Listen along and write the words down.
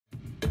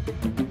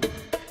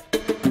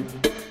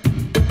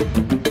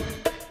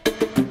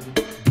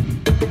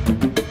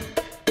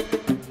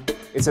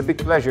It's a big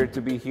pleasure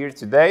to be here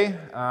today.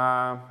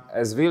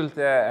 As Vilte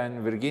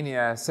and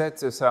Virginia said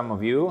to some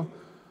of you,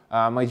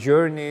 my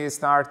journey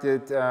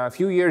started a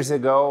few years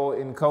ago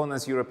in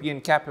Kaunas,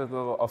 European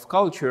Capital of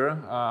Culture.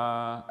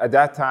 At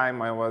that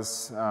time, I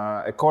was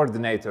a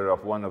coordinator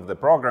of one of the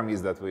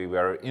programs that we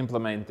were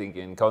implementing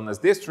in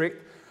Kaunas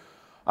district.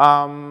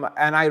 And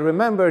I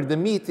remember the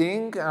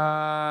meeting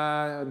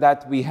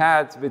that we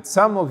had with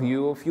some of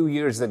you a few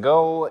years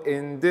ago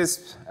in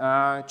this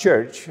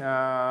church,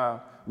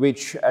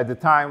 which at the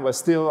time was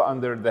still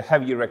under the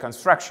heavy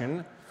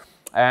reconstruction.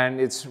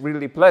 And it's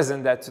really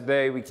pleasant that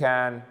today we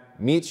can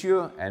meet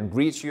you and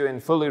greet you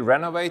in fully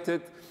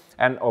renovated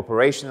and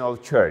operational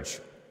church.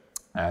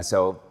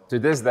 So to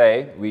this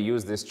day, we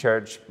use this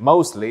church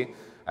mostly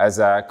as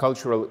a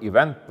cultural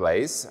event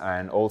place,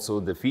 and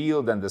also the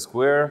field and the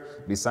square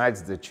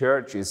besides the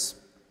church is,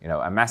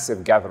 a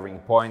massive gathering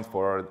point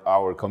for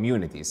our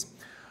communities.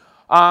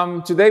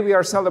 Today we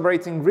are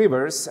celebrating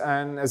rivers,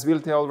 and as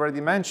Vilte already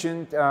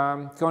mentioned,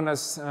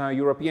 Kaunas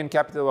European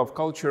Capital of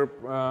Culture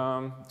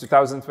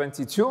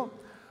 2022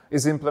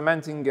 is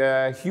implementing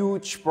a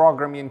huge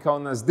program in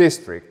Kaunas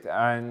district,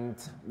 and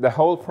the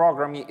whole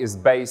program is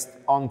based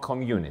on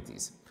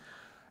communities.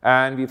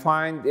 And we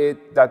find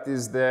that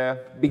is the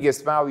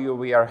biggest value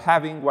we are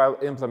having while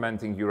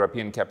implementing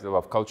European Capital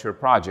of Culture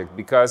project,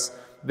 because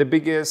the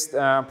biggest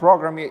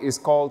program is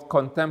called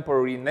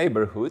Contemporary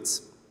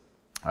Neighborhoods,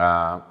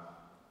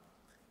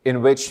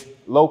 in which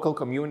local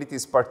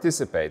communities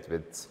participate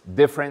with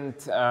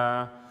different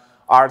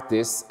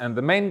artists. And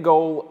the main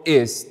goal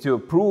is to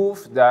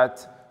prove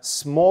that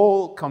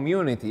small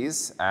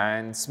communities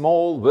and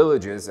small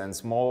villages and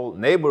small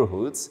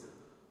neighborhoods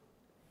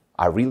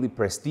are really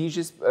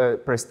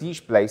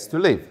prestige place to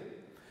live.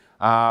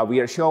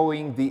 We are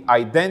showing the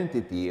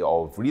identity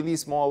of really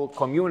small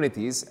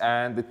communities,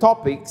 and the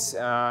topics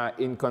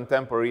in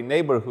Contemporary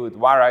Neighborhood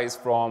varies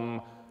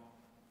from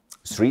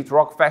Street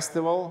Rock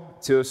Festival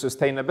to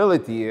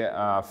Sustainability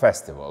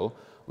Festival.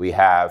 We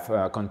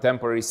have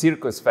Contemporary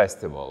Circus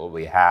Festival,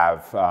 we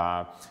have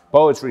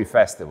Poetry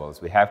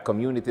Festivals, we have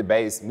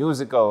community-based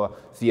musical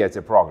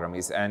theater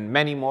programs, and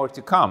many more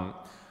to come.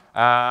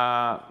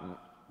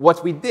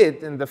 What we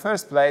did in the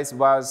first place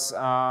was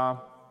a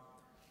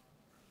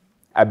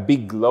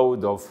big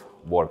load of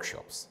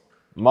workshops.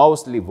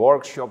 Mostly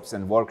workshops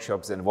and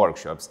workshops and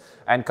workshops.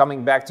 And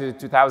coming back to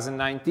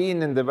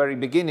 2019, in the very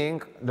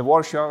beginning, the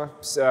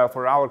workshops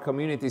for our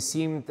community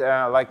seemed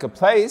like a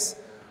place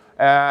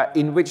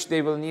in which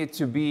they will need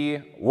to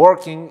be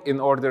working in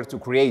order to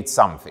create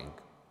something.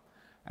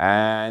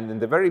 And in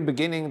the very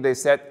beginning, they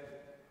said,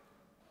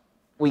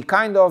 we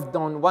kind of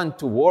don't want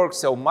to work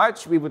so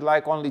much, we would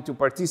like only to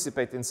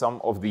participate in some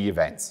of the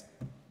events.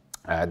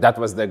 That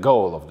was the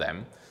goal of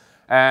them.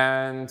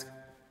 And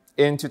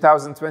in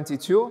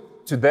 2022,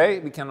 today,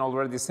 we can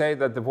already say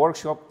that the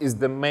workshop is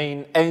the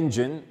main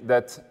engine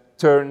that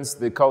turns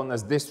the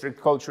Kaunas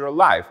district cultural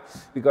life,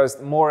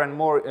 because more and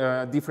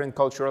more different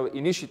cultural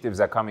initiatives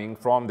are coming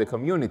from the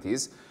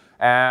communities.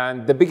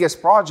 And the biggest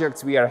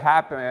projects we are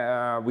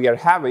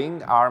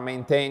having are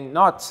maintained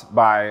not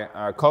by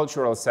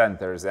cultural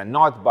centers and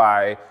not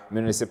by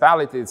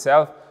municipality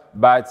itself,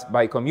 but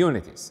by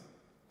communities.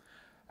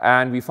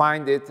 And we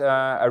find it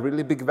a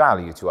really big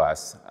value to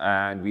us.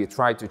 And we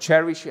try to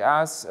cherish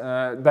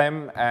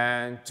them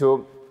and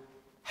to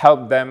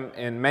help them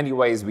in many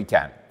ways we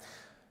can.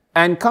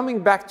 And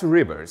coming back to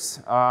rivers,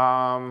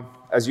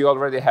 as you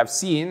already have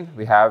seen,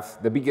 we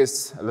have the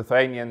biggest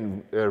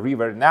Lithuanian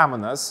river,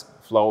 Nemunas,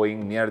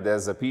 flowing near the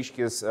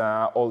Zapyškis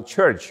old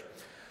church.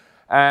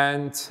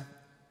 And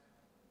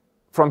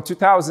from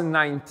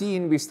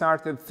 2019, we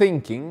started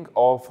thinking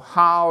of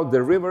how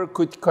the river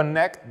could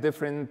connect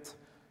different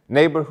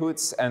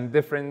neighborhoods and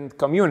different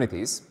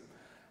communities.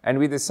 And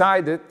we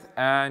decided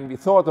and we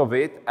thought of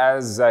it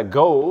as a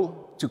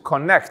goal to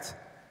connect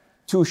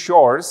two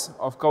shores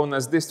of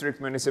Kaunas district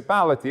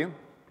municipality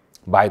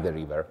by the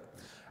river.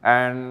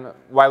 And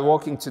while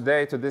walking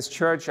today to this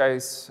church, I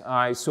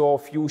saw a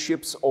few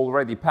ships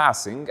already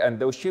passing, and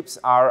those ships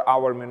are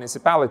our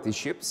municipality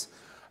ships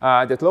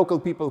that local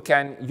people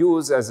can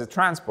use as a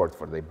transport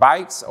for their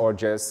bikes, or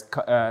just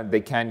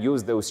they can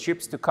use those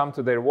ships to come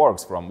to their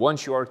works from one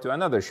shore to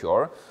another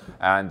shore.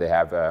 And they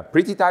have a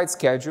pretty tight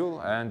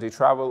schedule, and they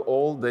travel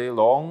all day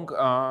long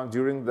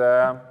during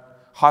the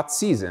hot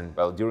season.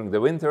 Well, during the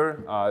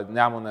winter,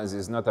 Nemunas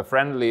is not a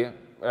friendly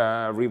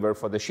river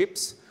for the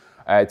ships.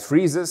 It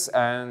freezes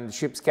and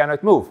ships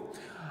cannot move.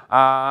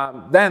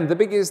 Then the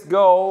biggest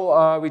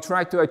goal we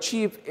tried to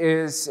achieve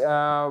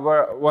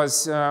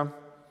was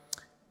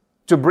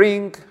to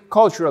bring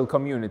cultural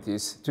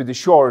communities to the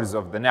shores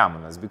of the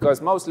Nemunas,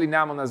 because mostly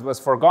Nemunas was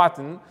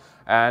forgotten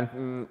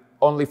and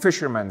only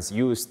fishermen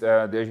used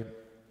the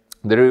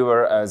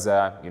river as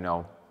a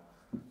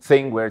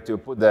thing where to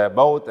put the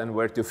boat and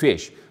where to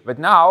fish. But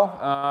now,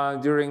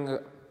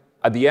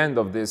 at the end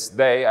of this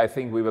day, I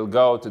think we will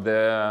go to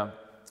the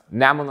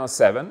Nemunas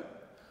 7,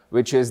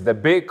 which is the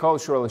big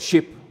cultural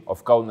ship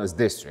of Kaunas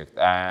district.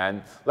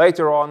 And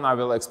later on, I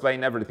will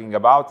explain everything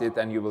about it,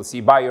 and you will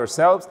see by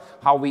yourselves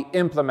how we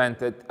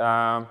implemented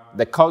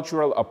the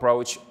cultural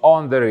approach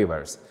on the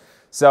rivers.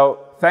 So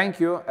thank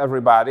you,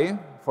 everybody,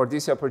 for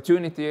this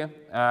opportunity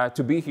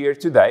to be here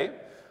today.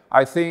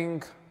 I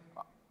think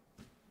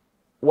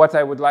what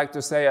I would like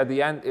to say at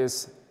the end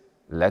is,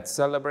 let's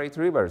celebrate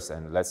rivers,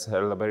 and let's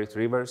celebrate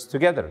rivers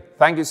together.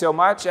 Thank you so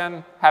much,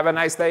 and have a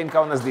nice day in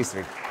Kaunas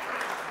district.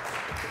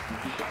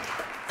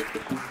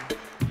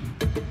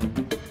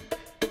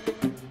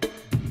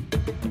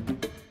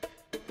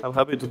 I'm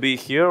happy to be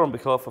here on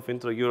behalf of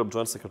Inter-Europe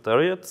Joint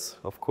Secretariat.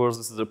 Of course,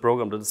 this is a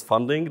program that is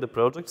funding the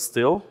project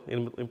still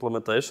in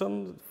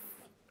implementation.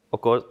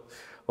 Of course,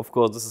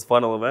 this is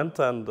final event,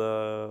 and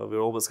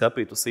we're always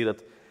happy to see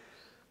that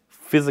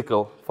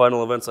physical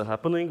final events are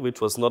happening,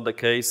 which was not the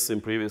case in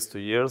previous 2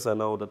 years. I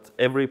know that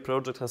every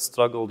project has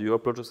struggled, your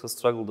project has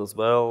struggled as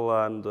well,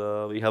 and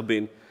we have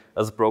been,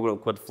 as a program,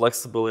 quite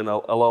flexible in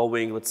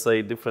allowing, let's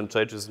say, different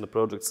changes in the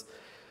projects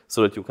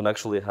so that you can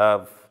actually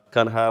have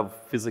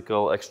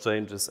physical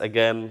exchanges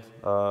again,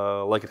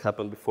 like it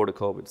happened before the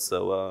COVID.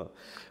 So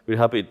we're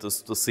happy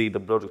to see the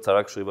projects are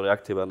actually very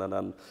active,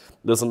 and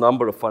there's a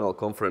number of final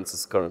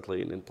conferences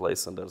currently in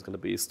place, and there's going to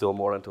be still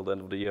more until the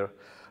end of the year.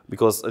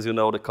 Because, as you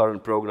know, the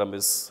current program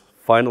is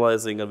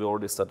finalizing, and we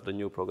already started a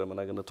new program, and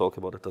I'm going to talk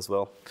about it as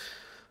well.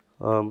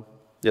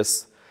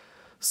 Yes.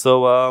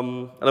 So,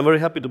 and I'm very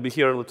happy to be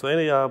here in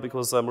Lithuania,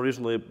 because I'm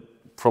originally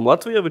from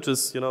Latvia, which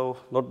is,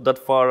 not that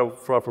far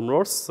from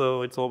north,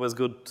 so it's always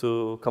good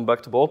to come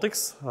back to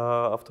Baltics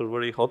after a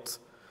very hot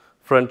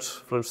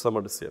French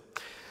summer this year.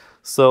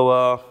 So,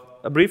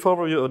 a brief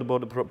overview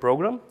about the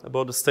program,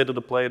 about the state of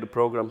the play of the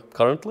program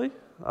currently.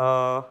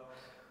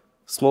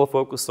 Small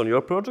focus on your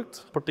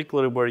project,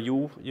 particularly where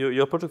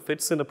your project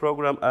fits in the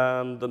program,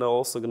 and then I'm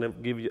also going to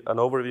give you an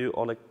overview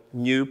on a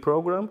new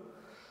program,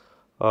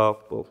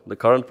 well, the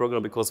current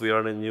program, because we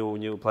are in a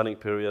new planning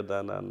period,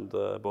 and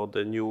about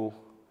the new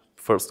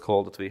first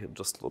call that we have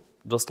just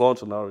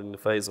launched and are in the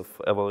phase of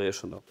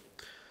evaluation now.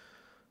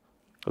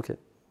 Okay,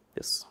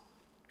 yes.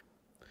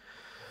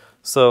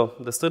 So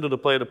the state of the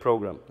play of the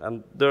program,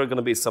 and there are going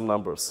to be some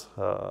numbers.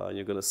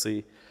 You're going to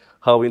see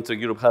how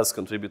Inter-Europe has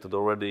contributed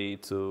already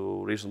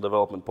to regional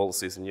development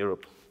policies in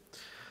Europe.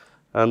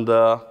 And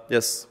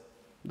yes,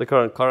 the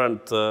current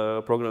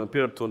program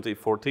period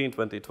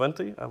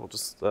 2014-2020, I will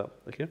just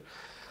look here.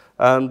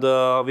 And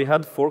we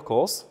had 4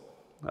 calls,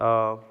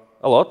 a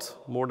lot,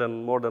 more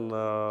than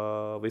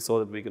we saw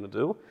that we're going to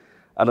do.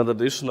 And an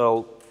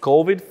additional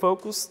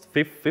COVID-focused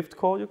fifth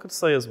call, you could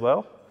say, as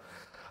well.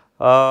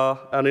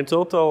 And in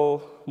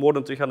total, more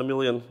than 300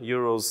 million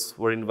euros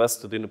were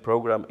invested in the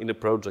program, in the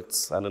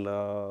projects, and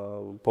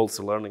in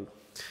policy learning.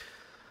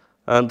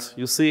 And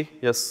you see,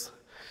 yes,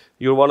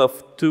 you're one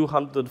of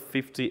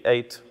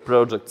 258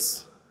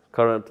 projects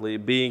currently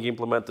being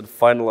implemented,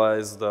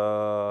 finalized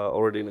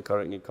already in the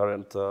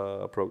current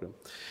program.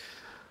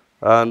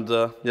 And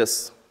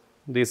yes,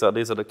 these are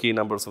the key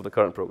numbers of the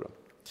current program.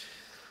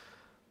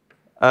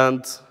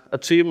 And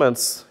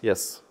achievements,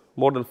 yes.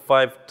 More than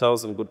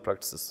 5,000 good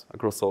practices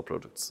across all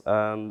projects.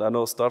 And I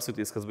know Star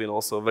Cities has been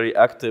also very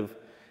active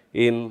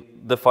in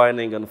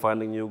defining and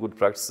finding new good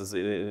practices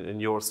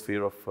in your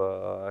sphere of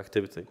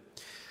activity.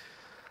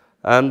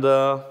 And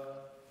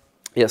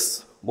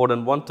yes, more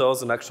than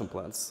 1,000 action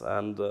plans.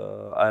 And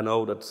I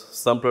know that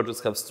some projects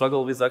have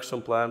struggled with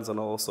action plans, and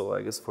also,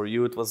 I guess, for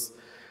you it was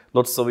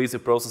not so easy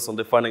process on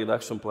defining the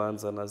action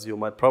plans. And as you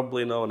might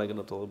probably know, and I'm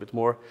going to talk a bit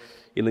more,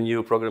 in the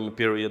new programming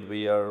period,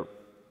 we are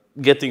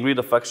getting rid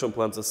of action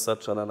plans as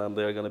such, and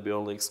they're going to be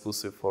only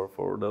exclusive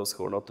for those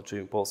who are not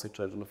achieving policy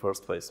change in the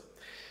first phase.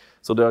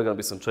 So there are going to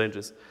be some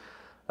changes.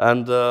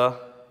 And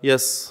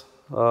yes,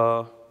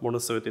 more than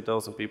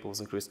 70,000 people with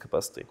increased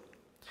capacity.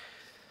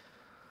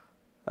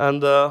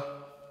 And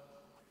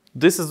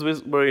this is a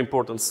very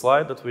important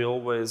slide that we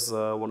always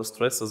want to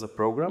stress as a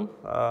program,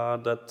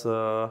 that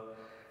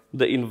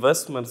the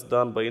investments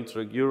done by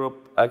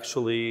Inter-Europe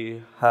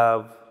actually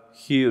have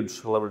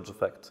huge leverage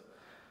effect.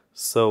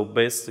 So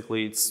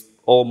basically, it's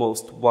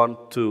almost 1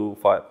 to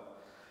 5.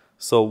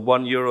 So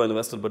 €1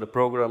 invested by the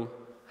program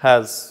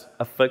has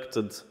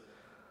affected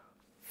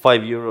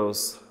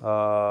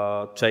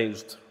 €5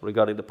 changed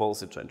regarding the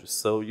policy changes.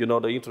 So you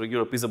know the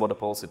Inter-Europe is about a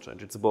policy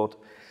change. It's about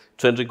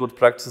changing good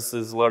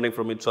practices, learning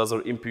from each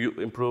other,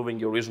 improving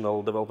your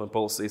regional development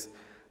policies.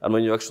 And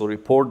when you actually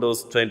report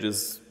those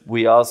changes,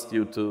 we asked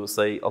you to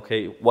say,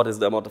 okay, what is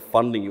the amount of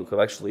funding you have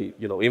actually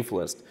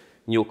influenced?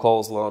 New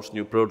calls launched,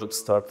 new projects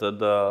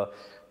started,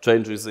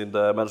 changes in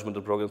the management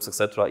of programs,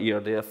 etc.,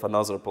 ERDF and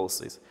other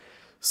policies.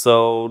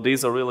 So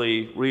these are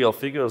really real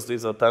figures,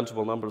 these are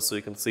tangible numbers, so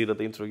you can see that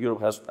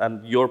Inter-Europe has,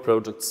 and your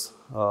projects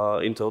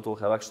in total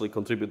have actually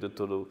contributed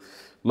to the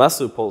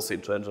massive policy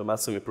change and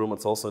massive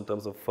improvements also in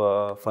terms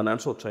of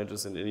financial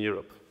changes in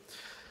Europe.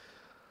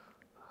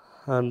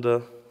 And,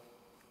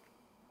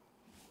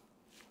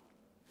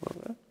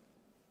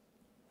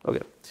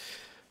 okay.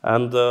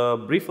 And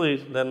briefly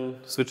then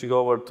switching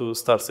over to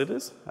Star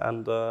Cities,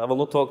 and I will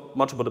not talk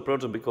much about the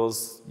project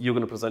because you're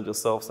going to present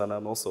yourselves, and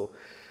I'm also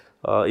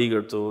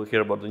eager to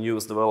hear about the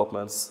newest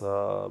developments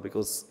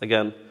because,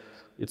 again,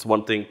 it's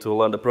one thing to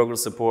learn the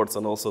progress reports,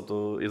 and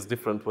also it's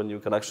different when you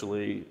can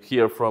actually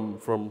hear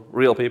from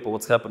real people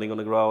what's happening on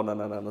the ground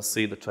and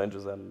see the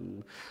changes.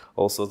 And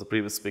also, as the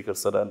previous speaker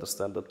said, I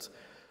understand that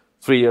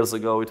 3 years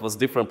ago it was a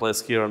different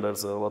place here, and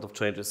there's a lot of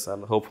changes,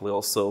 and hopefully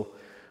also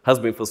has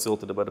been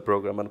facilitated by the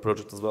program and the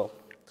project as well.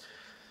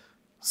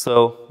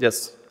 So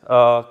yes,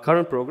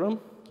 current program,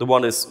 the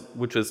one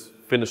which is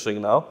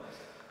finishing now.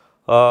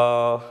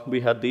 We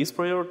had these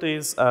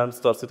priorities, and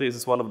Star Cities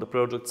is one of the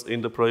projects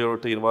in the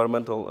priority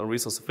environmental and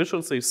resource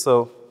efficiency.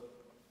 So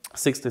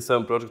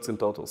 67 projects in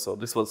total. So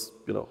this was,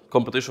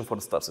 competition for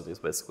the Star Cities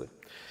basically.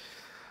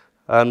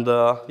 And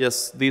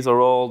yes, these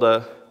are all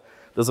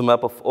there's a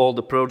map of all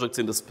the projects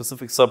in the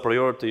specific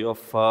sub-priority of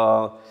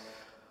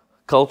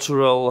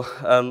cultural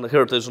and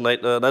heritage,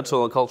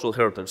 natural and cultural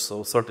heritage.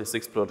 So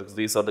 36 projects.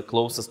 These are the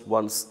closest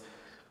ones,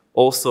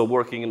 also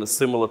working in the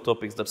similar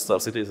topics that Star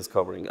Cities is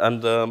covering.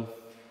 And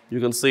you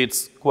can see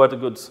it's quite a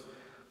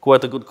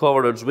good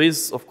coverage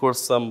with, of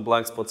course, some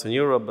blank spots in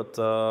Europe, but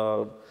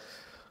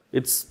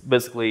it's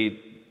basically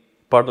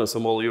partners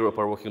from all Europe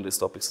are working on these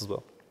topics as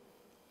well.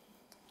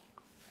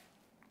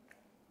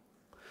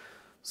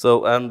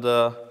 So, and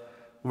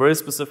very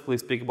specifically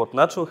speaking about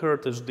natural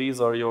heritage,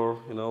 these are your,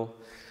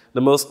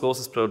 the most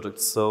closest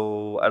projects.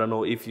 So I don't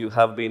know if you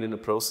have been in the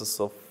process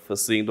of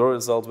seeing the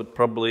results, but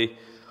probably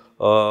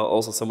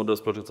also some of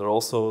those projects are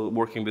also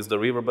working with the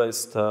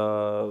river-based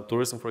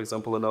tourism, for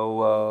example. I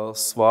know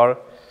SVAR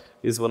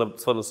is one of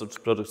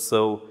such projects.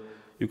 So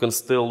you can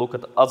still look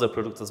at other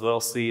projects as well,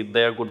 see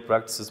their good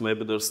practices.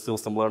 Maybe there's still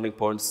some learning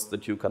points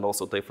that you can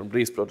also take from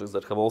these projects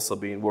that have also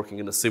been working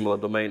in the similar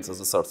domains as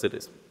the Star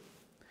Cities.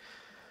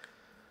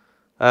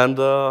 And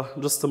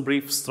just some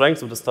brief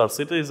strengths of the Star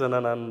Cities, of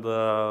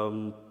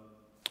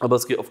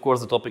course,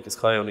 the topic is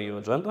high on the EU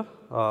agenda.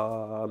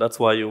 That's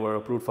why you were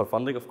approved for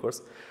funding, of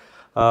course.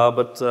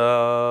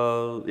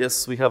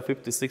 Yes, we have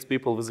 56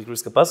 people with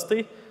increased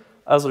capacity.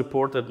 As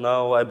reported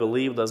now, I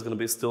believe there's going to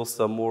be still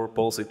some more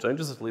policy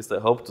changes. At least I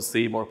hope to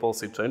see more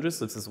policy changes.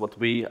 This is what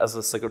we, as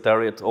a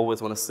secretariat, always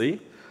want to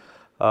see.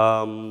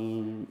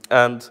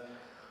 And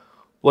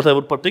what I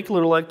would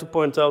particularly like to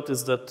point out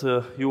is that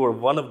you are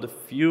one of the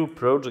few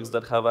projects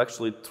that have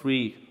actually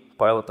 3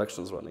 pilot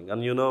actions running.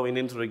 And in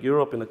Interreg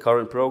Europe, in the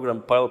current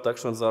program, pilot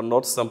actions are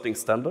not something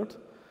standard.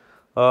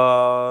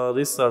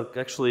 These are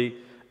actually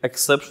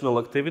exceptional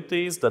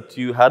activities that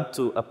you had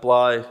to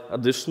apply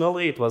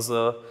additionally. It was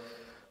a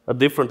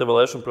different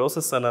evaluation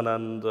process,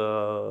 and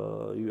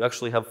you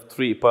actually have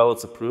 3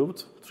 pilots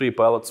approved, 3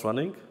 pilots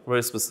running,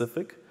 very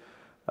specific.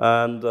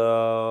 And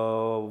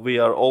we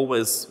are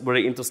always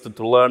very interested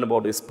to learn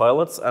about these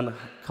pilots and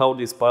how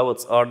these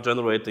pilots are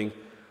generating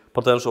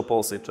potential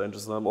policy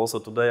changes. And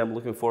today I'm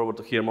looking forward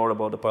to hear more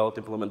about the pilot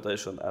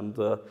implementation. And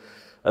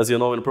as you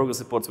know, in progress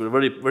reports, we're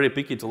very, very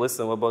picky to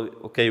listen about,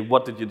 okay,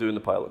 what did you do in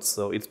the pilots?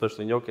 So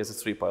especially in your case,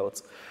 it's 3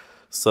 pilots.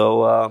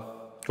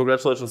 So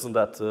congratulations on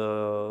that.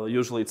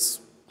 Usually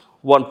it's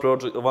one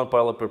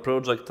pilot per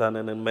project, and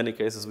in many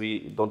cases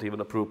we don't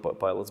even approve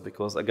pilots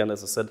because, again,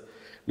 as I said,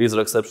 these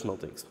are exceptional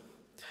things.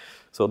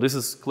 So this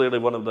is clearly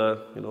one of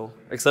the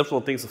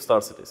exceptional things of Star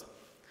Cities.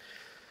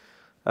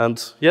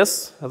 And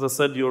yes, as I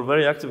said, you're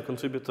very active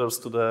contributors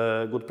to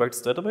the good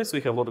practice database. We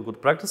have a lot of good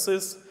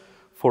practices.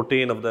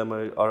 14 of them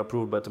are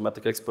approved by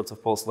thematic experts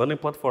of Policy Learning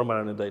Platform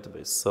and in the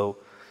database. So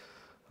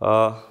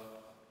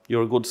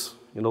you're a good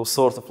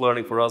source of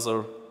learning for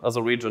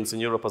other regions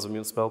in Europe, as a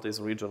municipalities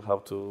region, how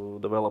to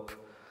develop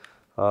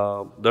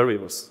their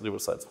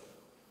riversides.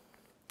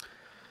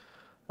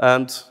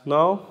 And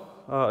now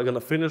I'm going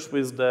to finish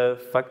with the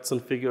facts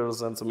and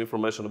figures and some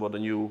information about the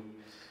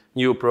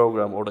new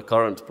program or the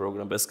current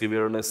program. Basically,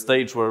 we're in a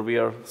stage where we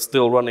are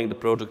still running the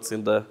projects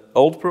in the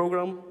old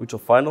program, which are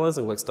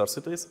finalizing, like Star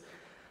Cities.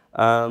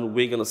 And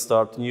we're going to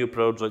start new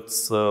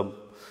projects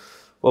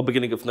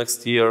beginning of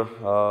next year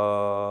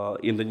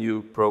in the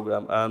new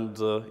program. And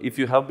if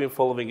you have been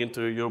following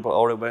into Europe,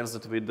 our events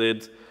that we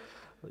did,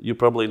 you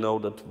probably know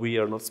that we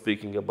are not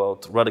speaking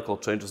about radical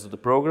changes to the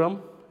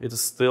program. It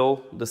is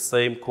still the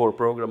same core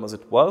program as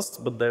it was,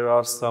 but there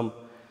are some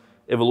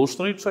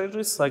evolutionary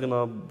changes. I'm going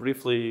to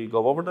briefly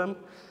go over them.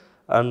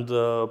 And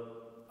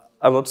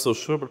I'm not so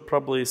sure, but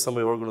probably some of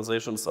your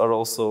organizations are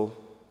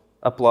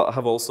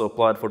have also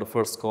applied for the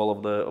first call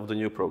of the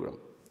new program.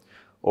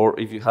 Or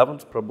if you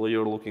haven't, probably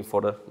you're looking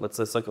for the, let's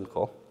say, second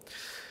call.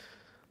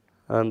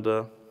 And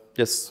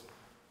yes,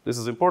 this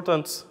is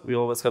important. We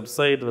always have to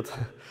say that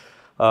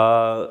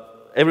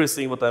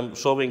everything what I'm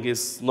showing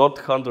is not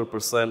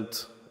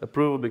 100%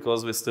 approved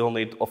because we still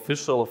need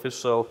official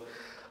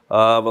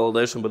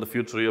validation by the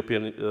future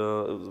European,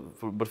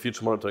 by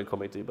future monitoring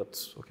committee.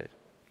 But okay,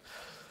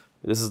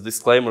 this is a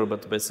disclaimer.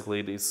 But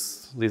basically,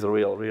 these are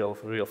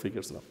real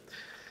figures now.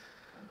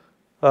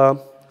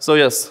 So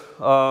yes,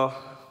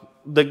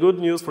 the good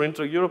news for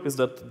Interreg Europe is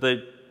that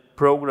the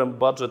program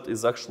budget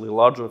is actually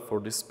larger for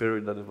this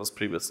period than it was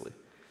previously,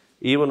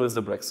 even with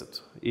the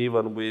Brexit,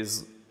 even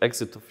with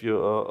exit of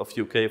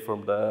UK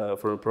from the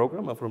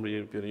program and from the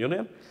European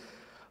Union.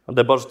 And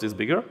the budget is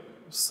bigger,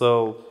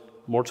 so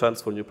more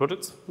chance for new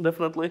projects,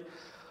 definitely.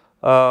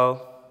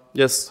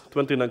 Yes,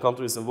 29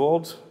 countries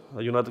involved.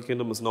 United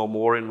Kingdom is now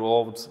more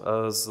involved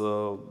as,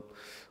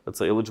 let's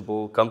say,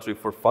 eligible country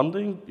for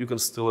funding. You can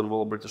still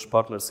involve British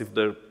partners if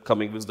they're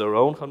coming with their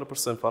own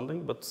 100%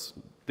 funding, but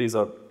these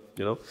are,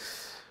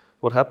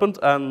 what happened.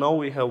 And now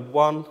we have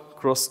one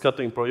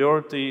cross-cutting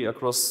priority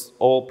across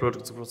all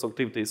projects, across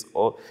activities,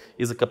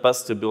 is a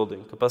capacity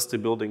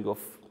building of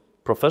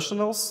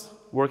professionals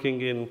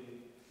working in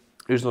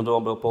regional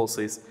development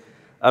policies,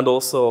 and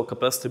also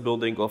capacity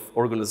building of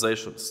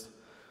organizations.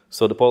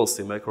 So the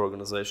policymaker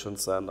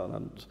organizations and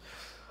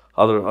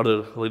other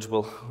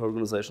eligible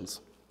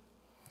organizations.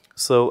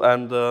 So,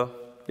 and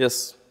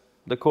yes,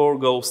 the core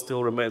goal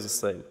still remains the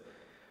same.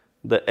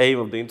 The aim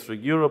of the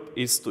Interreg Europe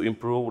is to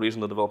improve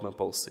regional development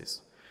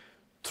policies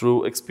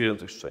through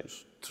experience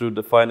exchange, through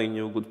defining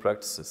new good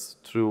practices,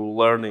 through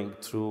learning,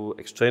 through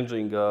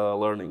exchanging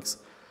learnings.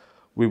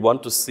 We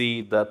want to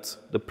see that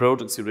the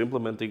projects you're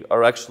implementing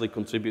are actually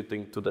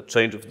contributing to the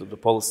change of the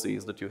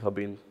policies that you have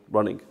been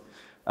running,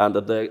 and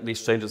that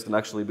these changes can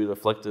actually be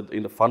reflected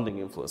in the funding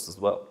influence as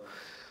well.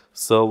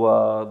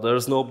 So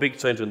there's no big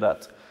change in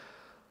that.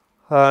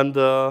 And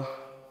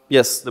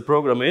yes, the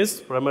program is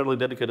primarily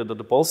dedicated to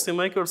the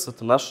policymakers at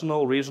the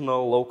national,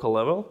 regional, local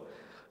level.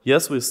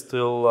 Yes, we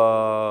still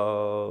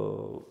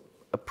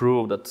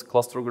approve that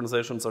cluster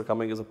organizations are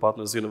coming as a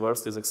partners,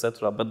 universities,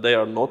 etc., but they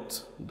are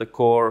not the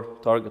core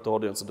target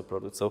audience of the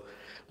project. So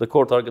the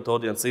core target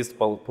audience is the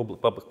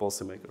public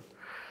policymaker.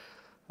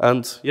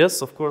 And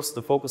yes, of course,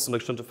 the focus on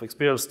exchange of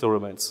experience still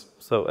remains.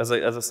 So as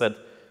I said,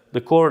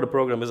 the core of the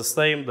program is the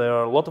same. There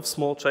are a lot of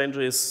small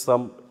changes,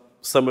 some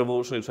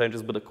evolutionary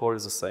changes, but the core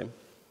is the same.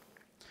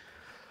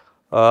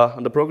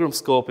 And the program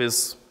scope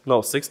is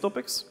now 6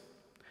 topics.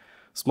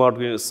 Smart,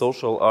 green, and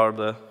social are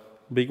the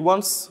big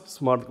ones,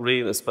 smart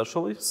green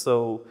especially.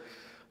 So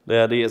the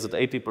idea is that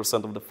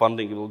 80% of the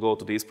funding will go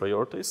to these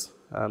priorities,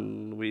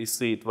 and we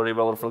see it very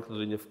well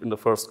reflected in the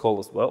first call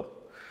as well.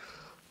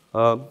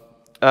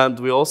 And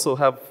we also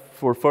have,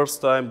 for first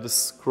time,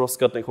 this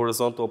cross-cutting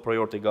horizontal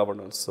priority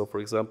governance. So, for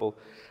example,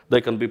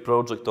 there can be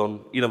project on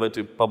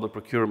innovative public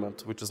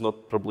procurement, which is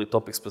not probably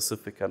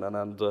topic-specific,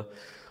 and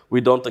we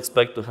don't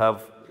expect to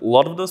have a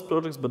lot of those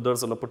projects, but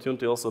there's an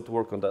opportunity also to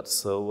work on that.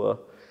 So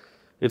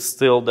it's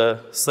still the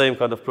same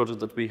kind of project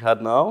that we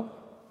had now,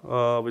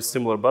 with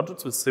similar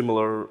budgets, with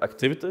similar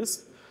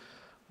activities,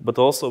 but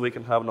also we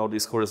can have now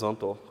these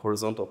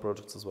horizontal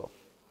projects as well.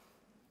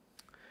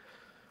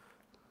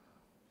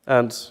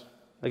 And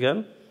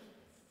again,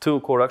 2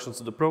 core actions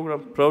to the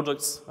program,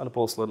 projects and a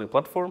policy learning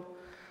platform.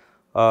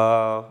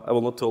 I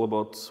will not tell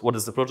about what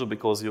is the project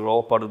because you're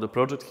all part of the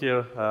project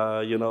here.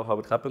 You know how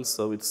it happens,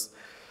 so it's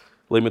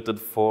limited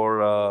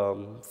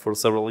for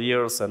several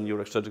years, and you're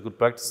exchanging good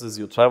practices,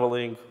 you're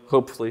traveling,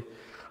 hopefully,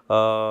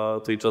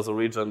 to each other's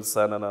regions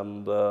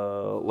and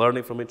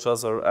learning from each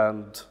other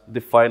and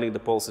defining the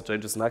policy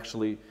changes and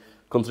actually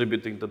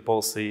contributing to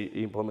policy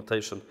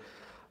implementation.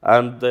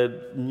 And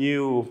the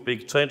new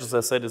big change, as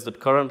I said, is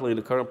that currently in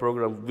the current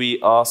program, we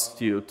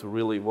asked you to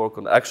really work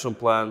on action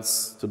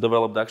plans, to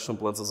develop the action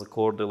plans as a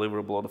core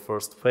deliverable on the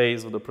first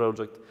phase of the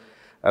project,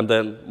 and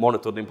then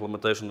monitor the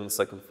implementation in the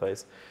second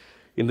phase.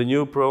 In the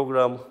new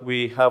program,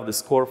 we have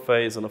this core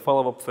phase and a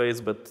follow-up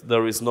phase, but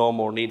there is no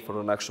more need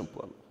for an action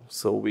plan.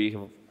 So we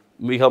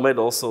have made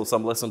also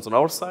some lessons on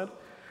our side,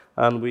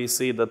 and we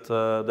see that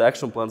the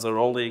action plans are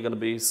only going to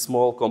be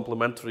small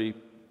complementary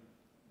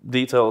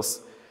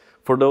details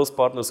for those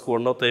partners who are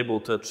not able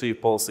to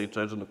achieve policy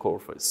change in the core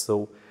phase.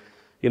 So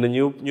in the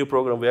new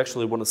program, we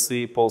actually want to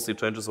see policy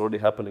changes already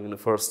happening in the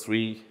first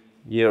 3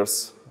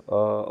 years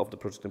of the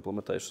project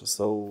implementation.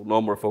 So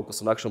no more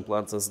focus on action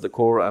plans as the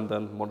core and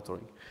then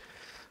monitoring.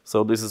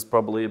 So this is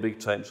probably a big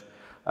change.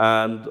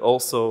 And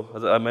also,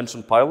 as I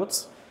mentioned,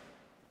 pilots.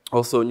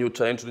 Also a new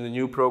change in the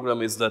new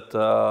program is that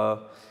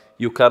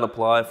you can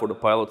apply for the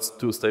pilots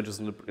 2 stages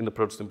in the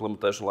project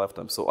implementation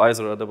lifetime. So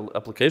either at the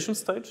application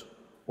stage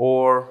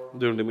or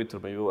during the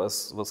midterm review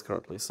as was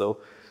currently. So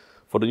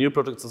for the new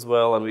projects as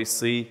well, and we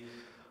see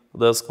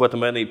there's quite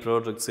many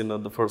projects in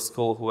the first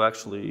call who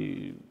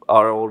actually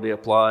are already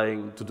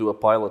applying to do a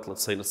pilot,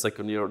 let's say in the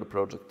second year of the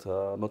project,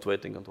 not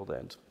waiting until the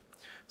end.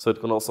 So it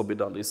can also be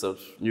done. These are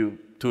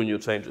 2 new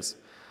changes.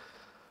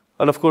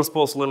 And of course,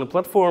 policy learning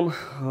platform,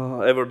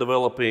 ever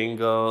developing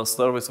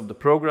service of the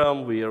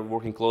program. We are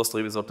working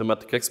closely with our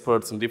thematic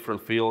experts in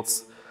different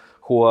fields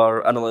who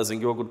are analyzing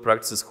your good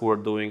practices, who are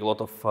doing a lot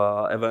of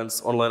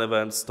events, online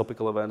events,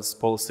 topical events,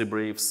 policy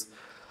briefs.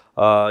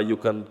 You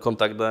can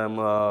contact them.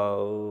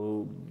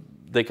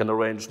 They can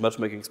arrange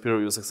matchmaking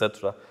experience,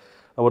 etc.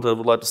 And what I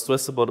would like to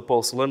stress about the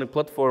policy learning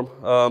platform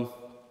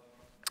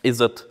is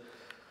that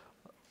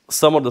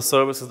some of the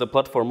services the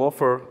platform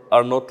offer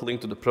are not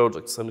linked to the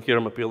projects. And here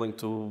I'm appealing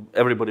to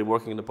everybody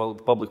working in the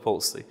public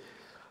policy.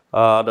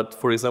 That,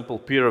 for example,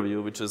 peer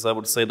review, which is, I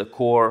would say, the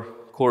core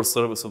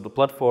service of the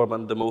platform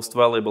and the most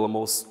valuable and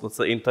most, let's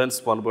say,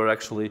 intense one, where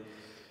actually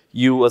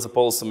you as a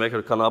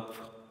policymaker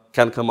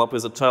can come up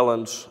with a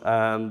challenge,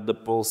 and the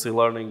policy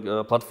learning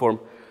platform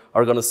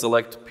are going to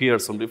select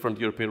peers from different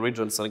European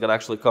regions and can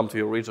actually come to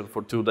your region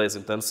for 2 days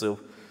intensive,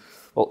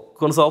 well,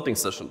 consulting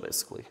session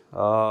basically,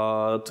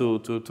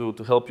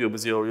 to help you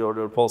with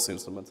your policy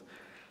instrument.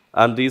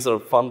 And these are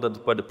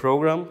funded by the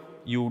program.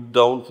 You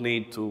don't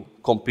need to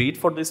compete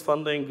for this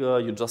funding,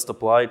 you just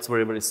apply. It's a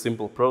very, very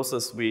simple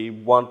process. We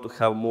want to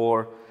have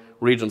more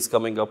regions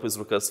coming up with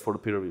requests for the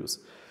peer reviews.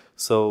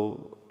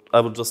 So I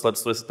would just like to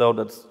stress it out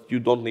that you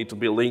don't need to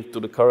be linked to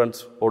the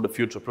current or the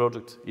future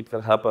project. It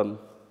can happen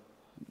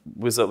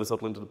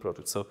without linked to the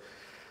project. So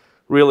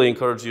really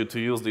encourage you to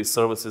use these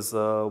services.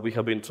 We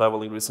have been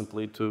traveling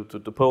recently to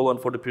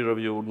Poland for the peer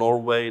review,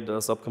 Norway,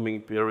 there's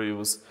upcoming peer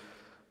reviews.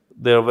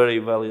 They are very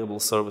valuable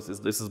services.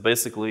 This is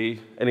basically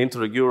an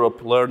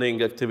inter-Europe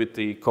learning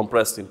activity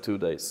compressed in 2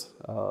 days.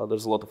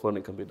 There's a lot of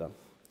learning can be done.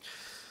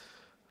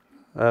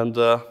 And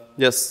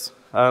yes,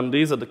 and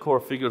these are the core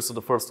figures of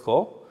the first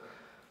call.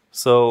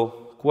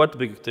 So quite a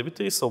big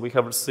activity. So we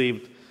have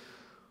received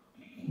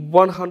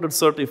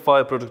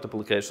 135 project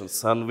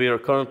applications, and we are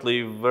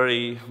currently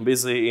very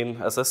busy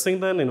in assessing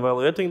them,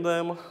 evaluating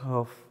them.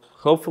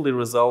 Hopefully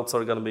results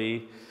are going to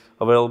be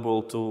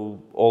available to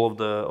all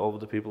of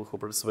the people who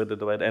participated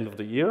by the end of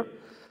the year.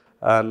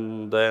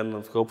 And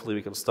then hopefully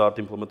we can start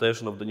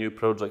implementation of the new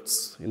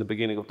projects in the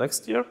beginning of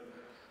next year.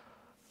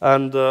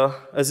 And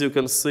as you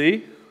can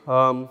see,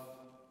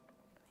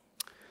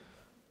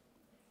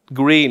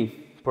 green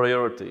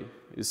priority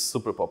is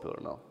super popular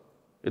now.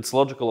 It's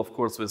logical, of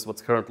course, with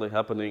what's currently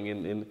happening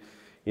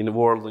in the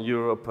world, in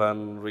Europe,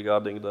 and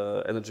regarding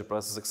the energy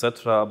prices,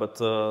 etc. But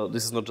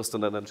this is not just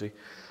an energy.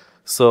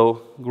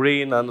 So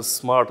green and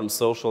smart and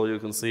social, you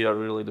can see, are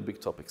really the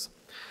big topics.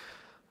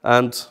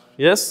 And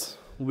yes,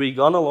 we're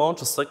gonna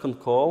launch a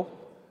second call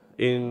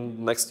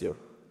in next year.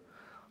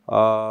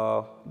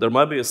 There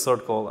might be a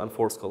third call and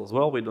fourth call as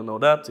well. We don't know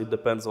that. It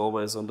depends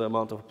always on the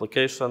amount of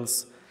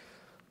applications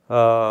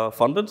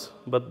funded,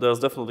 but there's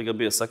definitely going to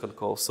be a second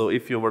call. So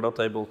if you were not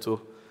able to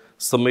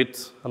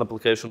submit an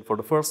application for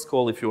the first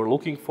call, if you were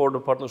looking for the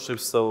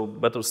partnerships, so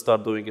better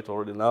start doing it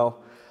already now.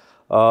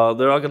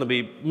 There are going to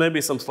be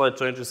maybe some slight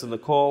changes in the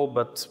call,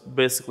 but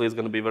basically it's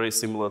going to be very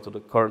similar to the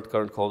current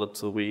call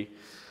that we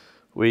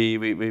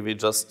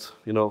just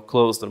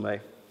closed in May.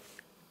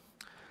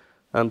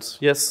 And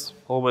yes,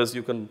 always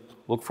you can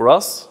look for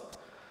us,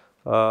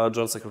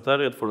 Joint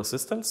Secretariat, for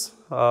assistance.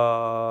 There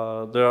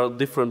are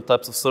different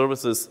types of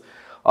services.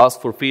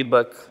 Ask for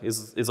feedback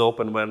is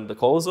open when the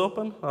call is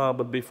open,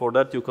 but before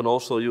that you can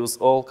also use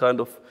all kind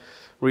of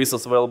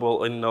resources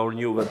available in our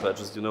new web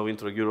pages.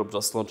 Inter-Europe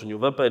just launched a new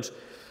web page.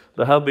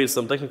 There have been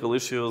some technical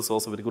issues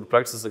also with good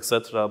practices,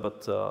 etc.,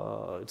 but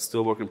it's still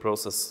a work in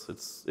process.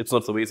 It's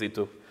not so easy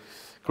to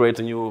create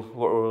a new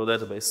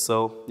database.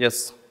 So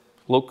yes,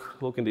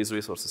 look in these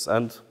resources.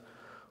 And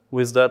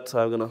with that,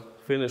 I'm going to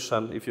finish,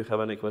 and if you have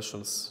any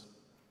questions,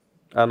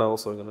 and I'm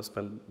also going to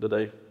spend the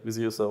day with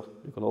you, so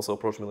you can also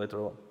approach me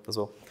later on as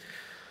well.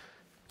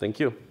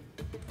 Thank you.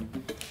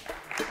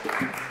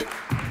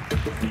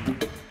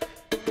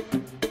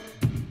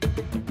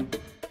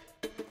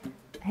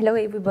 Hello,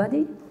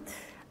 everybody.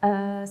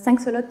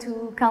 Thanks a lot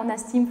to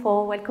Kaunas team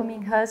for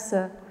welcoming us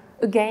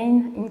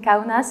again in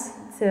Kaunas.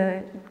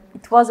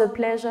 It was a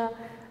pleasure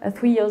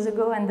 3 years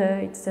ago, and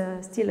it's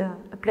still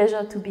a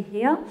pleasure to be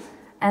here.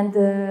 And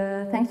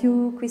thank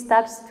you,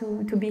 Kristaps,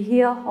 to be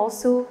here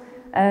also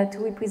to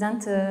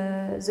represent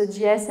the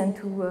GS and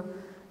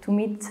to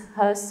meet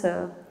us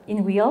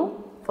in real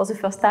for the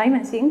first time,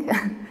 I think.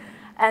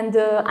 And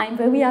I'm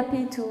very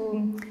happy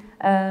to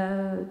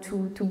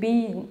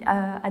be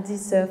at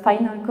this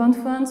final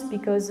conference,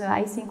 because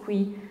I think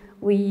we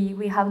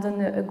have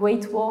done a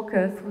great work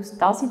through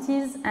Star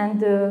Cities,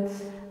 and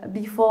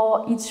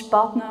before each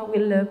partner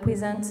will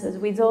present the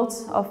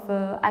results of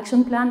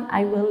action plan,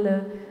 I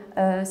will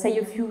say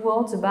a few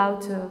words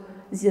about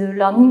the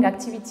learning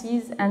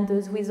activities and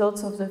the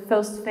results of the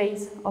first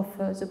phase of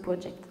the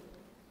project.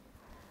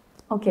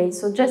 Okay,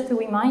 so just a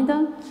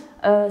reminder,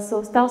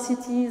 so Star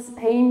Cities'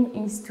 aim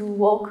is to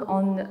work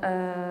on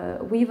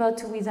river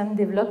tourism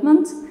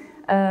development,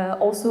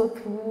 also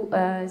through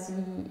the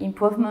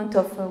improvement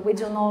of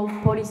regional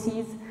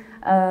policies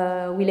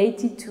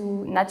related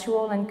to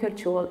natural and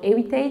cultural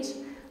heritage.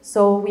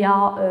 So we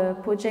are a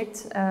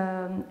project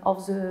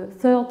of the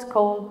third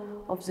call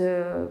of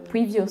the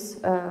previous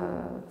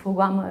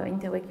program,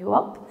 Interreg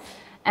Europe.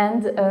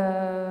 And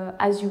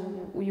as you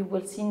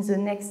will see in the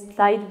next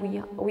slide,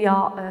 we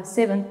are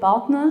 7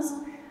 partners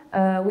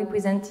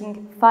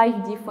representing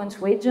 5 different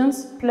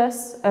regions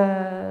plus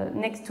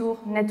next door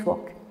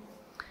network.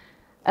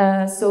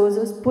 So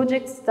this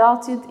project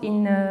started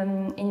in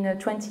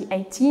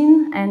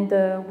 2018 and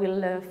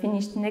will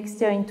finish next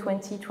year in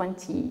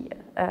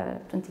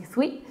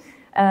 2023.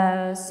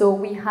 So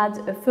we had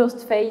a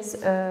first phase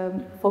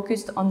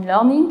focused on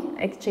learning,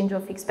 exchange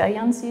of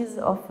experiences,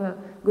 of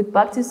good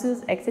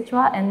practices,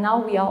 etc. And now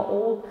we are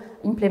all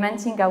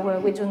implementing our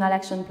regional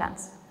action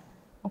plans.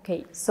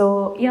 Okay,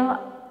 so here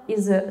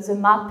is the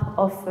map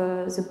of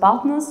the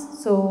partners.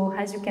 So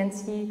as you can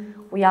see,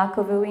 we are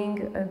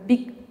covering a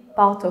big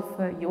part of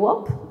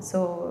Europe.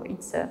 So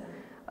it's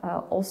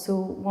also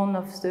one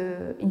of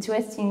the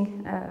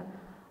interesting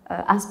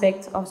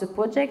aspects of the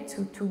project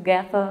to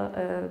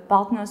gather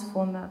partners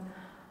from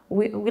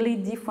really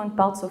different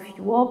parts of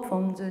Europe,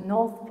 from the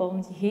north,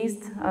 from the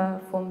east,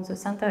 from the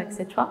center,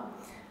 etc.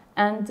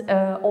 And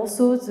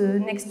also the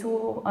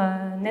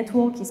Next2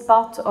 network is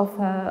part of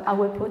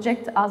our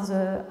project as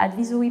an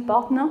advisory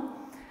partner,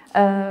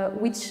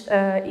 which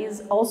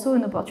is also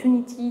an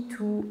opportunity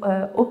to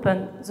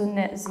open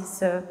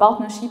this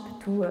partnership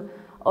to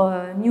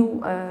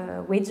new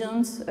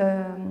regions.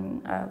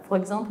 For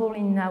example,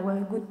 in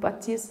our good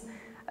practice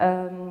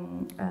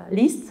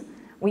list,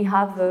 we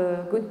have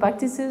good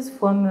practices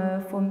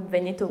from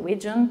Veneto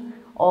region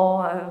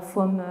or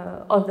from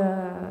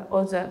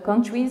other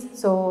countries.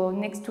 So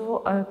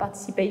Next2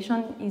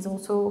 participation is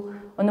also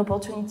an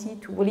opportunity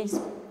to really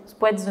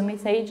spread the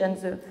message and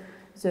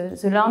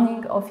the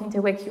learning of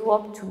Interreg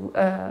Europe to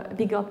a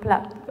bigger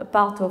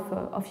part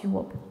of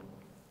Europe.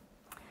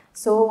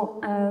 So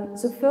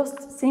the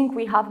first thing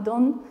we have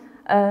done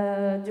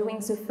during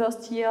the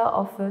first year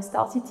of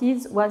Star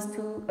Cities was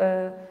to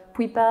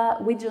prepare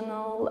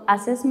regional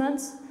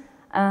assessments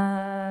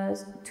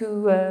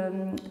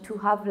to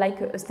have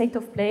like a state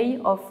of play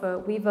of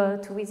river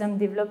tourism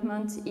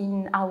development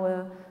in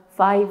our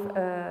 5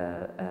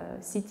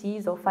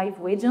 cities or 5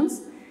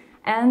 regions.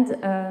 And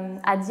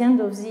at the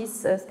end of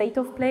this state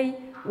of play,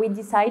 we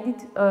decided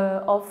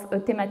of a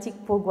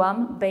thematic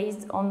program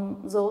based on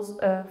those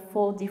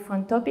 4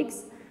 different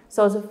topics.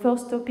 So the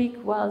first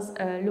topic was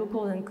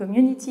local and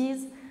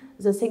communities.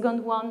 The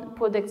second one,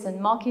 products and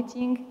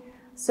marketing.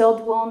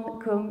 Third one,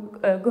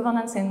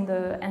 governance and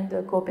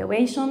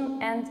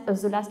cooperation. And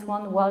the last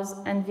one was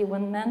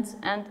environment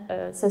and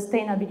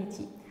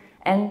sustainability.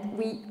 And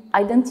we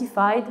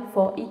identified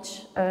for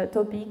each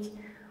topic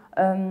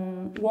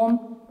one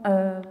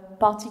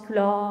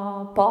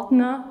particular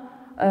partner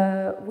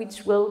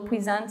which will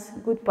present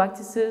good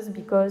practices,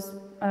 because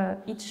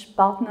each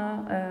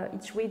partner,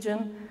 each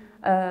region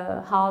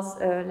has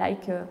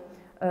like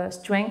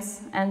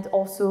strengths and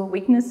also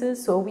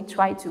weaknesses. So we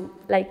try to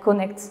like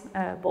connect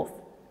both.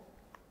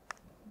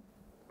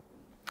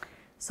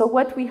 So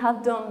what we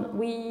have done,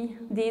 we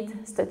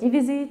did study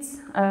visits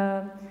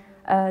in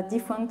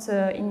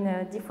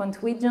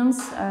different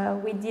regions.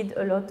 We did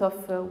a lot of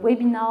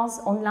webinars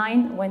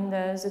online when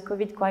the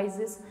COVID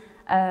crisis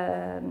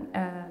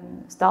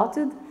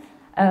started.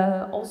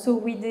 Also,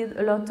 we did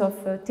a lot of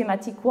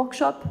thematic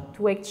workshops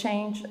to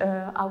exchange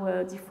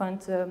our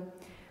different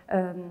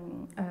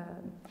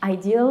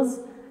ideas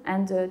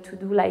and to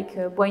do like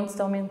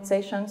brainstorming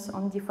sessions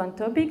on different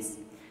topics.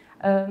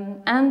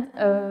 And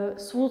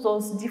through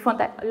those different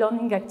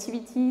learning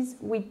activities,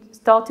 we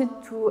started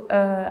to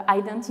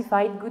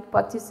identify good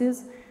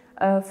practices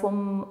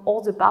from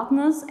all the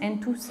partners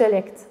and to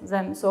select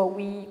them. So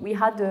we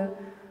had a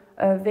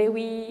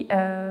very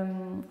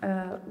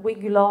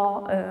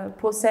regular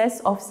process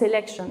of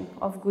selection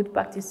of good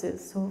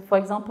practices. So, for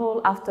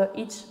example, after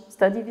each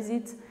study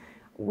visit,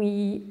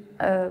 we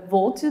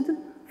voted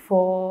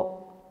for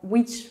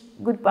which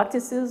good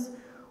practices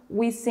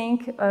we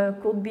think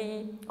could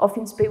be of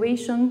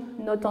inspiration,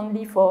 not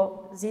only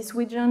for this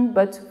region,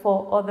 but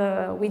for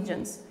other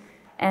regions.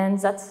 And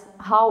that's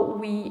how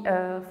we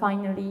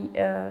finally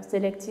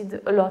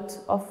selected a lot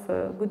of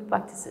good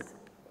practices.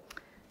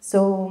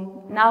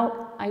 So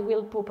now I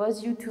will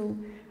propose you to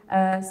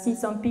see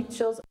some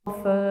pictures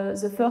of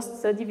the first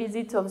study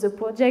visit of the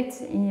project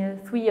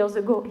 3 years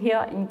ago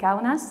here in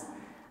Kaunas.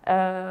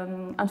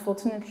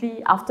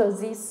 Unfortunately, after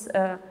this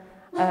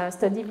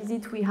study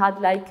visit, we had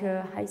like,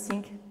 I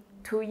think,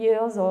 2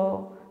 years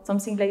or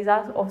something like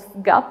that of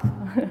gap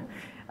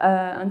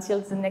until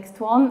the next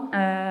one.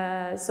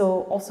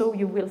 So also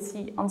you will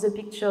see on the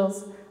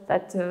pictures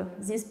that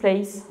this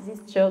place,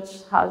 this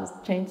church has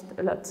changed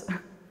a lot.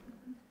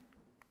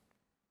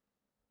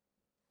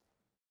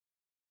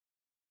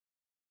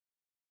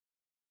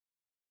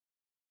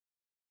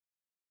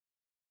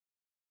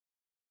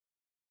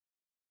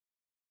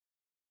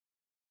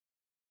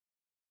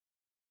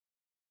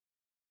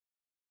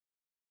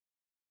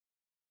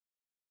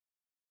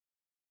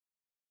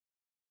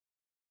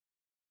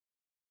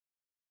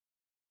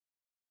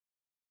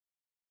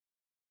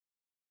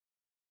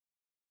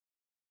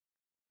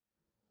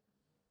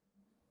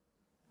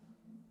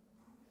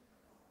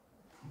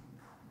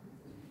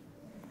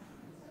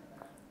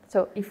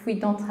 So if we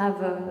don't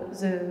have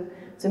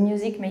the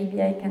music,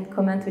 maybe I can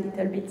comment a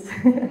little bit.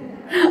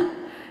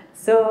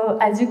 So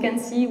as you can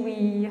see,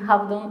 we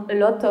have done a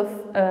lot of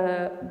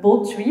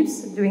boat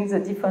trips during the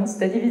different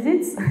study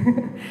visits.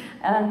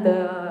 And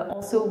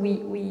also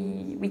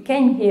we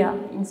came here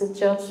in the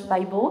church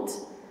by boat.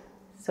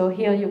 So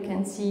here you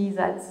can see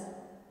that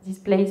this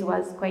place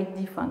was quite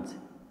different.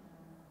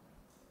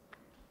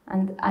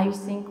 And I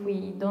think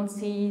we don't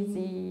see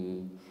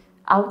the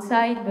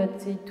outside,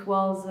 but it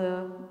was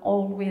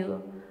all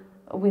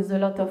with a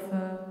lot of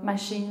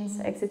machines,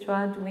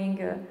 etc., doing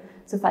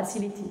the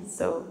facilities.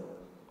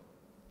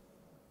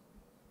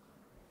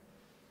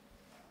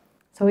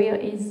 So here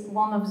is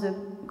one of the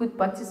good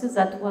practices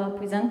that were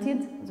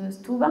presented, the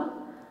stuba.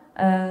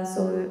 A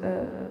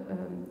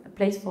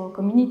place for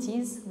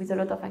communities with a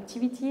lot of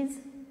activities.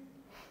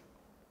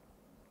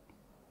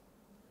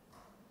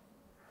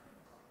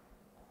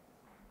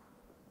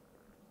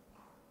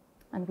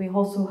 And we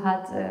also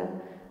had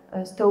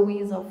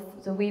stories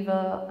of the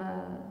river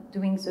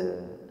during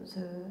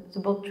the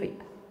boat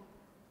trip.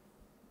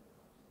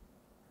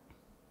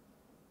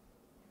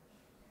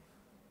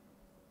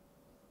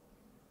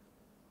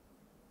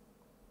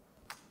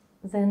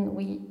 Then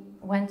we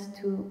went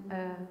to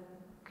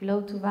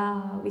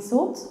Klautuva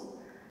resort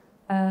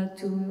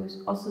to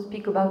also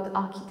speak about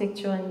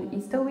architecture and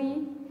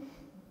history.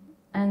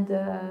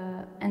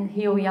 And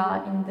here we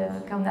are in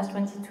the Kaunas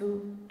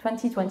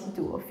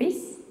 2022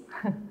 office.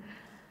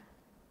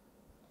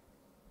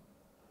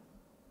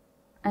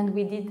 And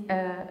we did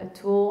a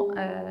tour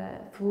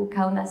through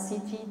Kaunas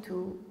city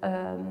to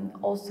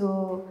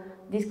also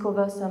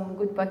discover some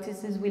good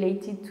practices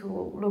related to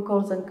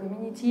locals and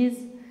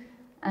communities,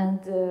 and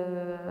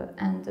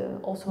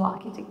also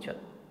architecture.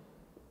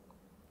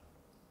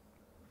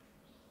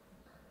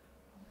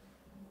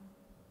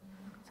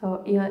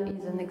 So here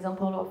is an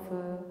example of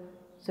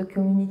the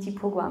community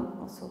program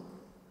also.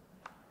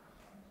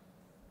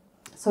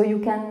 So you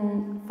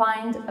can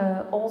find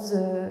all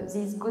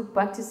these good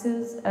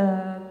practices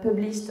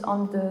published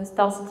on the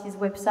Star Cities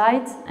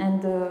website,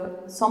 and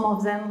some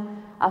of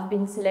them have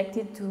been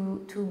selected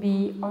to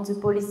be on the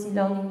policy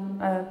learning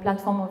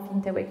platform of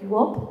Interreg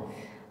Europe.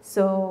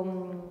 So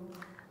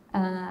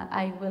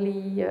I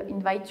really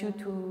invite you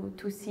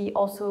to see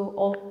also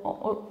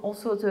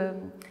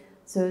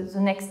the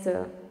next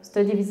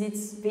study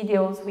visits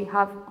videos we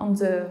have on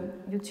the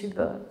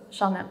YouTube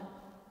channel.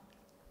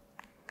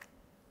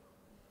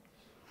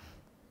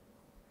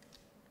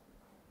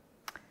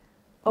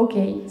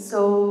 Okay,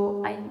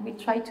 so I will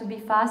try to be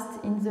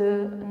fast in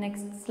the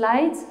next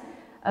slides,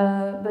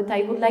 but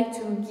I would like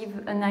to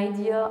give an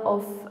idea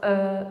of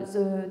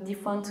the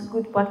different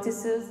good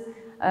practices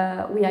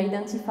we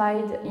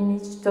identified in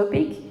each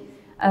topic.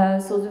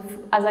 As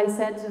I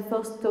said, the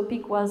first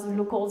topic was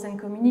locals and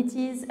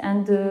communities,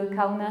 and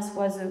Kaunas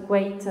was a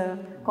great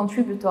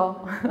contributor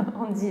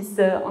on this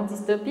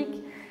topic.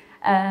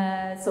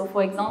 So,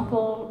 for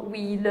example,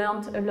 we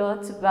learned a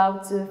lot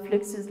about the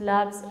Fluxus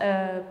Labs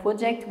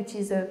project, which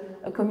is a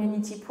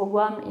community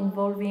program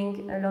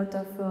involving a lot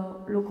of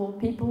local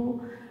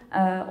people,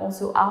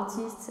 also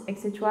artists,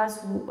 etc.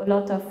 So a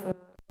lot of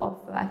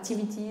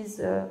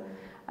activities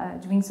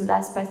during the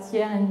past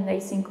year, and I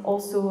think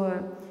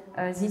also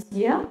this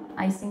year.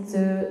 I think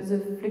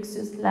the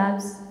Fluxus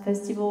Labs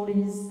festival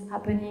is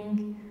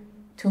happening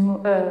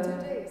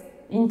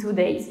in 2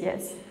 days.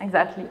 Yes,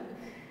 exactly.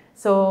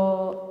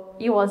 So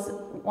it was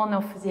one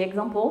of the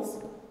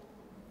examples.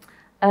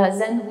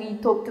 Then we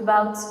talked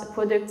about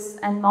products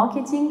and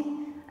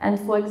marketing, and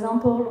for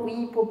example,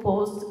 we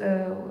proposed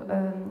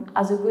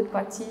as a good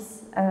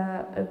practice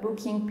a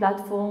booking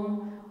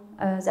platform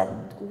that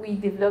we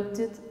developed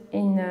it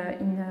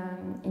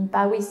in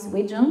Paris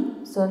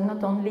region. So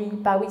not only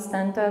Paris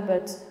center,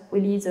 but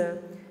really the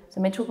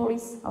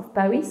metropolis of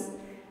Paris,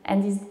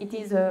 and it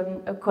is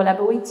a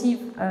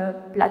collaborative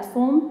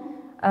platform.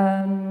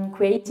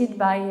 Created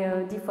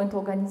by different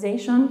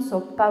organizations, so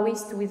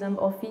Paris Tourism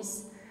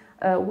Office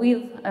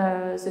with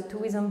the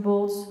tourism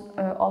boards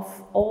of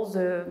all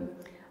the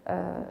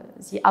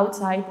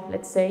outside,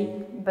 let's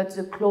say, but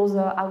the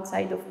closer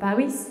outside of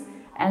Paris.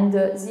 And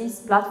this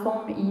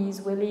platform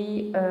is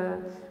really a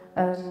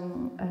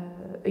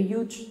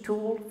huge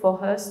tool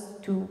for us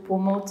to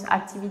promote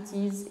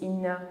activities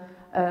in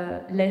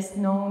less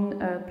known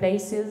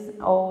places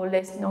or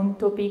less known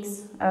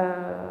topics.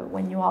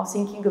 When you are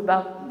thinking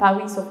about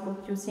Paris, of course,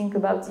 you think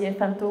about the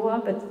Eiffel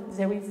Tower, but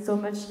there is so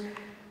much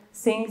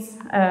things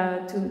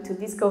to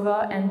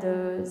discover, and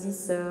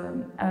this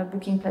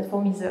booking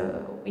platform is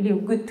really a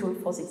good tool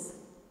for this.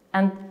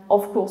 And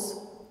of course,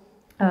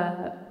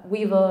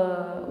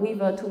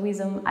 river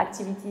tourism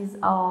activities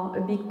are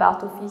a big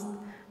part of it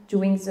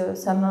during the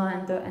summer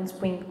and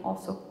spring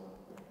also.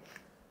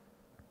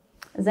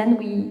 Then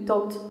we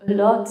talked a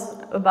lot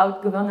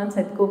about governance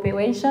and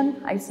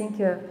cooperation. I think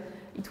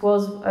it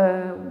was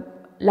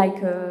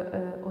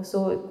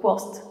also a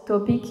first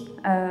topic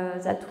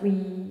that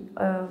we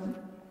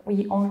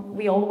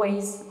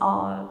always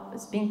are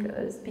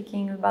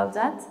speaking about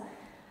that.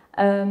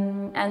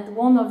 And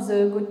one of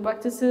the good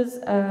practices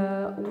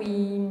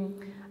we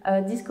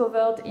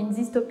discovered in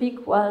this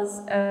topic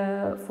was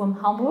from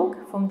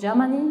Hamburg, from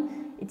Germany.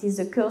 It is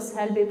the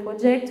Kurshelbe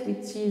project,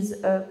 which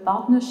is a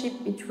partnership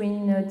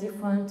between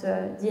different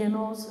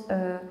DMOs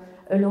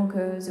along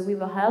the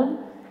River Helbe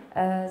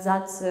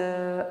that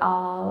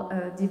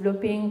are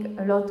developing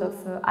a lot of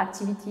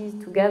activities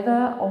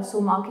together, also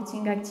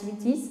marketing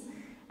activities.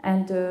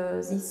 And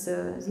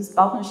this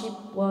partnership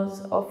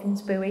was of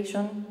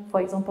inspiration,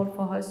 for example,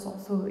 for us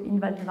also in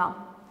Val-de-Marne.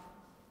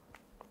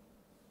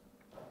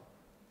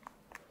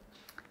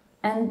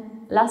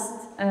 And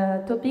last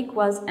topic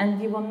was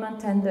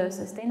environment and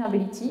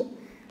sustainability.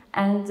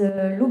 And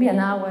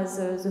Ljubljana was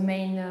the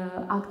main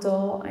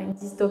actor in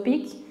this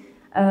topic.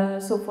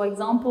 So, for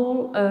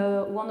example,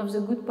 one of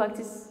the good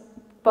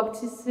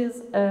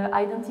practices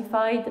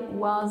identified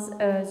was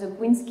the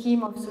green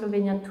scheme of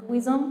Slovenian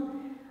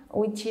tourism,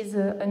 which is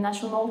a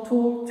national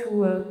tool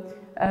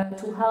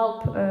to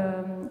help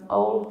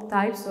all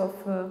types of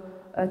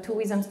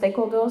tourism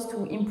stakeholders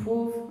to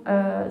improve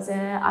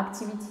their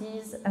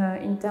activities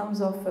in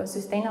terms of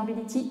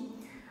sustainability.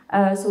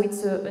 So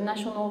it's a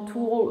national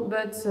tool,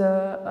 but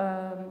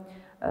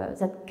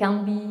that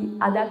can be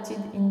adapted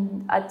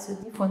at a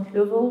different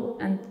level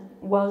and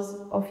was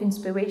of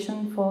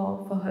inspiration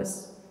for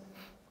us.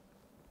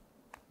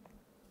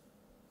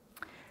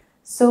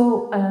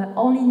 So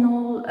all in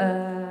all,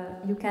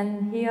 you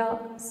can here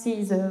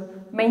see the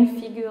main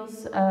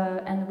figures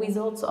and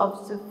results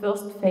of the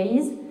first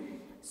phase.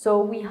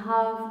 So we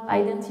have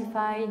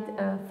identified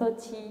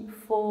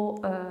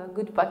 34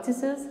 good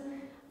practices,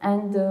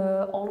 and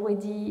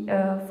already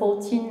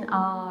 14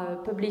 are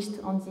published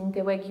on the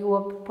Interreg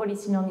Europe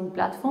Policy Learning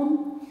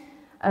platform.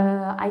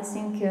 I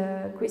think,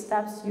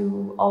 Kristaps,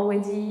 you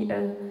already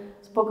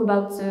spoke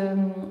about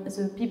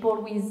the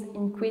people with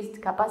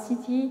increased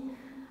capacity.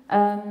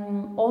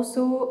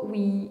 Also,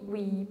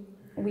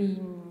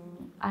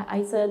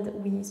 I said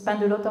we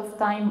spend a lot of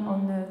time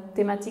on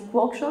thematic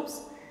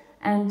workshops,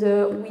 and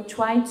we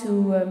try to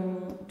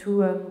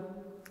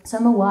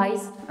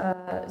summarize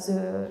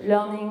the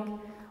learning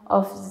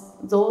of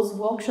those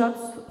workshops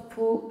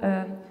through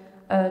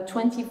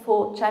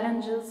 24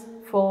 challenges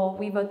for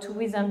river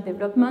tourism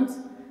development.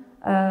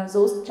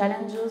 Those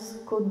challenges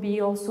could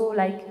be also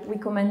like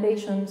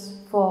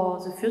recommendations for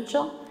the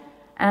future.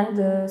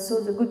 And so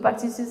the good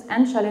practices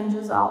and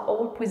challenges are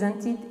all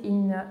presented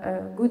in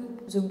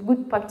the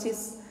good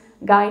practice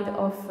guide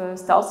of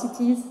Star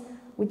Cities,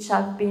 which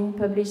have been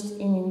published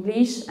in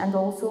English and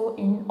also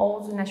in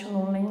all the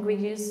national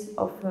languages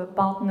of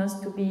partners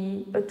to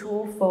be a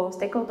tool for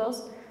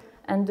stakeholders.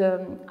 And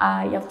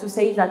I have to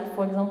say that,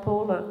 for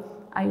example,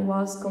 I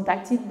was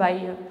contacted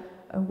by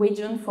a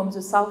region from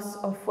the south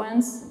of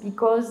France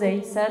because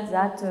they said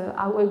that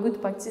our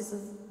good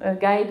practices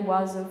guide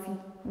was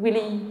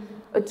really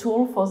a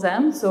tool for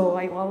them. So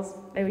I was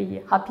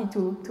very happy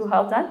to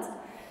hear that.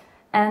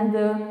 And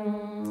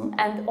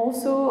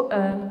also,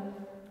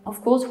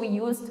 of course, we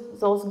used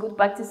those good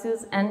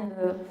practices and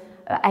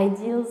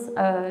ideas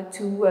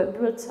to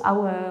build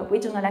our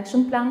regional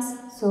action plans.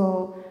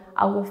 So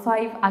our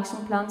 5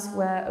 action plans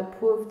were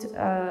approved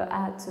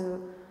at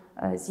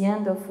the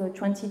end of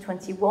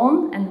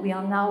 2021, and we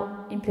are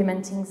now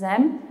implementing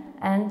them.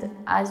 And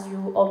as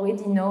you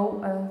already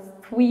know,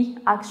 3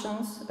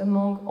 actions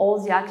among all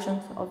the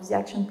actions of the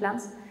action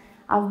plans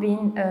have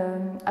been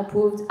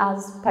approved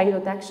as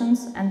pilot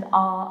actions and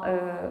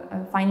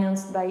are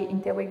financed by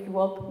Interreg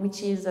Europe,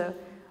 which is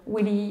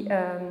really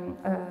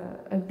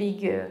a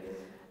big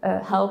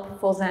help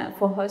for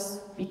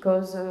us,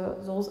 because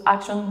those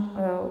actions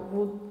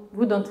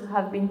wouldn't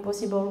have been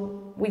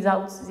possible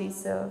without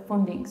this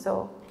funding.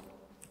 So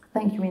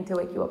thank you,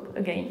 Interreg Europe,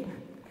 again.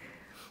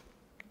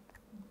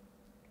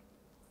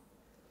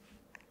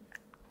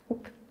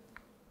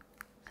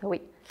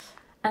 Sorry.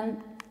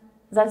 And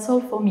that's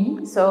all for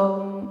me.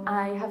 So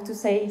I have to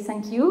say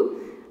thank you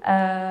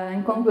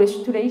and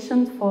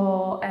congratulations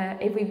for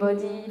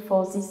everybody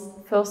for this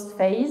first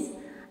phase.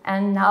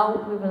 And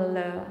now we will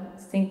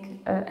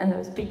think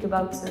and speak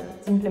about the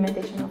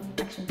implementation of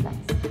action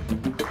plans.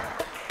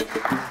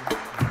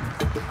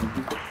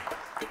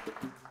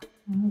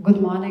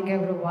 Good morning,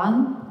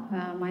 everyone.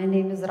 My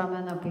name is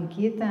Ramena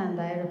Puikita, and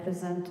I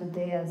represent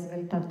today, as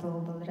Vilta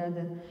told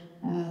already,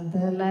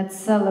 the Let's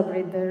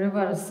Celebrate the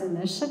Rivers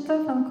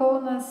initiative in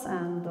Kaunas,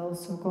 and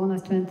also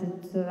Kaunas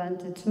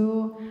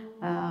 2022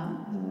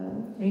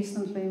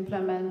 recently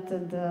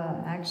implemented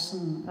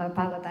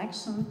pilot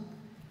action.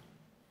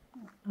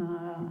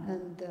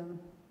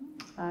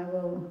 I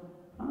will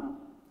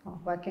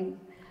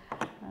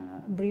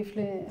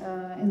briefly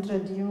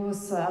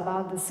introduce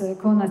about this.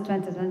 Kaunas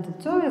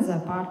 2022 is a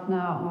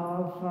partner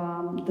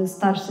of the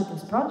Star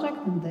Cities project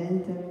and the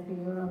Interreg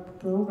Europe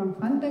program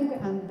funding,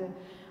 and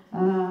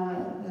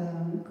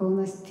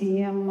Kaunas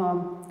team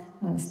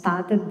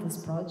started this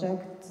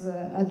project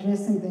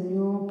addressing the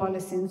new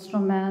policy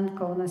instrument,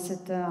 Kaunas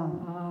City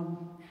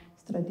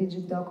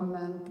strategic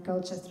document,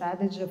 culture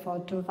strategy for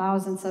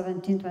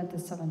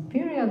 2017-27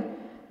 period.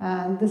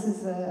 And this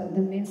is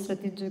the main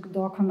strategic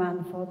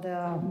document for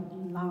the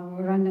now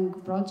running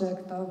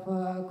project of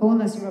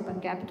Kaunas European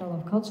Capital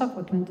of Culture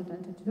for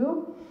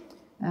 2022.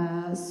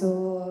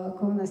 So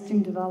Kaunas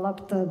team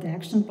developed the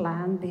action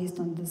plan based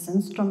on this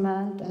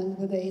instrument, and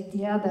with the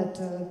idea that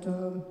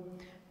to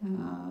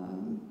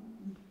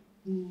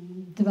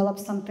develop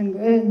something,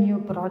 a new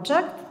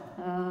project.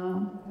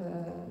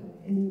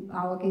 In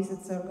our case,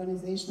 it's the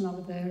organization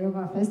of the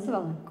River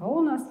Festival in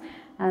Kaunas,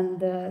 and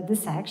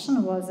this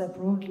action was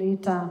approved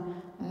later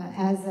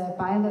as a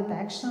pilot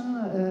action,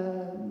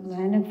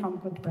 learning from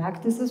good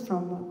practices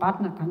from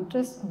partner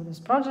countries of this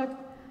project,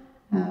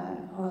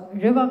 or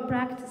river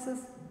practices.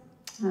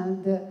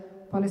 And the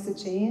policy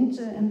change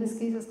in this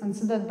case is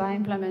considered by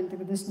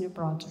implementing this new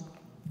project.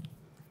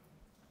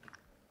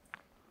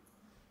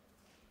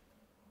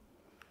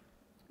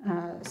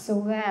 So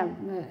we're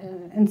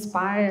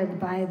inspired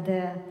by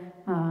the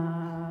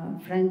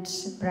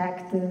French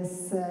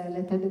practice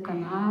L'été du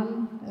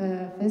Canal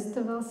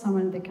festival,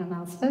 Summer in the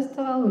Canals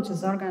Festival, which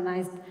is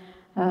organized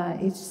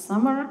each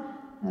summer.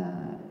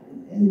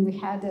 And we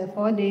had a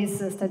 4 days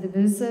study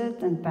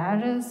visit in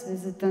Paris,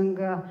 visiting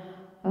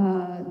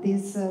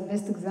these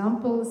best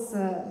examples,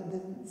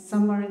 the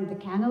Summer in the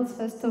Canals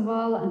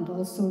Festival, and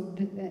also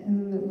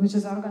which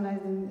is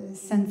organized in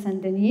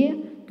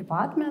Saint-Denis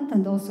department,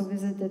 and also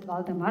visited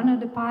Val-de-Marne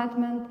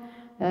department.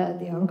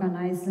 They are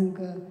organizing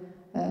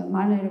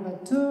Marne River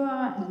tour,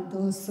 and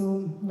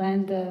also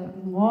learned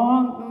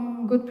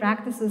more good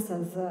practices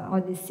as the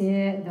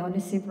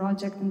Odyssey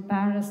project in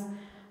Paris.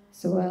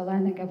 So we're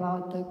learning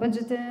about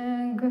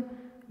budgeting,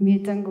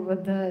 meeting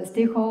with the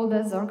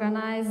stakeholders,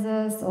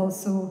 organizers,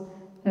 also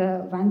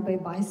went by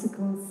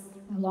bicycles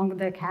along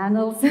the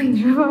canals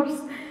and rivers,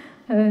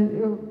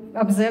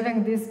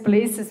 observing these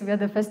places where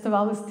the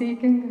festival is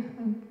taking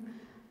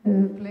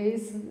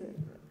place.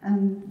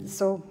 And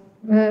so,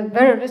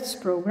 very rich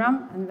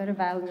program and very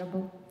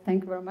valuable.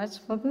 Thank you very much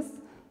for this.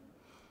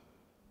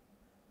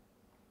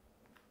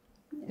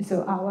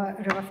 So our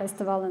river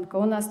festival in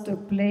Kaunas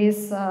took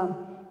place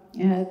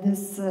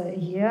this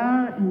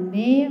year in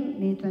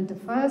May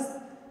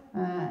 21st.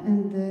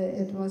 And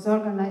it was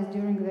organized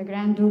during the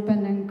grand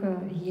opening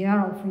year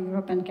of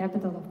European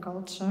Capital of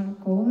Culture,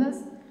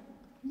 Kaunas,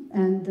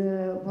 and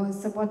was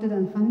supported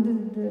and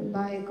funded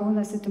by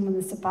Kaunas City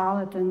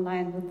Municipality in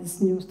line with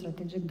this new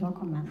strategic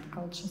document,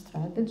 Culture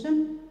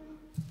Strategy,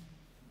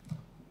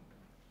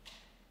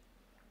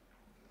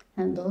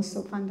 and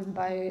also funded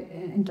by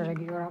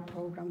Interreg Europe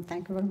program.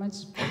 Thank you very much.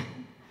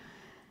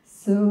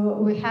 So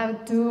we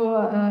have two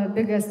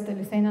biggest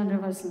Lithuanian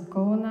rivers in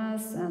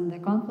Kaunas and the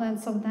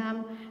confluence of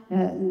them,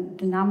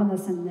 the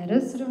Nemunas and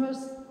Neris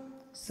rivers.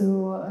 So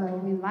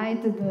we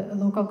invited the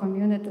local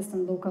communities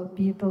and local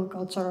people,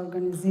 cultural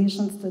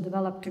organizations to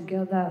develop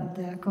together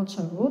the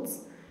cultural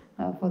routes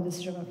for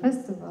this river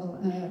festival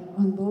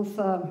on both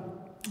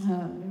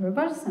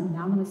rivers, and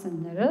Nemunas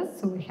and Neris.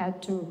 So we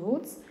had two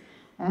routes.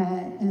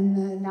 And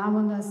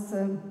Nemunas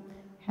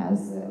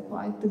has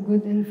quite a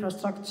good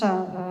infrastructure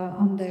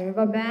on the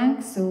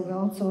riverbank, so we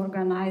also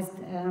organized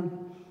a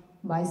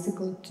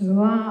bicycle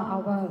tour.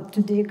 Our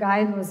today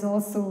guide was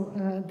also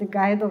the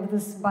guide of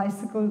this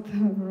bicycle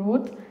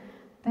route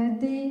that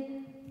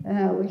day.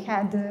 We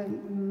had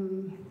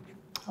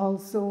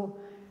also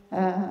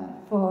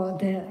for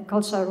the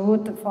cultural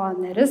route for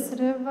Neris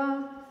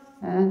River,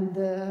 and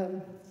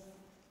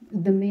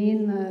the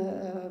main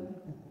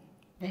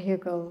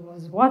vehicle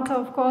was water,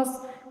 of course,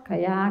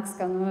 kayaks,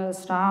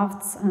 canoes,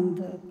 rafts,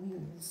 and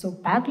so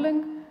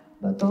paddling.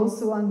 But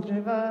also on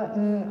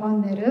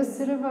Neris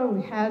River,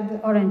 we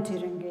had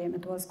orienteering game.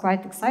 It was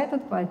quite exciting,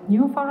 quite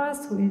new for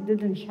us. We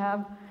didn't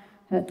have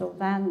till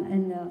then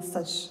in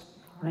such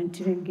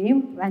orienteering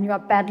game when you are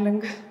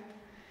paddling.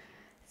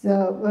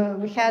 So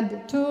we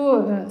had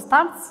 2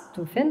 starts,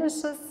 2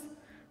 finishes,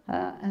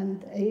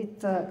 and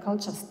 8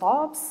 culture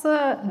stops,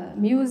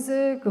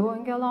 music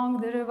going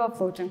along the river,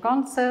 floating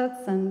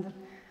concerts, and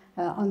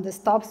on the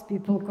stops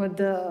people could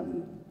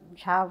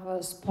have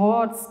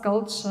sports,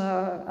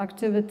 culture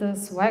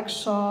activities,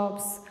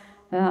 workshops,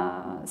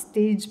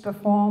 stage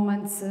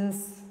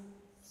performances.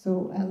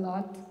 So a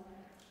lot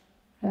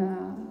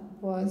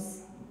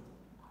was,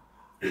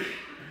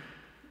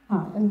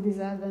 and these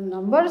are the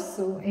numbers,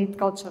 so 8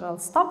 cultural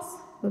stops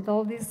with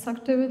all these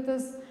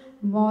activities,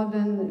 more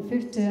than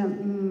 50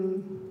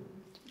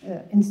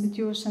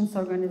 institutions,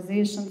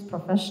 organizations,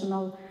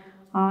 professional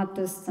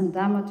artists and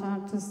amateur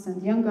artists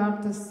and young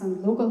artists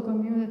and local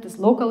communities,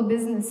 local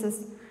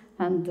businesses,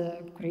 and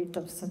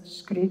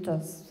such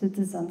creators,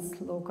 citizens,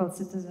 local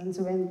citizens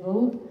were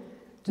involved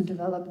to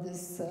develop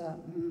this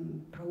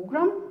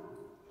program.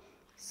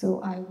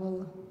 So I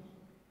will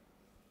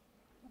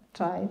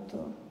try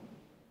to,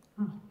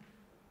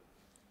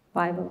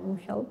 Bible will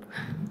help,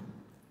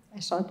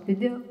 a short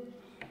video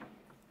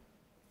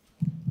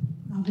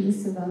of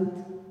this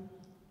event.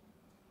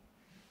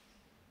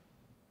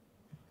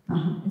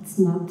 It's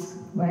not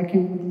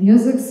working with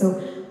music, so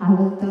I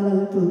will tell a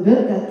little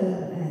bit that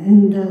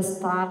in the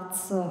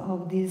starts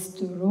of these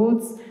 2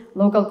 routes,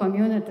 local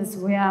communities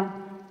were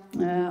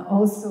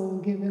also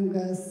giving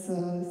us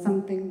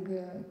something,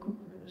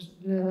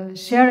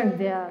 sharing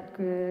their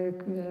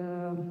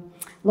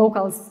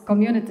local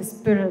community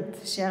spirit,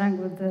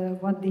 sharing with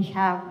what they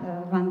have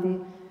when they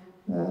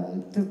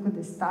took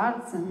the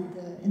starts, and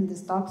in the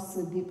stops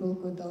people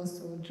could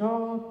also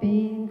draw,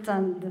 paint,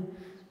 and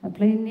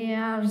plein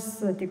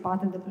airs, take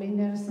part in the plein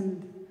airs,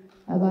 and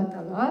a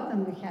lot.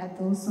 And we had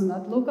also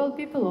not local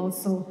people,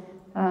 also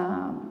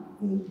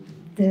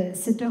the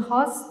city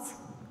hosts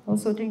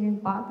also taking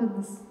part in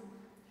this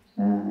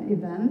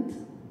event.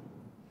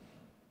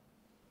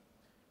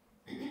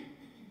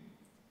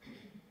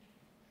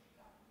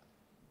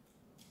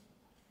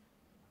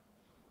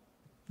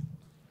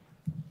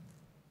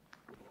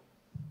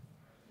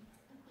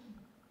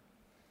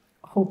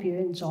 Hope you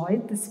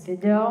enjoyed this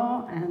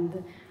video,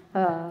 and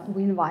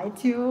we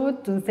invite you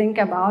to think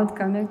about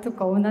coming to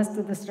Kaunas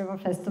to this river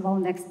festival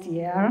next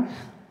year.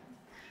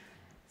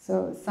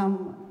 So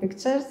some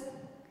pictures.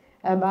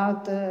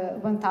 About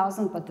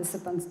 1,000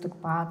 participants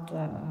took part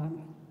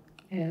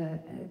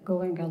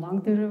going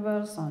along the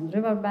rivers, on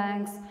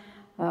riverbanks.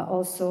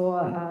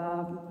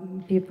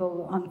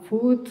 People on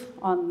foot,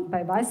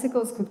 by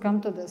bicycles could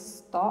come to the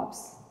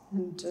stops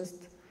and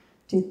just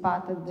take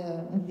part at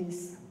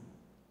these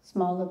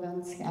small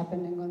events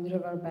happening on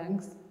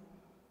riverbanks.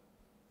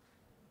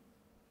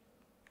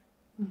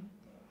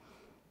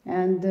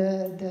 And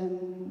the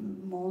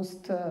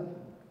most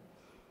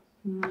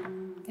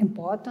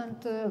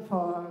important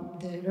for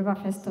the river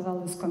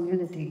festival is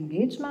community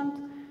engagement.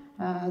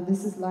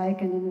 This is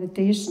like an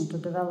invitation to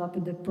develop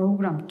the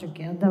program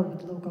together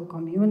with local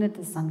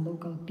communities and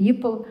local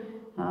people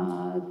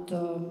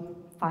to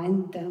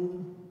find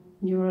them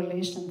new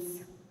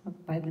relations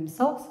by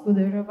themselves with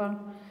the river,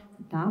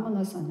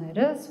 Nemunas or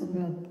Neris,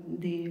 where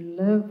they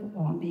live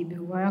or maybe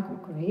work or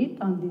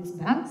create on these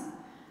banks.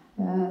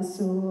 We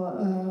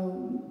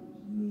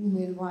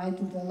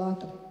invited a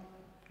lot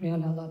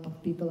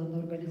of people and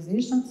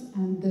organizations,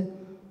 and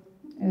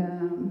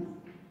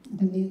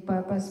the main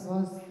purpose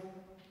was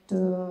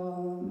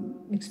to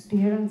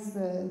experience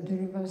the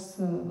rivers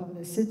of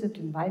the city, to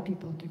invite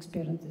people to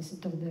experience the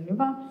city of the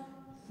river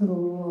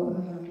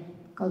through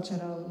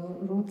cultural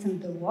roots in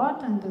the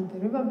water and in the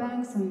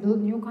riverbanks, and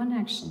build new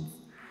connections,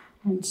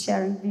 and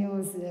sharing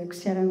music,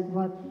 sharing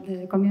what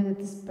the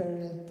community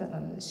spirit,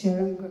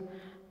 sharing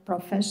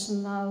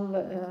professional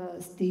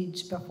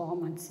stage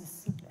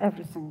performances,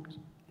 everything.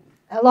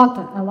 A lot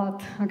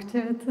of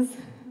activities.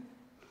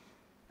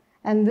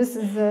 And this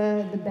is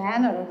the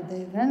banner of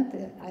the event.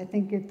 I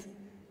think it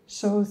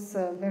shows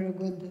very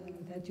good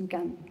that you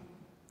can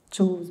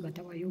choose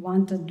whatever you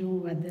want to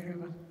do at the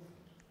river.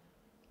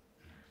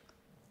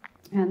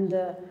 And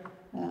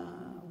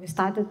we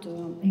started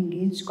to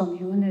engage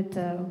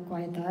community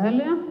quite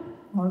early,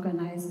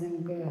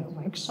 organizing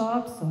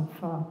workshops of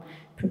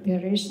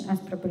preparation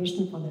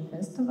for the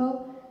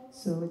festival.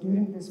 So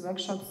during these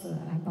workshops,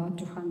 about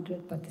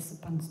 200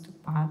 participants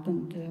took part,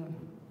 and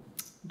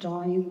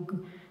drawing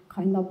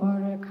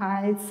Kaunas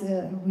kites.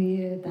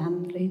 We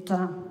then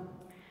later,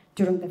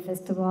 during the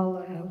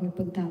festival, we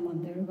put them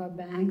on the river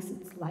banks.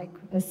 It's like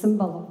a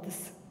symbol of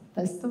this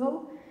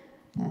festival.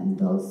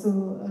 And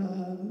also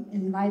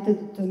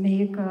invited to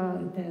make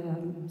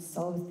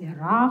themselves their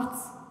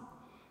rafts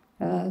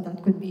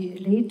that could be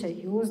later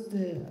used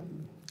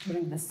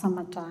during the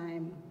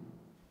summertime,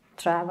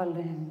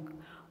 traveling,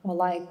 or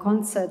like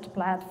concert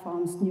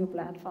platforms, new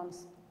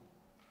platforms.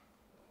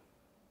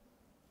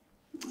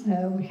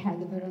 We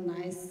had a very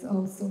nice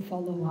also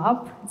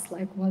follow-up. It's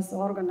like was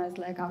organized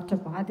like after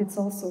party. It's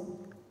also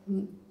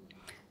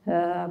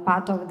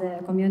part of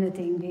the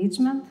community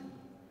engagement.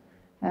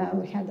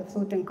 We had a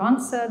floating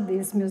concert.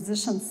 These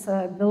musicians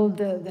built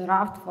the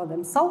raft for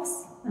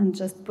themselves and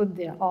just put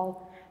their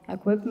all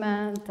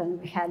equipment, and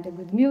we had the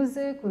good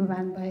music. We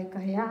went by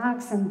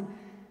kayaks and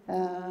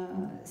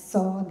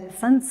saw the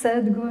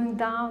sunset going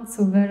down,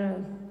 so very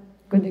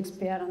good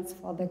experience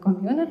for the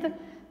community.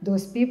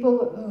 Those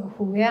people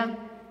who were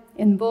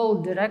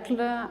involved directly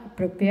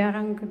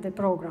preparing the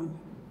program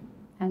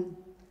and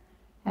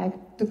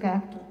took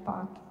active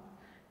part.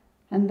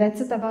 And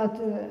that's it about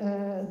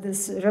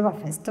this river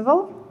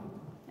festival.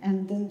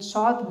 And in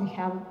short, we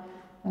have,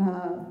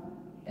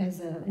 as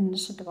an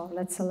initiative of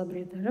Let's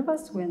Celebrate the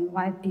Rivers, we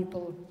invite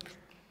people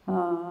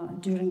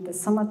during the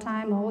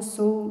summertime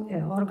also,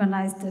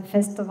 organized a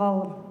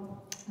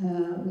festival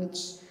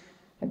which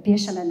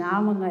Piešime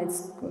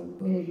Nemuną,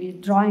 we'll be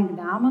drawing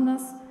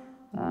Nemunas.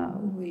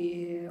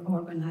 We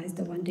organized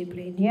a one-day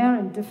plein air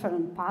in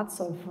different parts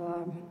of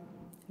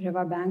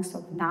riverbanks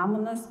of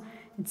Nemunas.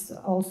 It's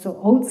also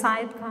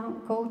outside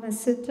Kaunas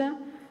city,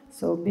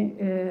 so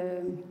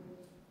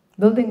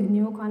building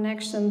new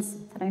connections,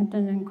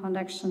 strengthening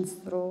connections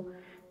through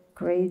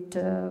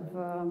creative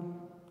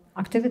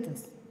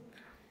activities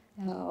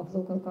of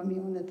local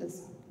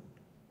communities.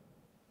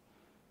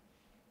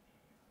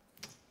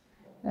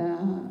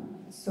 And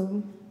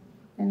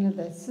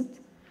that's it.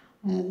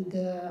 And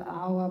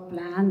our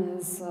plan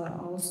is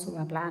also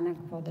we're planning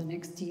for the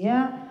next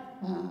year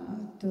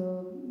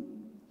to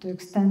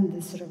extend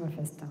this river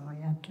festival.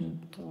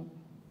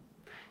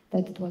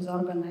 That it was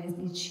organized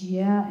each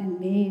year. In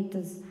May, it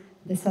is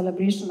the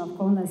celebration of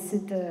Kaunas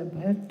city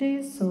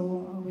birthday.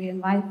 So we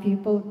invite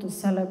people to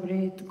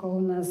celebrate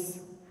Kaunas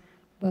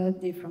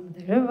birthday from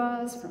the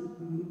rivers,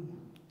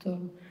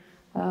 to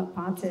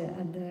party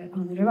on the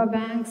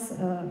riverbanks,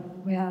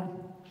 where,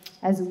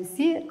 as we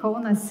see,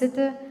 Kaunas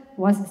city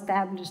was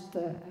established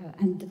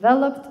and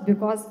developed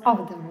because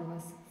of the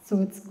rivers.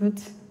 So it's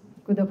good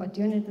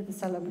opportunity to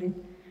celebrate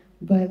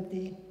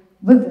birthday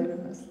with the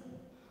rivers.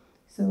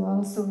 So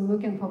also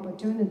looking for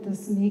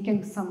opportunities,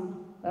 making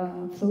some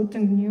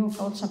floating new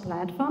culture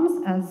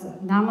platforms, as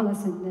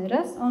Nemunas and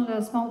Neris, only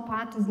a small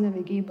part is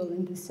navigable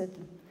in the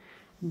city,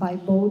 by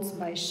boats,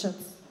 by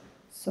ships.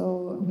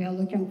 So we are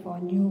looking for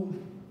a new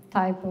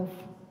type of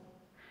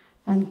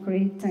and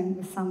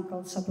creating some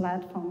culture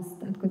platforms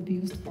that could be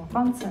used for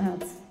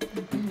concerts.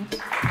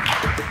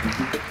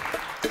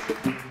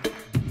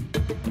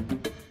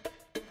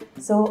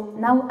 So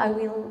now I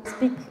will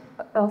speak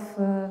about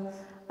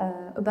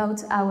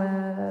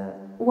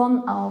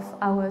one of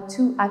our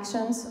two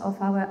actions of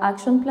our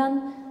action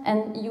plan,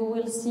 and you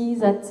will see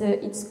that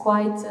it's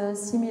quite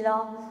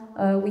similar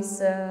with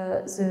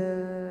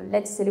the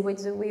Let's Celebrate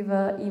the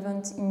River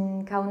event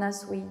in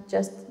Kaunas we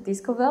just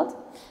discovered.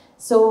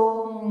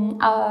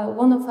 So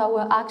one of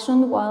our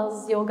actions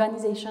was the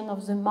organization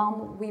of the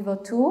Marne River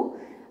Tour,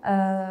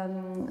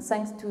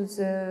 thanks to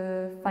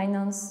the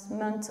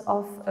financement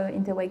of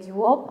Interreg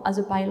Europe as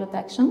a pilot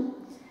action.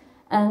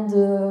 And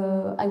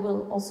I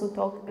will also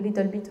talk a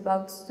little bit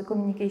about the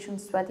communication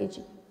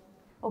strategy.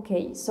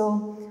 Okay,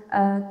 so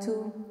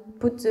to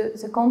put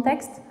the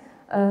context,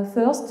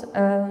 first,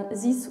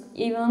 this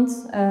event,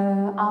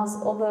 as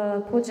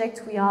other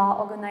projects we are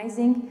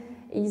organizing,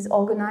 is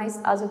organized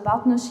as a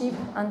partnership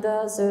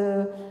under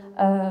the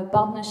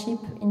partnership,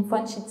 in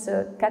French it's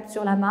Cap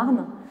sur la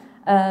Marne.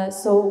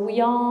 So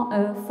we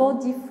are 4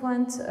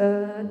 different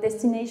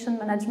destination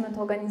management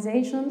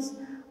organizations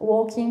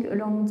working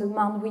along the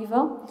Marne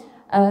River.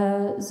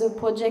 The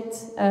project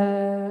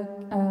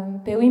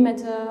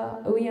perimeter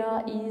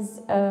here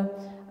is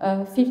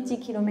 50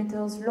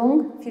 kilometers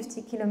long,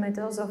 50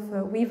 kilometers of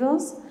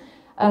rivers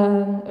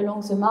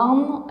along the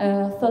Marne,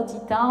 30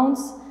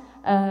 towns,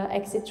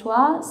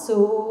 etc.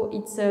 So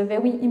it's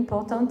very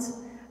important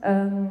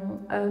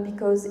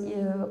because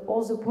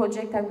all the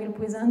projects I will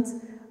present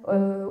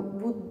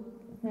would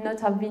not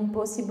have been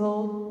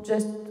possible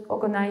just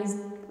organized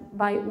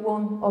by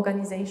one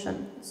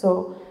organization.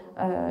 So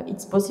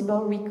it's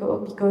possible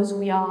because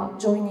we are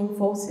joining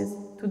forces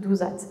to do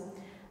that.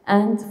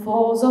 And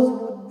for those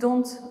who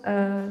don't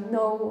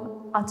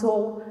know at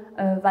all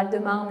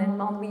Val-de-Marne and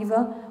Marne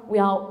River, we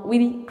are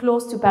really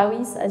close to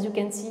Paris, as you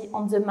can see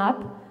on the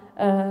map.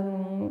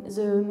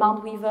 The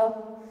Marne River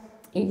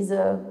is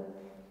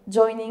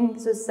joining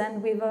the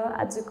Seine River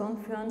at the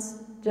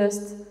confluence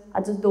just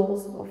at the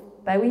doors of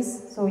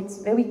Paris, so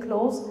it's very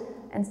close.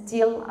 And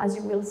still, as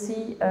you will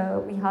see,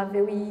 we have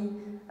very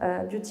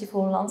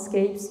beautiful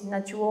landscapes,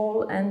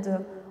 natural,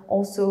 and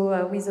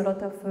also with a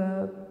lot of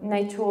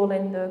natural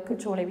and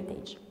cultural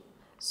heritage.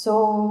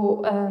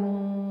 So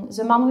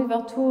the Marne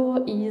River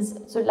Tour is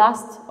the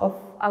last of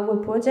our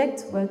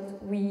project,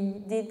 but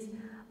we did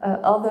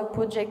other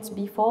projects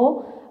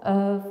before,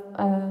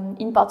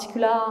 in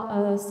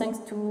particular thanks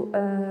to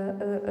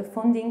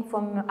funding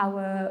from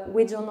our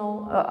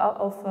regional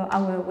of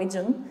our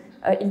region,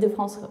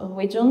 Île-de-France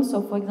region.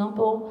 So, for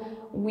example,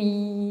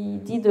 we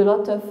did a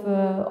lot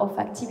of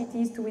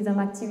activities, tourism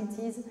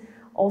activities,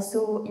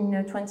 also in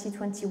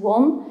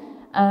 2021,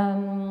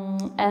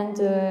 and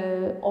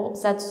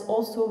that's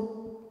also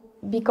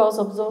because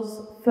of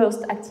those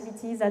first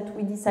activities that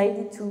we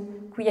decided to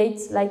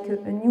create like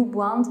a new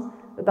brand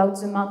about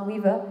the Marne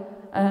River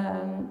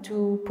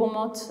to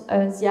promote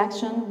the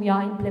action we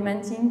are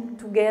implementing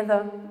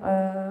together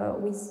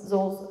with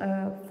those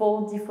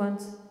 4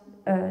 different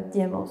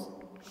DMOs.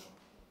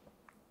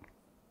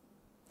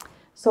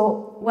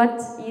 So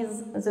what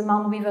is the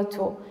Marne River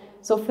Tour?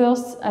 So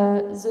first,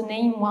 the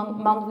name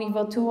Marne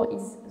River Tour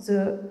is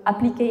the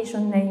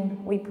application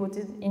name we put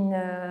it in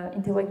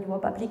Interreg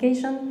Europe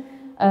application.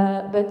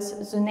 But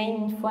the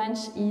name in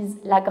French is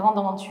La Grande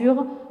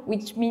Aventure,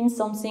 which means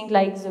something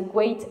like the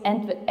great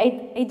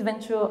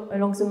adventure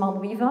along the Marne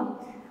River.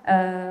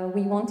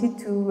 We wanted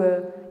to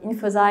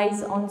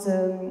emphasize on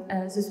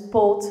the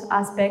sport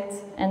aspect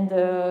and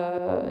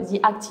the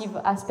active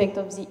aspect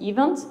of the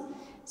event.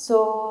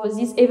 So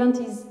this event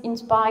is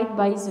inspired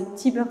by the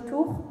Tiber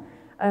Tour,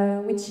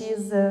 which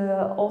is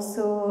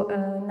also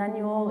an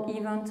annual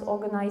event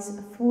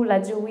organized through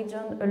Lazio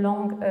region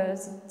along the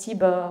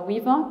Tiber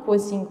River,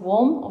 crossing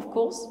Rome, of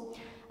course.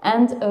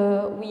 And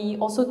we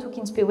also took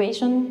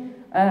inspiration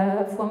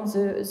from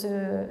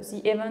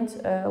the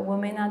event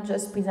Romena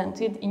just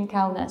presented in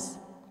Kaunas.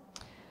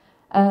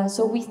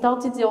 So we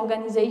started the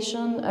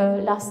organization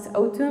last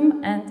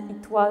autumn, and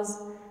it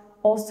was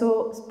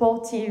also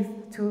sportive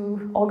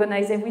to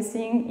organize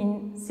everything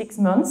in 6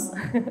 months,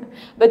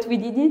 but we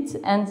did it,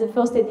 and the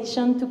first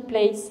edition took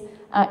place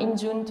in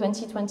June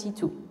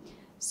 2022.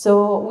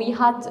 So we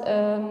had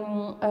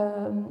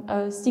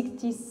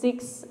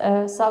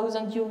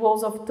 66,000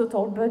 euros of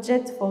total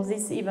budget for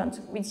this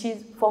event, which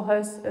is for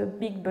us a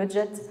big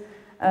budget,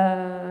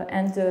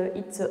 and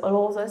it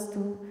allows us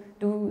to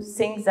do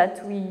things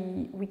that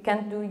we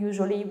can't do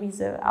usually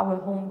with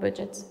our own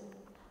budget.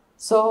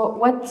 So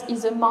what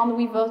is a Marne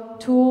River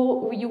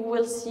Tour? You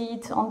will see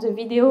it on the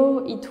video.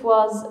 It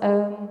was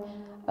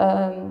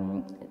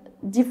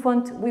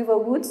different river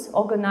routes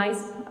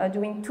organized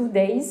during 2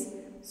 days.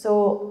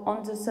 So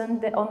on the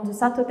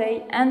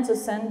Saturday and the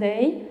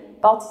Sunday,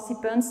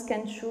 participants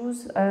can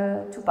choose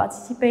to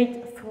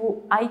participate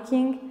through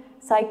hiking,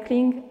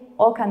 cycling,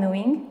 or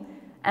canoeing.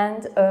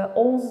 And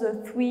all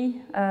the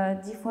 3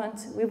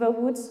 different river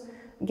routes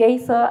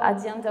gather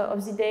at the end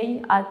of the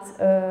day at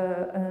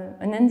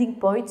an ending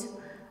point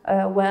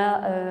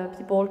where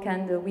people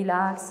can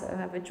relax,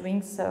 have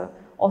drinks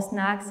or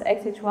snacks,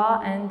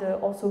 etc., and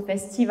also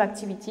festive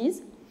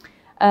activities.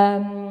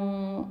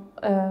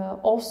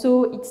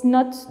 Also, it's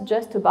not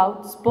just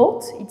about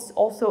sport, it's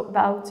also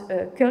about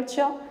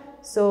culture.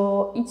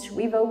 So each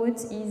river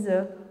route is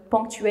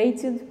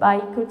punctuated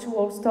by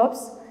cultural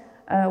stops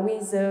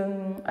with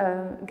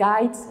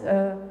guides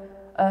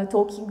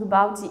talking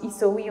about the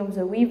history of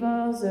the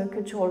rivers, the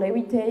cultural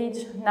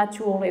heritage,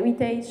 natural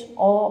heritage,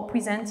 or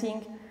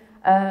presenting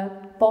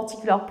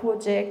particular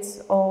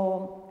projects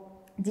or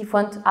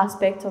different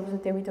aspects of the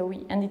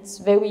territory, and it's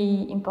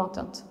very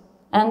important.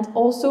 And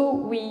also,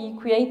 we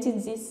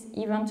created this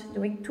event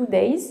during 2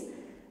 days,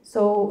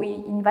 so we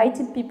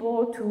invited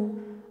people to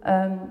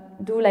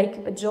do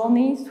like a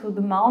journey through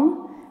the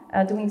Marne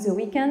during the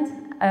weekend,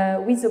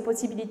 with the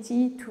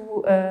possibility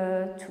to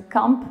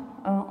camp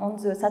on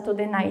the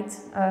Saturday night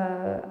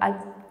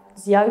at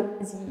the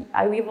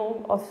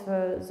arrival of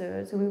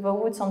the river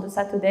routes on the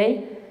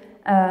Saturday.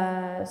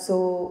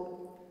 So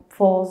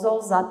for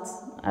those that,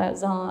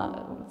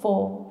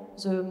 for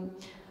the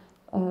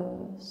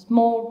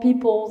small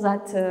people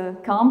that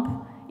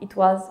camp, it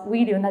was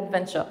really an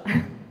adventure.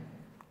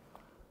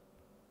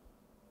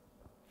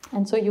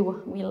 And so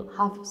you will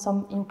have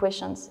some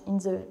impressions in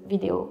the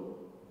video.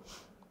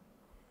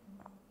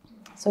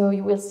 So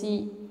you will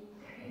see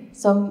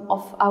some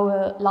of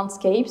our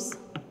landscapes.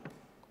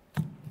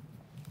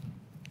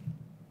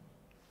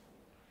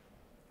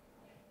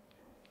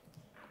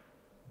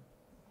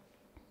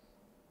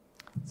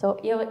 So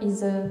here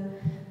is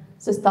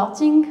the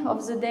starting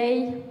of the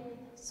day.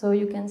 So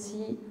you can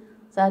see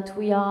that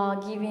we are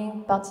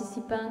giving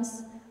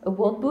participants a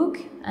workbook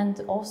and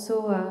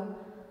also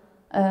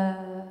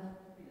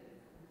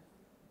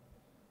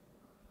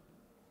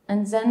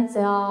and then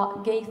they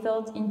are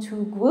gathered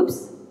into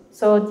groups.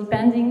 So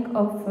depending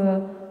of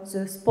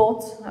the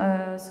sport,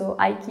 so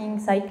hiking,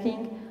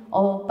 cycling,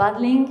 or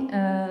paddling,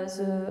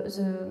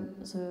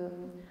 the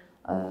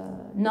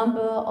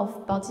number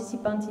of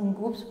participants in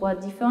groups were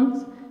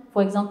different.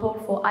 For example,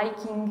 for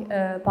hiking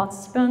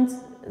participants,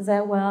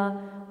 there were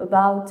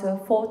about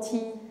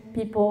 40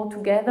 people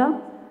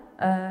together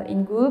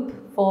in group.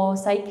 For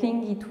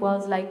cycling, it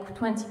was like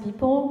 20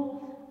 people,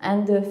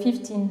 and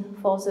 15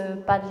 for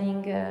the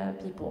paddling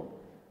people.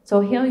 So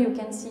here you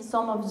can see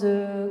some of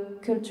the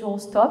cultural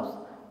stops.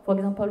 For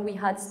example, we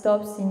had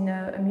stops in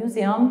a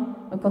museum,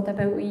 a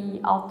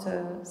contemporary art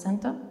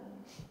center.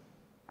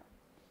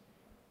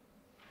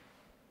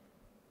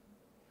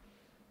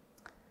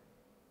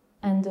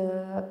 And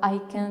I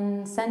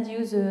can send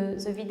you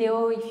the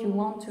video if you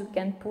want. You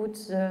can put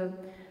the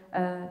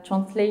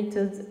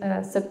translated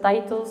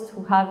subtitles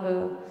to have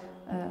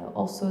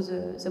also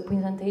the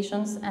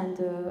presentations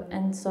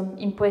and some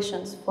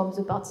impressions from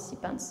the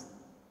participants.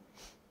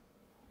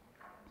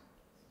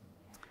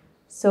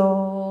 So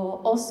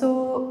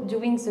also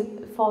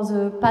for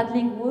the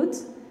paddling route,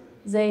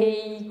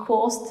 they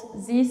crossed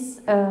this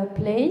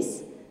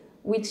place,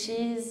 which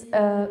is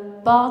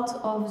part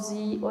of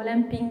the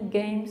Olympic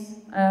Games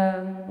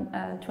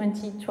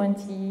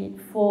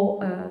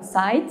 2024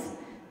 site.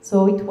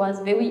 So it was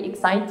very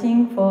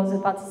exciting for the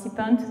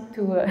participants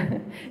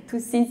to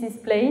see this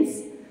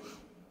place.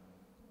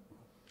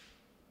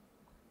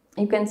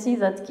 You can see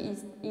that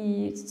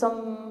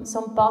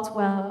some parts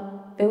were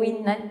very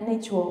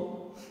natural.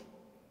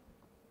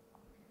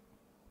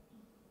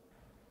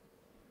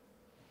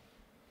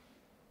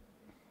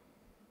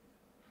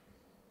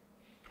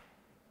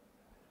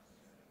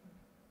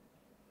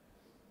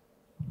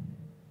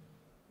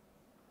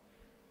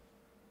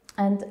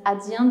 And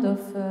at the end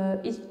of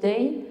each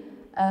day,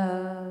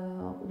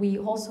 we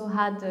also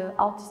had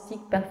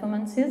artistic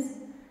performances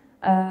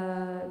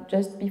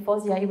just before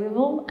the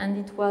arrival, and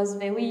it was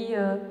very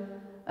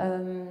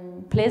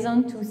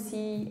pleasant to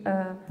see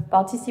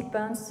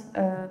participants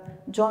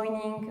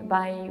joining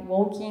by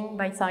walking,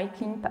 by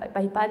cycling,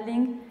 by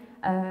paddling,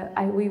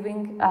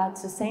 arriving at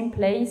the same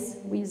place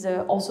with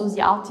also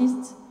the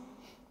artists,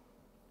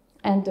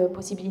 and the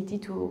possibility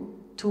to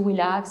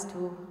relax,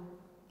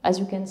 as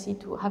you can see,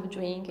 to have a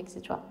drink,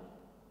 etc.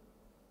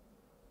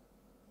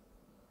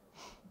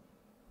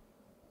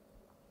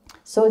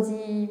 So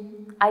the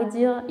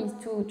idea is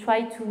to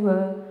try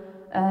to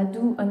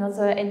do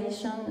another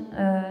edition,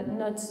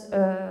 not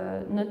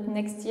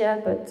next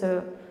year, but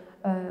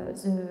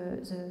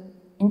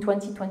in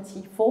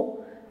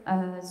 2024.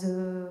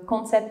 The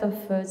concept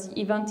of the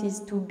event is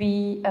to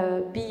be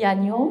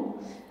biannual,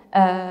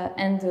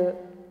 and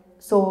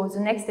so the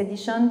next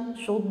edition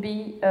should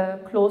be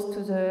close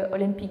to the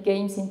Olympic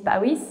Games in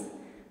Paris.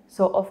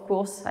 So of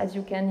course, as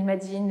you can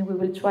imagine, we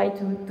will try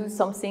to do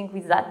something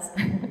with that.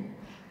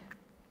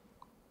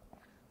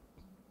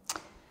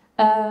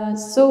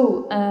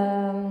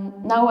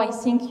 Now I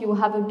think you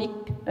have a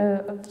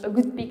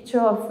good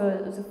picture of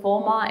the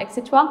format,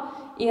 etc.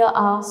 Here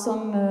are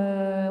some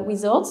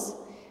results.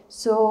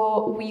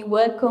 So we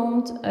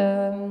welcomed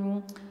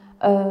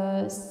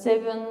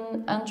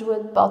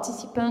 700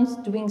 participants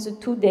during the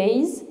 2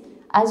 days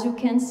As you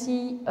can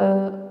see,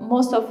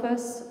 most of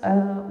us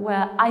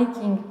were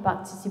hiking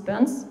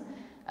participants,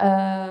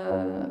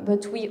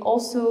 but we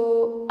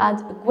also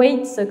had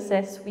great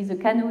success with the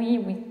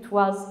canoe, which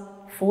was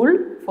full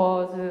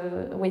for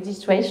the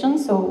registration,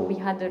 so we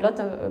had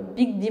a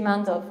big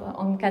demand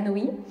on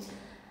canoe.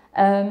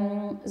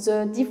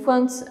 The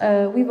different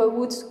river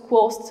routes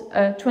crossed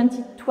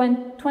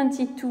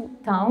 22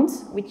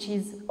 towns, which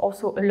is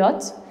also a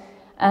lot,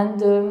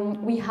 and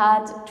we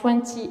had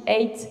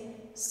 28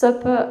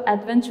 super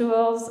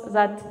adventurers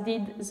that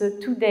did the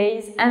 2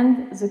 days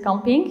and the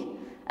camping,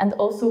 and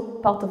also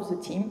part of the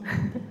team.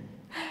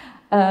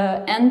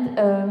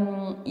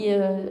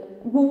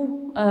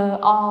 Who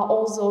are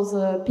all those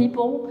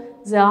people?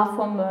 They are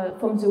from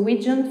the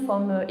region,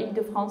 from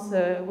Île-de-France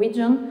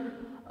region.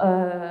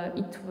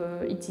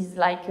 It is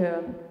like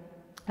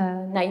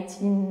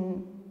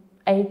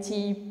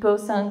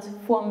 80%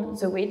 from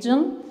the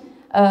region.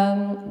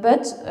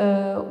 But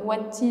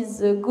what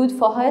is good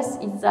for us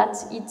is that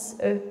it's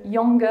a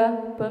younger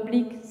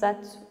public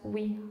that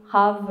we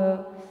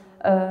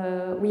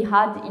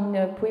had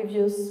in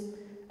previous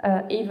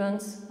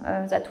events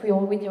that we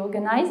already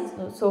organized.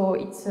 So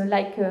it's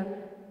like a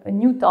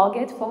new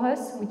target for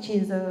us, which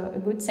is a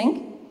good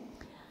thing.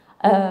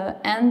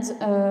 And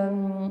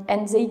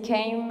they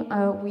came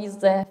with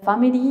their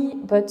family,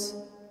 but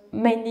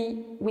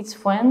mainly with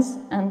friends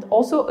and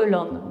also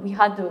alone. We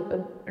had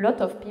a lot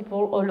of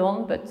people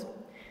alone, but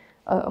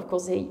of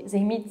course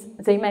they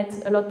met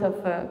a lot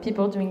of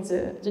people during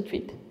the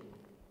trip.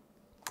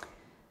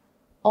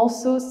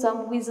 Also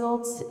some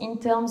results in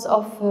terms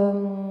of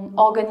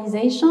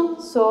organization.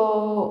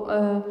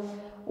 So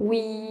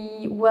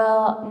we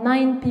were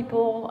 9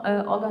 people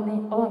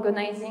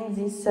organizing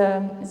this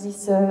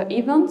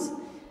event.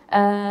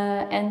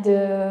 And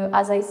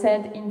as I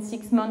said, in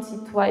 6 months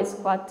it was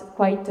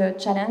quite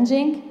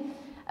challenging.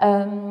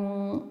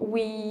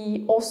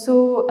 We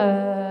also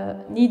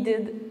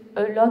needed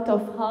a lot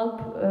of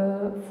help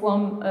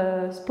from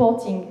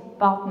sporting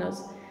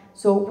partners.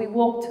 So we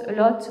worked a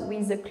lot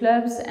with the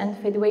clubs and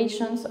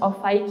federations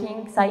of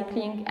hiking,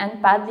 cycling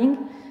and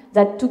paddling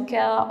that took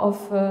care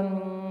of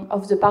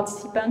the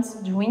participants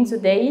during the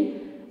day.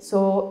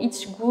 So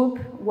each group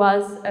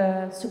was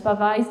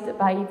supervised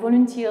by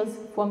volunteers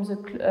from the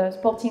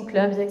sporting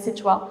clubs,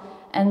 etc.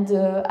 And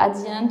at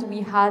the end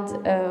we had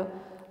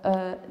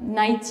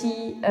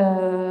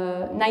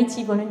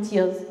 90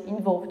 volunteers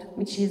involved,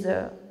 which is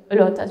a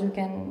lot, as you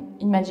can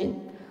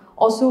imagine.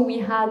 Also, we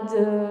had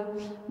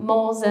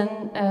more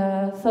than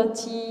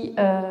 30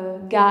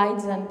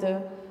 guides and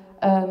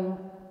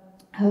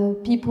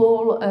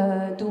people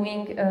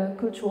doing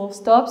cultural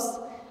stops,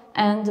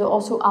 and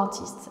also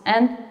artists.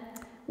 And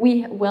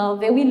we were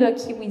very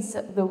lucky with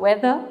the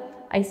weather.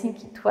 I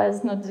think it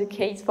was not the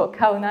case for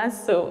Kaunas.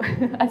 So,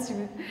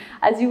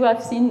 as you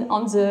have seen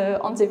on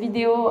the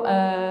video,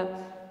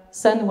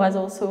 Sun was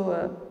also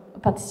a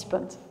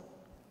participant.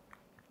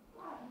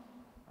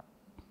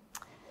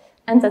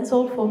 And that's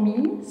all for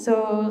me,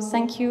 so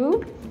thank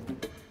you.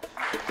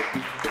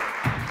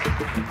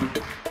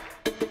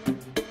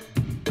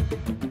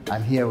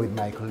 I'm here with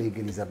my colleague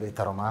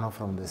Elisabetta Romano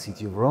from the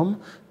city of Rome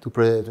to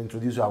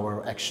introduce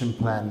our action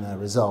plan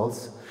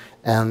results.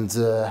 And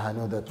I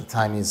know that the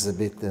time is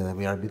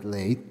we are a bit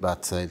late,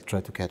 but I'll try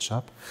to catch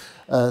up.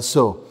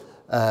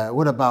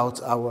 What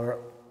about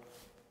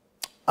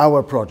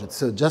our project?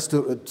 So just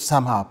to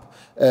sum up,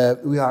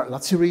 we are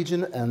Lazio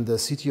region and the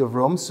city of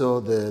Rome. So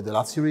the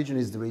Lazio region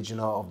is the region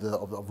of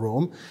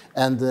Rome,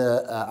 and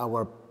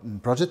our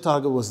project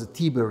target was the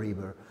Tiber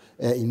River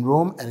in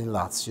Rome and in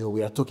Lazio.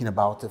 We are talking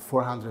about a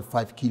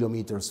 405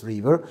 kilometers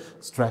river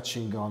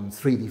stretching on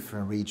 3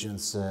 different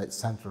regions,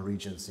 central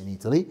regions in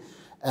Italy,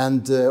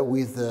 and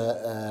with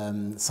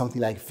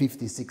something like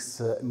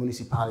 56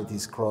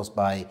 municipalities crossed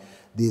by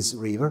this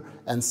river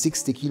and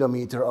 60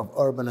 kilometers of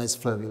urbanized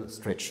fluvial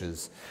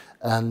stretches.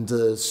 And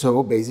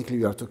so basically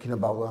we are talking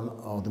about one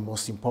of the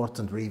most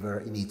important river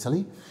in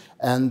Italy.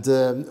 And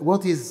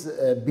what is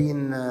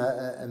been,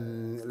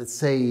 let's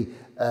say,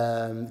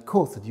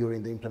 caught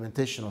during the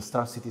implementation of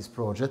Star Cities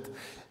project,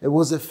 it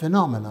was a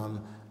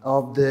phenomenon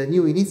of the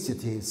new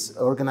initiatives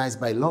organized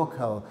by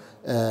local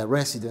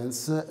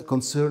residents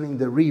concerning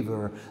the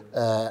river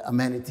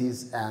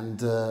amenities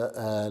and,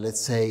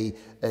 let's say,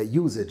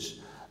 usage.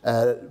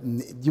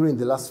 During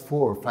the last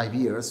 4 or 5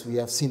 years, we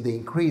have seen the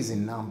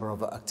increasing number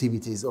of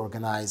activities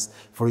organized,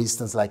 for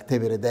instance, like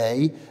Tevere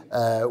Day.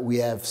 We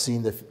have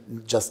seen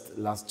just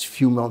last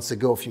few months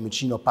ago,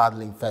 Fiumicino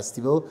Paddling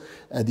Festival,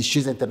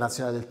 Discesa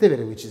Internazionale del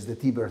Tevere, which is the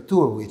Tiber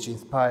Tour, which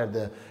inspired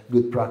the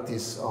good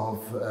practice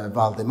of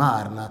Val de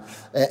Marna,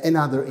 and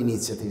other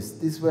initiatives.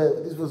 This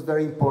was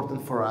very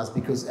important for us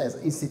because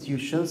as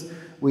institutions,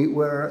 we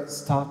were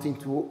starting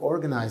to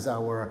organize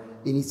our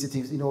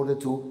initiatives in order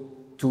to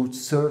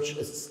search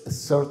a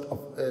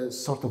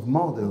sort of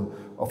model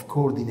of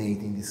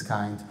coordinating this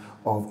kind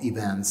of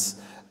events.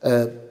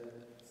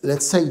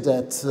 Let's say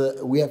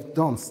that we have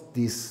done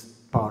this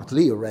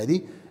partly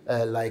already.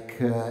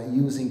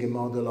 using a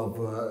model of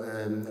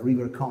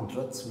river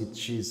contracts,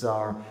 which is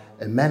our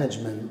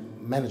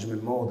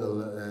management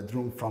model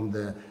drawn from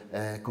the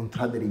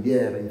Contrat de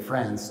Rivière in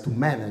France to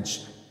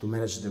manage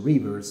the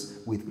rivers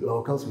with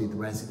locals, with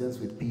residents,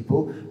 with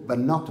people, but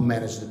not to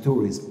manage the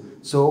tourism.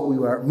 So we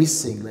were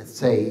missing, let's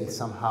say,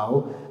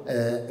 somehow,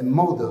 a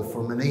model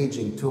for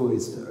managing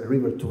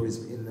river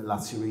tourism in the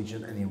Lazio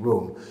region and in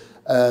Rome.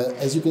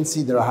 As you can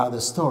see, there are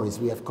other stories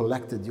we have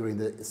collected during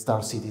the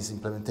Star Cities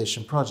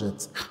implementation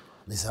project.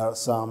 These are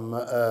some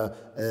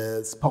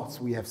spots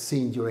we have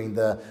seen during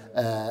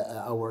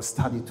our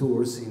study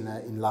tours in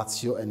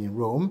Lazio and in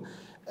Rome.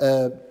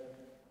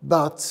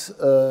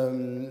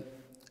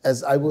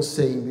 As I was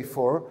saying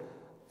before,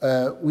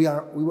 we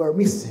were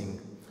missing,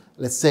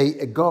 let's say,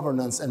 a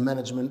governance and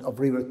management of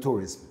river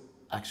tourism,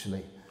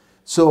 actually.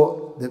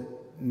 So the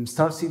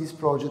Star Cities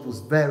project was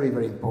very,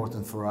 very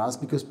important for us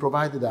because it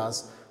provided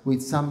us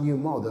with some new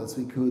models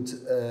we could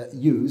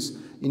use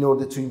in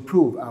order to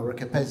improve our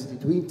capacity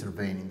to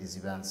intervene in these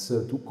events,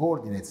 to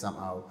coordinate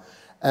somehow.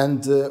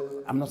 And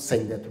I'm not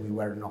saying that we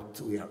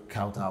are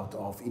cut out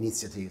of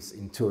initiatives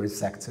in tourist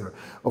sector.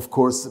 Of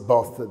course,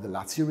 both the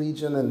Lazio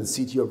region and the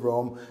city of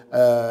Rome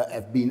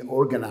have been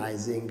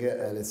organizing,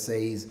 let's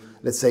say,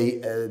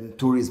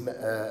 tourism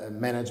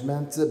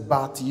management,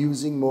 but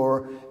using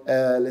more,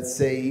 let's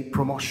say,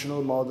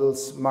 promotional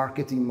models,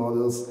 marketing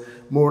models,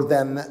 more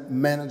than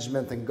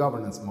management and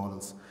governance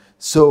models.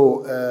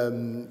 So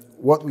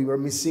what we were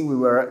missing, we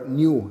were a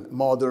new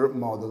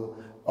model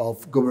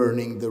of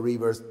governing the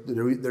river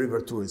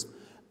tourism.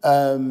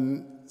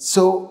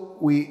 So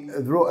we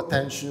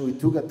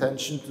took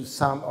attention to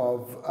some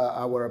of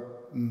our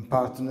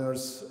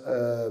partners'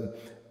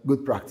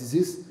 good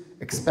practices,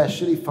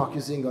 especially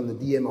focusing on the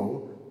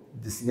DMO,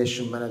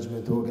 Destination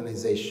Management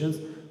Organizations,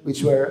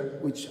 which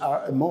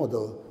are a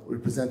model,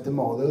 represent a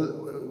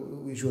model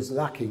which was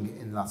lacking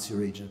in Lazio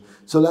region.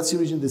 So Lazio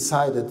region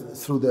decided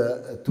through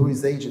the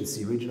tourist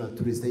agency, regional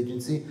tourist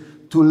agency,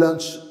 to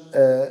launch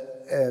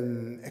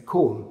a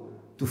call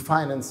to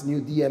finance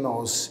new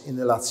DMOs in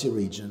the Lazio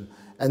region.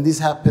 And this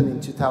happened in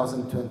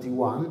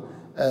 2021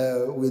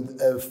 with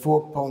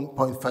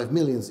 4.5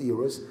 million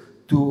euros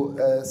to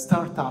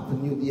start up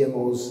new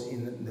DMOs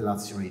in the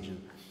Lazio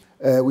region.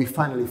 We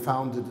finally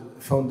founded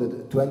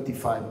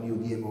 25 new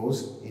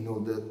DMOs in all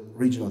the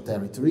regional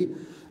territory,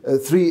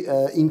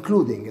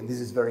 including, and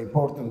this is very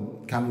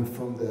important, coming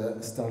from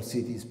the Star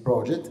Cities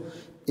project,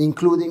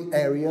 including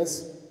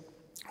areas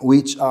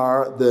which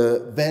are the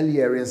valley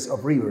areas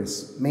of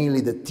rivers,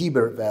 mainly the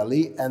Tiber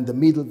Valley and the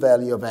middle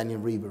valley of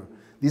Anian River.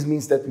 This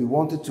means that we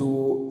wanted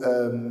to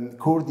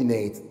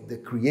coordinate the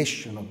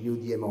creation of new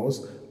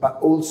DMOs, but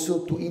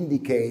also to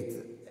indicate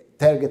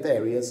target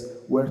areas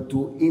where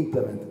to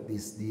implement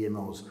these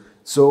DMOs.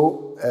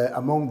 So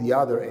among the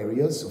other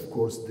areas, of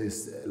course,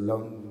 this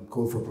long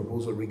call for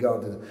proposal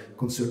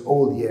concerned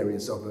all the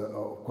areas of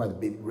quite a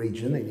big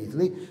region in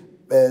Italy.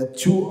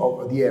 Two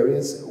of the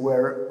areas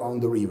were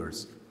on the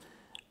rivers.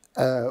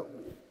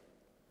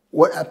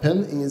 What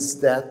happened is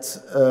that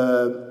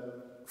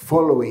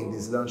following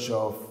this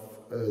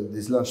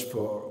launch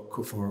for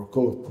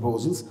call of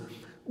proposals,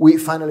 we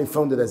finally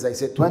founded, as I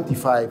said,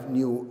 25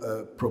 new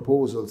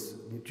proposals,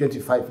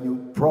 25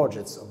 new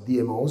projects of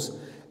DMOs,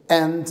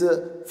 and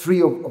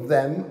 3 of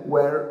them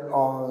were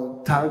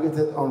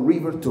targeted on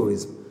river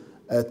tourism.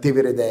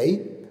 Tevere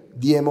Day,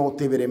 DMO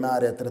Tevere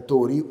Mare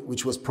Attrattori,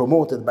 which was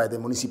promoted by the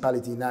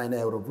municipality 9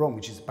 Euro of Rome,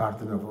 which is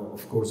partner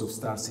of course, of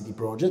Star City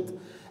project,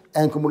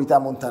 and Comunità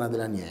Montana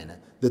dell'Aniene.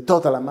 The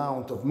total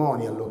amount of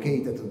money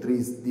allocated to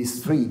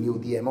these 3 new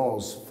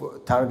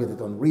DMOs targeted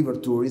on river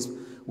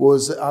tourism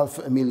was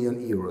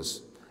 €500,000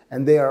 euros.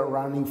 And they are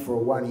running for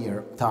 1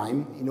 year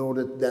time in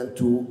order then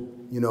to,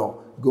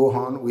 go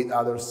on with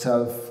other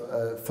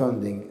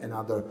self-funding and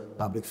other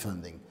public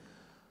funding.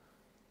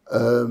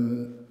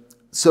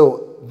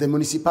 So the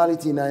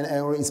municipality 9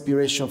 Euro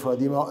inspiration for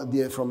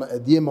from a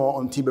DMO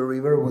on Tiber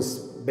River was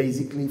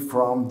basically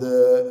from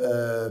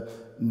the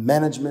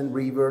management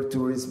river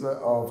tourism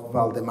of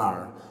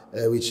Valdemar,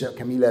 which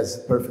Camilla has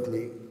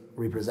perfectly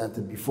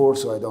represented before,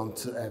 so I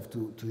don't have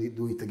to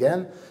do it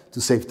again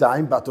to save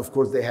time. But of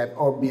course, they have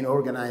all been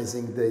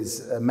organizing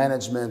this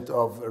management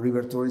of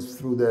river tourism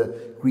through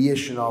the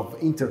creation of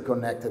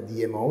interconnected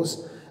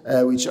DMOs,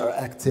 which are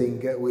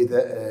acting with,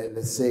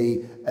 let's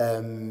say,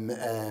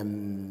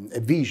 a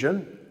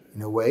vision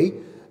in a way.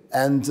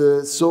 And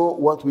so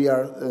what we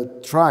are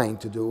trying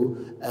to do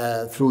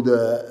through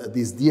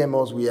these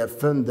DMOs we have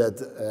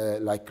funded,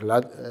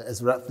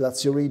 as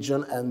Lazio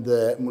region and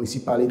the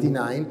municipality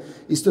 9,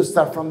 is to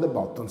start from the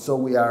bottom. So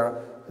we have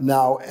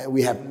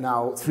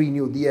now 3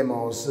 new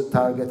DMOs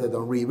targeted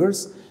on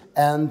rivers,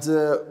 and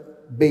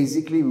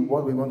basically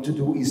what we want to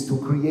do is to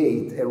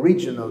create a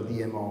regional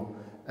DMO,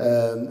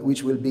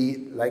 which will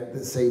be like,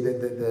 say,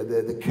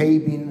 the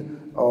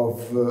cabin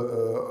of,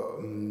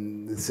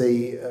 let's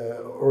say,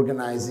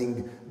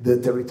 organizing the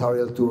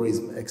territorial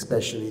tourism,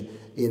 especially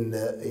in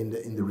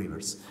the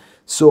rivers.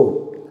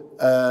 So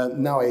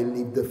now I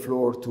leave the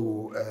floor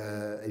to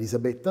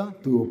Elisabetta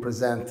to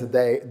present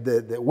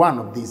one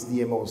of these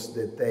DMOs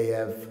that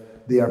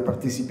they are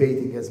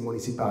participating as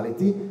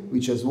municipality,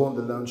 which has won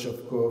the launch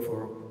of call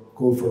for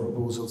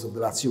proposals of the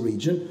Lazio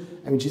region,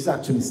 and which is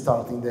actually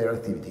starting their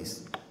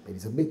activities.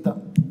 Elisabetta.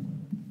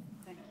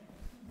 Thank you.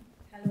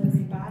 Hello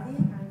everybody,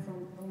 I'm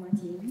from Roma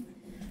team,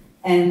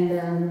 and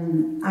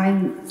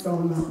I'm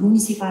from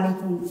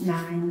Municipality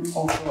 9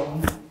 of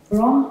Rome.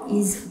 Rome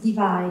is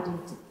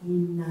divided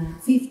in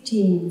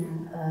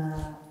 15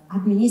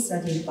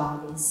 administrative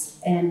bodies,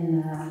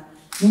 and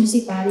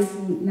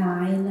Municipality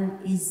 9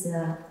 is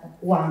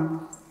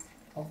one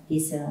of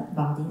these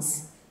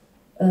bodies.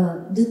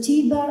 The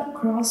Tiber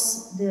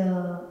crosses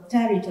the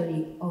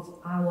territory of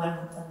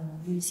our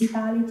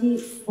municipality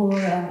for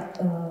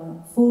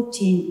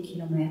 14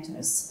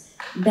 kilometers,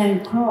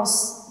 then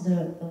cross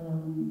the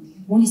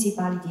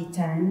municipality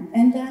 10,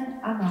 and then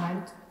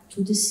arrived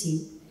to the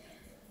sea.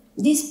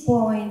 This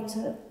point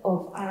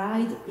of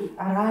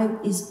arrive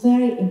is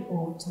very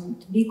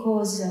important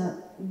because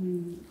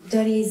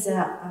there is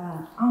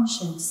an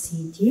ancient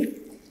city,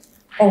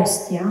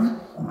 Ostia,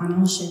 an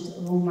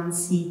ancient Roman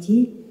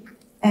city,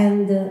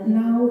 and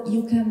now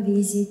you can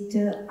visit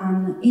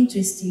an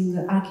interesting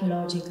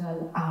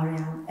archaeological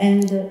area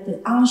and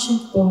the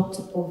ancient port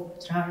of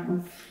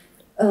Traian.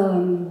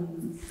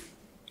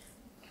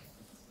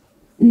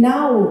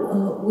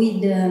 Now,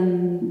 with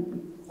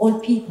all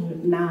people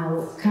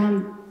now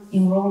come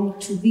in Rome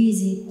to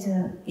visit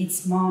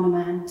its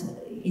monument,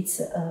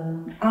 its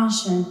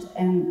ancient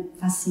and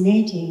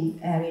fascinating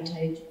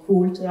heritage,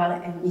 cultural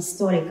and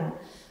historical,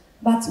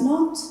 but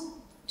not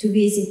to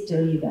visit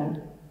the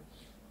river.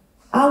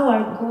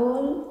 Our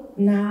goal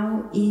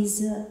now is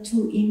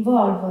to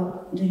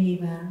involve the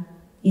river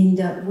in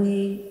the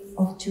way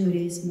of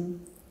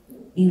tourism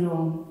in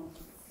Rome.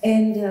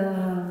 And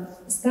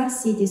Star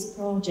Cities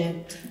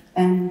project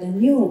and the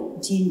new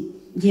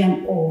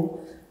DMO,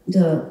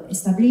 the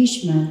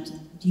establishment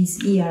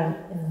this year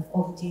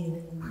of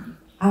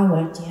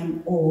our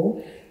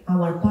DMO,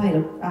 our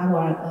pilot,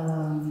 our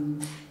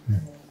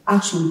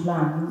action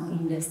plan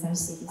in the Star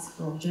Cities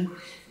project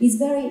is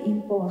very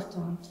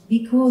important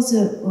because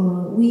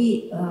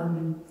we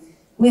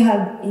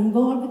have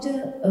involved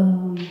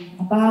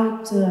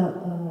about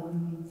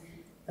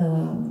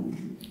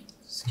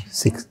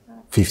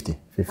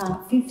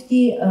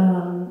 50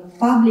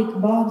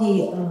 public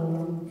body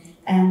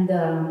and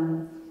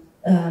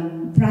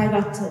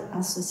private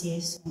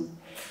association.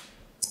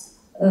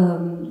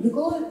 The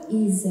goal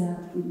is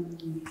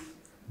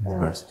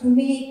to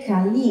make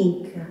a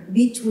link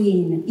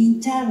between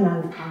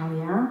internal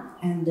area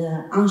and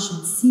the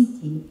ancient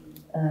city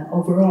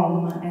of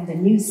Rome and the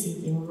new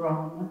city of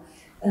Rome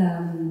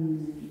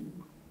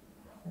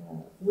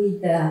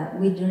with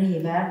the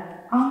river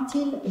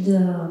until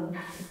the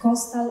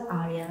coastal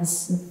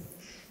areas.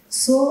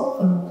 So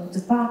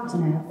the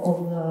partner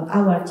of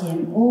our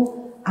DMO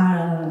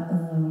are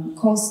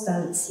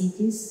coastal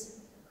cities,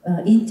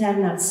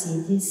 internal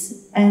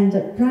cities, and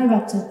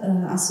private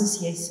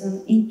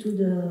association into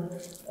the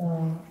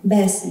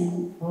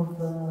basin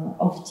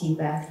of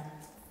Tiber.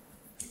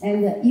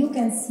 And you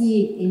can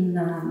see in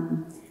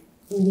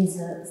this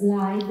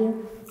slide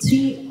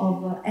 3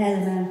 of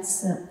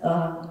elements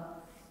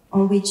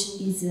on which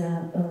is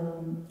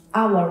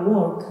our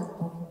work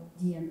of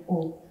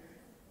DMO.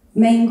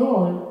 Main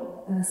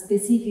goal,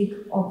 specific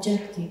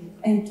objective,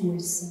 and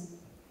tools.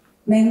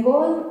 Main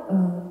goal,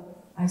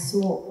 I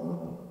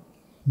saw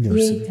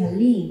create a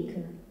link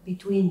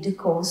between the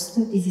coast.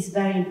 This is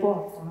very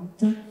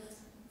important.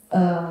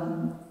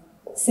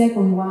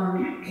 Second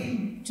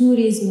one,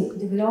 tourism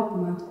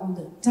development on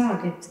the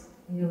target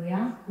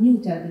area, new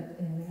target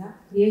area,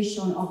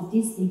 creation of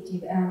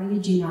distinctive and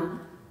original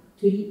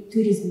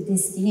tourism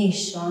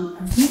destination,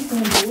 a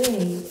different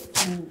way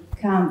to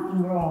come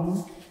in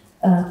Rome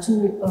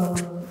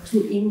to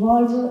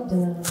involve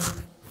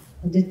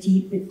the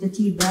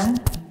Tiber,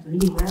 the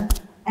river,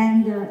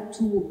 and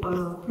to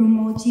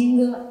promoting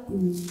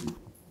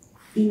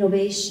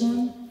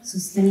innovation,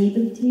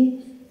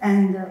 sustainability,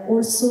 and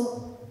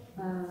also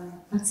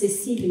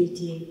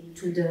accessibility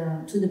to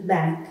the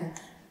bank.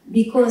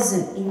 Because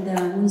in the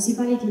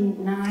Municipality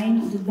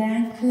 9, the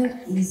bank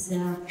is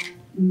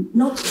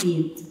not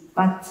built,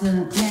 but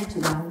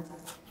natural.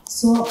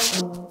 So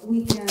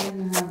we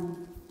can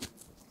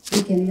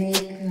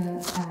make a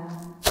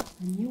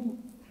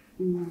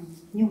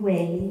new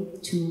way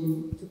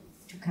to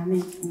come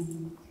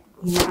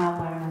in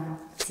our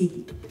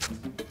city.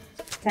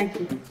 Thank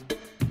you.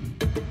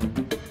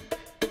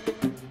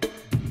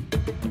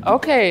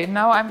 Okay,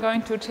 now I'm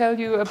going to tell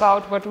you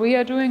about what we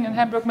are doing in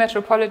Hamburg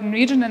Metropolitan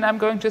Region, and I'm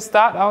going to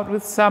start out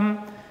with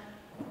some,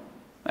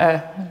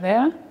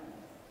 there?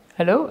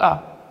 Hello?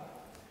 Ah,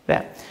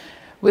 there.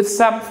 With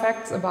some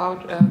facts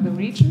about the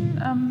region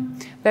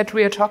that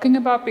we are talking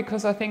about,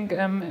 because I think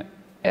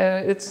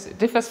it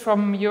differs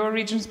from your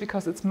regions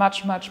because it's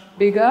much, much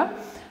bigger.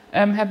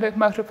 Hamburg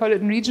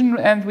Metropolitan Region,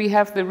 and we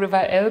have the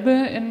River Elbe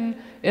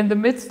in the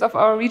midst of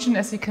our region,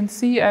 as you can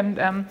see, and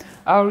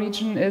our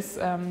region is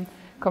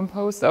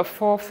composed of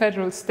 4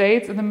 federal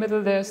states. In the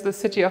middle, there's the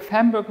city of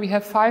Hamburg. We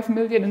have 5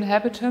 million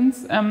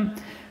inhabitants,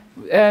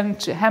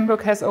 and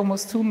Hamburg has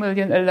almost 2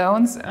 million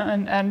alone,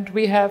 and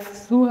we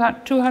have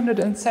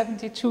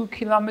 272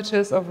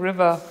 kilometers of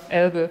river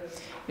Elbe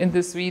in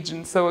this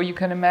region. So you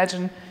can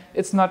imagine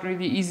it's not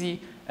really easy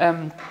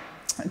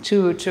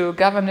to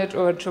govern it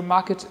or to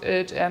market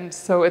it, and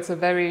so it's a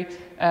very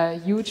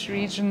huge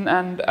region.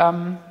 And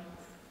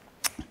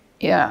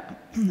yeah,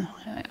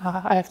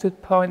 I have to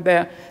point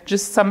there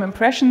just some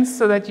impressions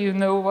so that you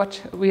know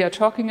what we are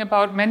talking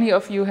about. Many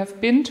of you have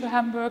been to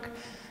Hamburg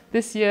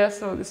this year,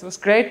 so this was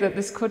great that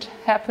this could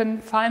happen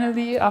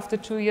finally after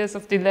 2 years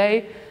of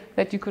delay,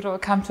 that you could all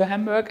come to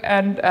Hamburg.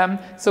 And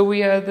so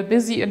we are the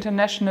busy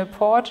international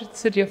port. The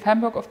city of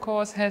Hamburg, of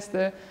course, has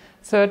the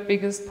 3rd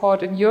biggest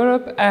port in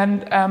Europe,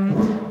 and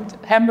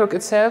Hamburg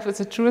itself is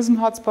a tourism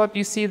hotspot.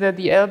 You see that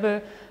the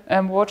Elbe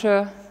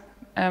water,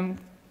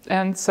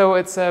 and so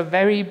it's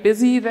very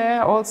busy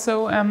there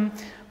also.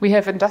 We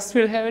have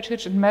industrial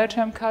heritage and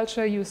maritime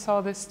culture. You saw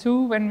this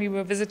too when we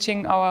were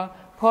visiting our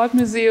port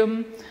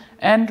museum.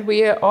 And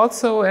we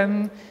also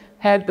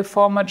had the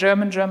former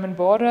German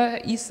border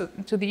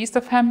to the east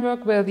of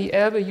Hamburg, where the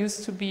Elbe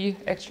used to be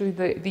actually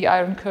the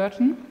Iron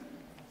Curtain,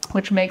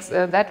 which makes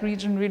that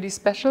region really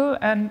special.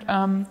 And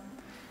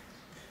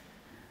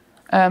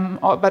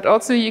but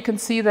also you can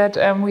see that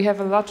we have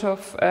a lot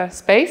of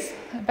space,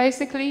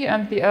 basically,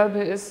 and the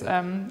Elbe is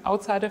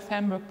outside of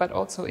Hamburg, but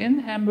also in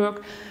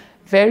Hamburg.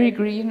 Very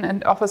green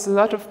and offers a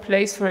lot of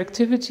place for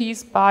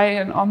activities by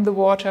and on the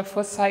water,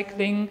 for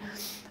cycling,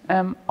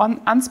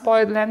 on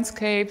unspoiled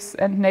landscapes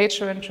and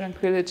nature and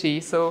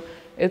tranquility. So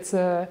it's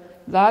a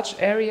large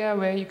area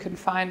where you can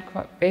find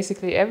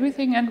basically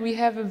everything, and we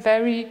have a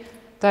very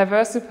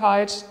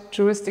diversified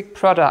touristic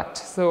product.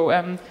 So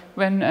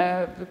when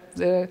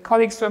the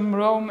colleagues from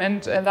Rome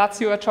and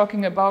Lazio are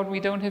talking about we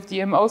don't have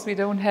DMOs, we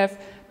don't have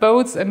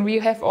boats, and we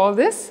have all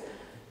this,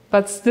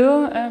 but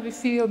still we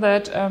feel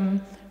that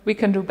we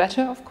can do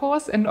better, of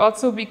course, and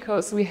also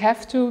because we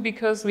have to,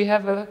 because we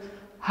have a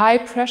high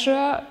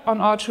pressure on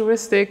our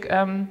touristic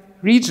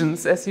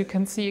regions, as you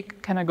can see.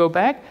 Can I go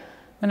back?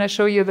 When I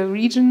show you the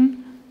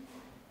region,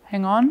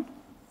 hang on,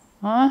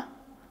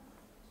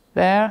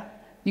 there,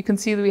 you can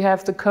see that we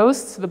have the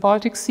coast, the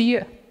Baltic Sea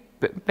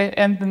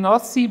and the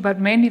North Sea, but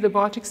mainly the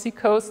Baltic Sea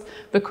coast.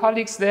 The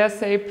colleagues there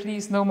say,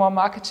 please, no more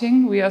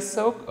marketing. We are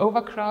so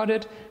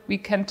overcrowded, we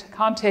can't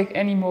take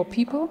any more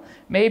people,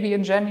 maybe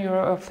in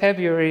January or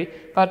February,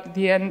 but at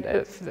the end,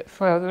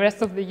 for the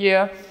rest of the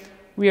year,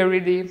 we are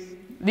really,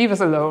 leave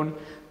us alone,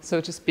 so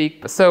to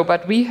speak. So,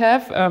 but we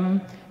have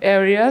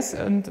areas,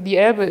 and the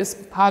Elbe is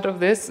part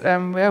of this,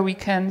 where we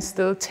can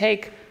still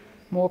take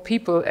more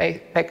people,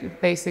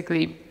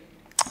 basically.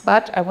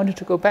 But I wanted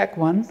to go back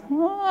one.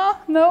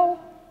 No,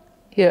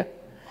 here.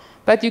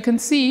 But you can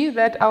see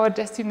that our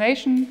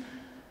destination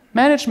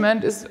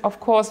management is, of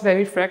course,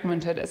 very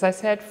fragmented. As I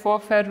said, 4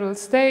 federal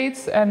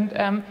states,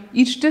 and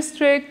each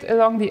district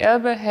along the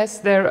Elbe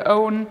has their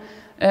own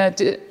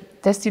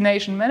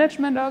destination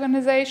management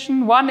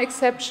organization. One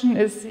exception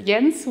is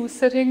Jens, who's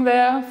sitting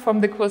there from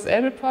the Kurs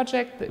Elbe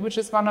project, which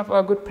is one of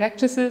our good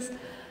practices.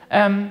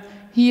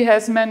 He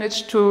has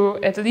managed to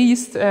at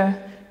least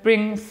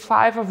bring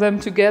 5 of them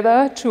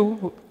together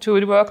to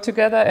work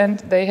together, and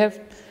they have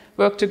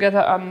worked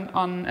together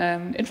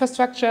on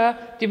infrastructure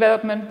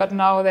development, but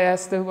now they are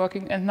still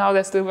working, and now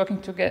they're still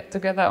working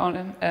together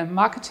on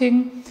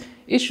marketing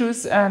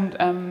issues.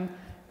 And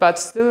but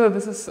still,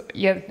 this is,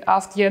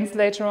 ask Jens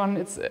later on.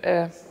 It's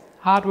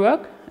hard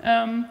work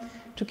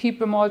to keep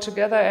them all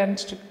together and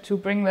to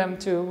bring them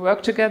to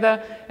work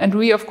together. And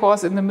we, of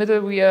course, in the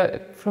middle, we are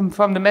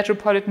from the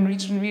metropolitan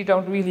region. We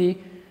don't really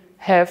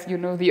have,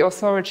 the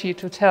authority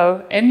to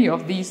tell any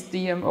of these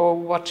DMO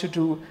what to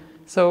do.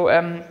 So,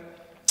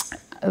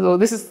 so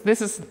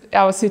this is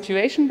our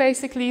situation,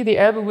 basically. The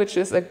Elbe, which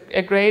is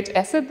a great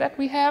asset that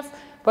we have,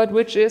 but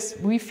which is,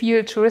 we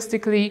feel,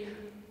 touristically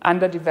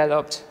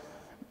underdeveloped.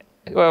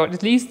 Well,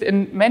 at least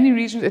in many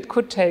regions it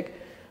could take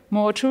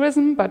more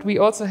tourism, but we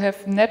also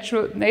have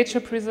nature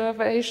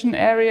preservation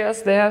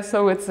areas there,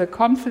 so it's a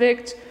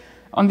conflict.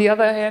 On the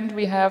other hand,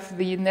 we have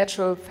the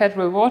natural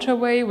federal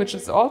waterway, which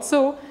is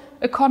also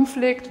a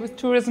conflict with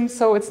tourism,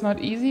 so it's not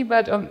easy.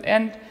 But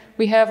and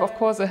we have, of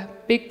course, a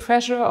big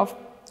pressure of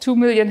 2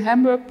 million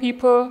Hamburg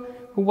people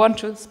who want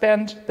to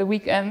spend the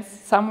weekends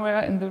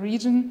somewhere in the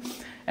region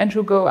and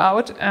who go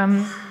out.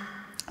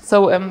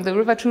 So the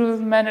river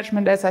tourism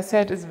management, as I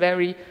said, is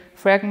very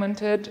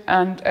fragmented.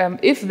 And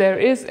if there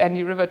is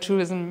any river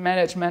tourism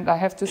management, I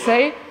have to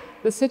say,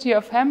 the city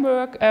of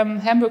Hamburg,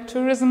 Hamburg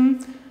Tourism,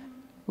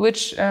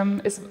 which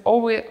is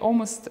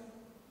almost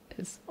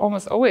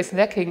always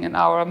lacking in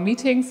our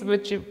meetings,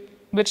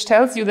 which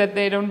tells you that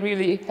they don't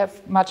really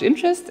have much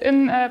interest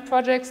in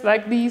projects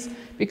like these,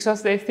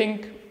 because they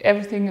think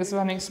everything is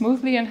running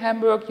smoothly in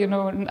Hamburg.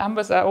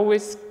 Numbers are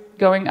always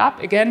going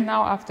up again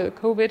now after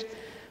COVID.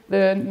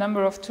 The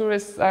number of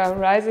tourists are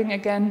rising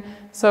again.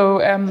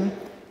 So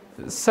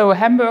so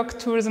Hamburg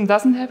tourism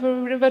doesn't have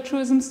a river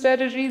tourism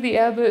strategy. The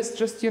Elbe is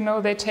just, you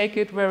know, they take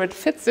it where it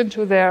fits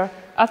into their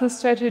other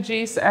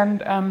strategies,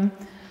 and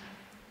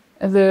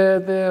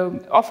the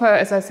offer,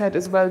 as I said,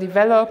 is well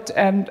developed,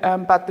 and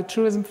but the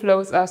tourism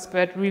flows are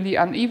spread really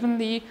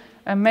unevenly.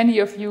 Many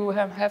of you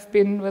have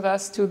been with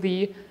us to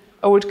the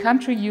Old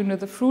Country, you know,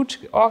 the fruit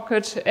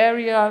orchard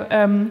area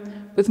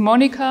with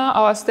Monica,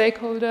 our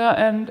stakeholder,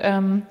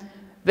 and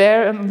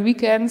there on the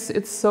weekends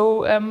it's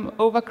so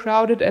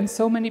overcrowded and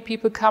so many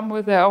people come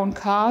with their own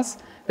cars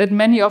that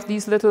many of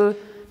these little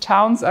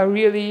towns are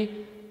really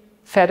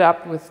fed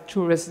up with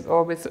tourists,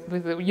 or with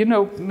you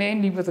know,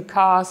 mainly with the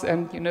cars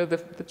and, you know,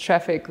 the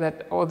traffic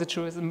that all the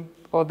tourism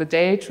or the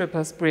day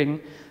trippers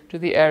bring to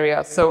the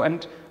area. So,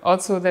 and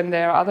also then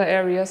there are other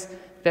areas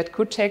that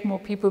could take more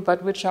people,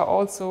 but which are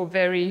also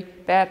very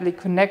badly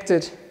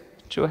connected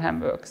to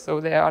Hamburg. So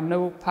there are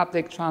no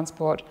public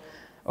transport,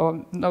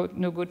 or no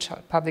good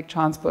public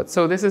transport.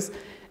 So this is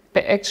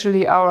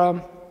actually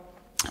our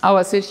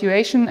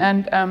situation,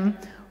 and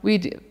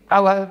we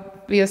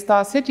as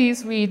Star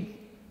Cities, we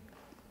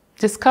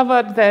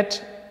discovered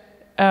that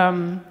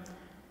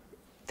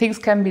things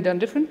can be done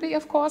differently,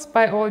 of course,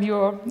 by all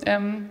your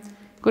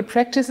good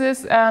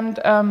practices, and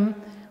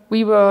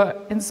we were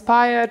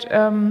inspired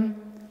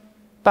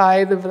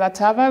by the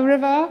Vltava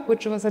River,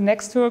 which was a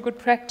next door good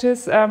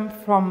practice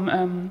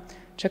from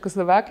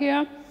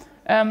Czechoslovakia.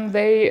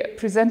 They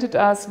presented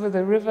us with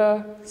a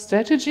river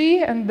strategy,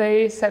 and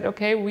they said,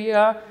 okay, we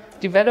are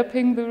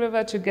developing the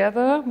river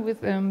together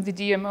with the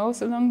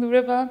DMOs along the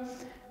river,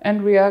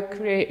 and we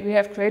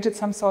have created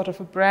some sort of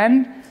a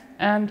brand,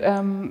 and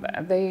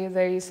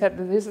they said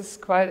that this is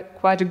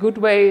quite a good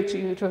way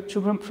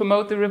to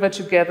promote the river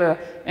together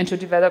and to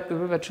develop the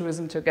river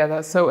tourism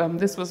together. So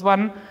this was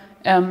one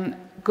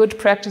good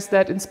practice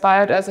that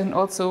inspired us, and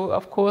also,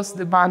 of course,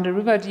 the Marne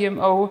River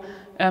DMO.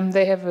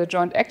 They have a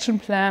joint action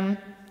plan,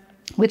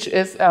 which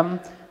is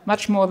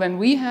much more than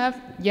we have.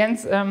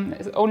 Jens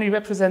only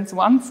represents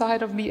one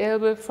side of the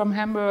Elbe from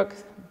Hamburg,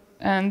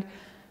 and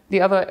the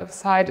other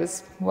side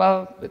is,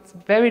 well, it's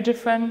very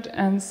different,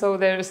 and so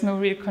there is no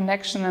real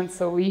connection. And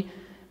so we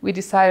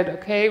decided,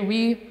 okay,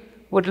 we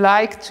would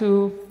like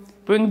to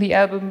bring the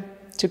Elbe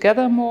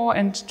together more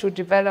and to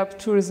develop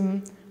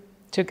tourism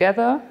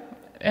together.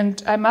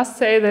 And I must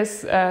say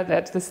this,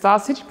 that the Star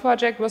City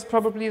project was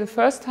probably the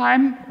first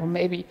time, or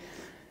maybe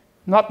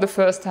not the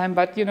first time,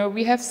 but, you know,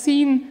 we have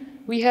seen,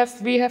 we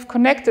have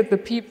connected the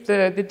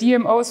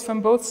DMOs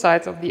from both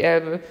sides of the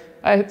Elbe.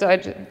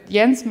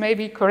 Jens,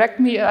 maybe correct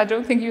me, I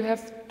don't think you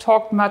have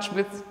talked much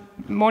with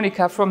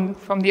Monica from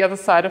the other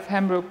side of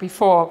Hamburg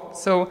before.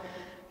 So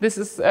this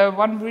is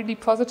one really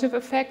positive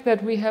effect,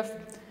 that we have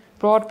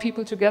brought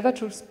people together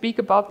to speak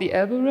about the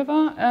Elbe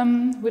River,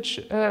 which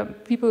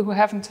people who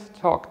haven't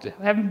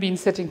been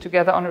sitting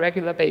together on a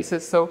regular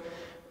basis. So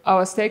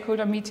our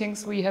stakeholder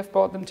meetings, we have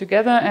brought them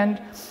together, and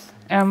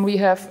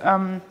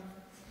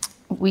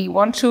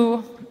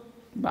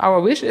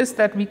our wish is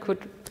that we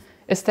could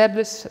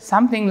establish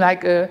something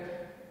like a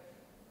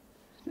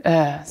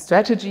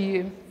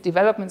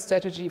development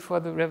strategy for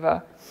the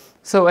river.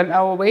 So, and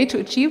our way to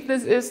achieve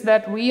this is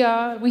that we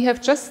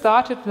have just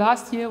started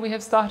last year. We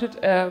have started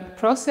a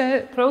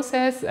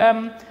process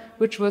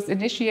which was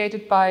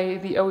initiated by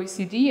the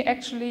OECD,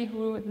 actually,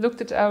 who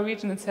looked at our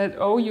region and said,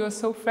 "Oh, you are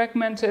so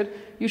fragmented.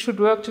 You should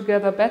work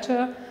together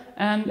better."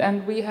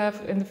 And we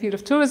have, in the field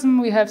of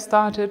tourism, we have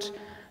started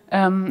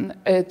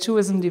a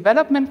tourism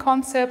development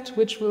concept,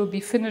 which will be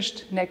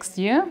finished next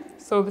year.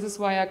 So this is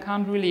why I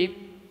can't really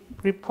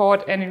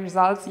report any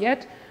results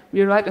yet.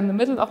 We're right in the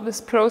middle of this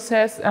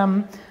process.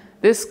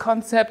 This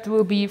concept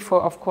will be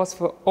of course,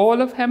 for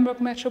all of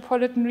Hamburg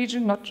metropolitan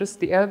region, not just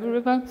the Elbe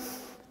River.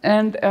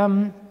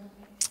 And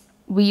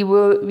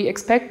we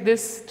expect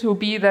this to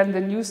be then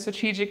the new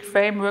strategic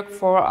framework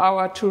for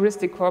our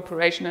touristic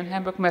cooperation in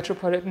Hamburg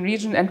metropolitan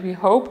region. And we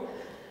hope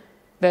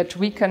that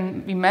we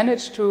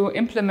manage to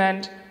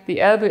implement the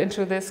Elbe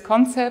into this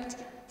concept,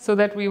 so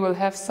that we will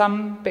have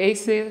some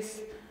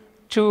basis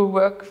to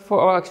work for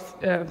our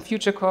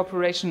future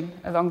cooperation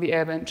along the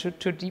Elbe, and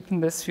to deepen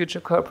this future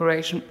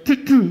cooperation.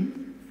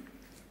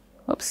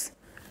 Oops.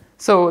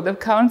 So the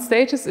current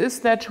status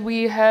is that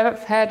we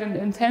have had an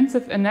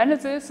intensive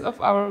analysis of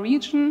our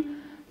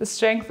region, the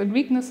strengths and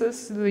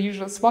weaknesses, the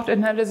usual SWOT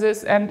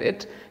analysis, and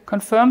it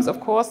confirms, of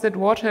course, that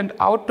water and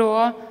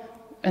outdoor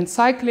and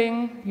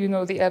cycling, you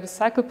know, the Elbe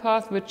cycle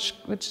path, which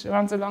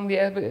runs along the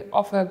Elbe,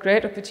 offer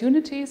great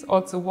opportunities,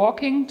 also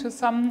walking to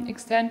some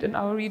extent in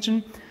our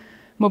region.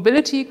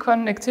 Mobility,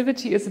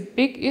 connectivity is a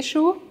big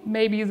issue,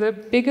 maybe the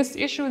biggest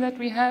issue that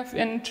we have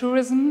in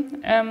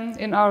tourism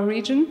in our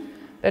region,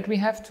 that we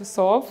have to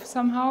solve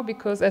somehow,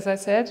 because, as I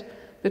said,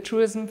 the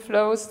tourism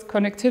flows,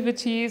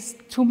 connectivities,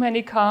 too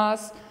many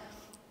cars,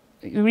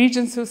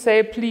 regions who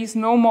say, please,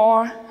 no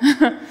more.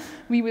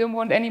 We don't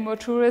want any more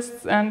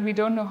tourists, and we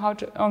don't know how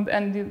to,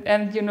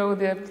 and you know,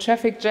 the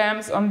traffic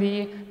jams on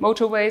the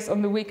motorways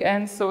on the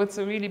weekends, so it's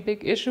a really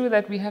big issue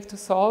that we have to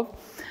solve.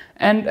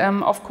 And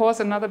of course,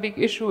 another big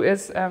issue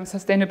is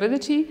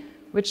sustainability.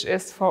 which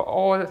is for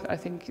all, I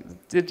think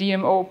the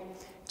DMO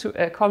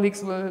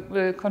colleagues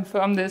will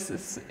confirm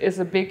this, is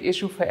a big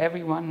issue for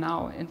everyone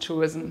now in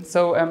tourism.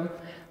 So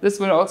this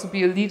will also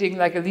be a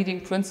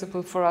leading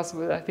principle for us,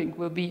 I think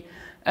will be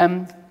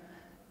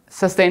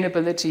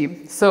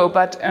sustainability. So,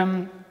 but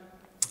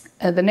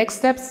the next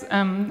steps,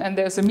 and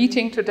there's a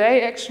meeting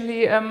today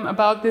actually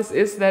about this,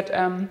 is that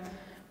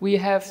we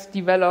have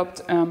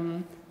developed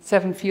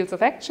 7 fields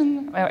of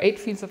action, or 8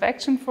 fields of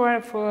action for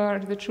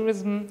the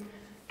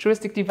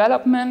touristic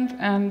development,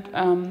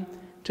 and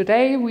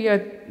today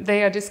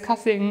they are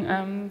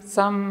discussing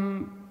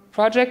some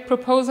project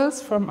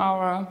proposals from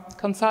our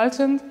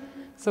consultant.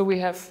 So we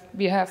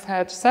have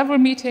had several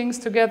meetings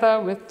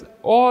together with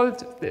all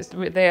this.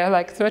 There are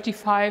like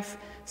 35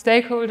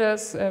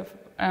 stakeholders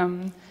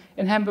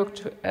in Hamburg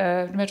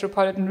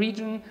metropolitan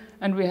region,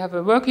 and we have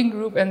a working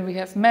group, and we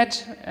have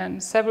met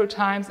several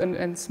times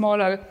and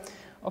smaller,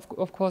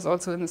 of course,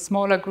 also in a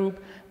smaller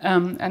group.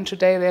 And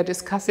today they are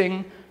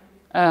discussing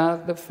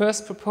the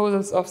first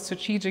proposals of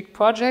strategic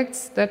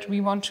projects that we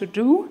want to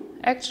do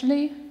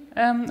actually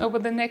over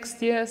the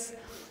next years,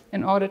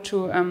 in order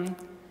to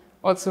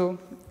also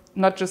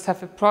not just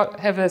have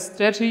a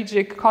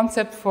strategic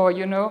concept for,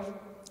 you know,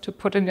 to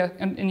put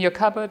in your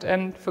cupboard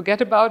and forget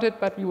about it,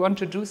 but we want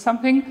to do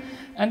something.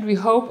 And we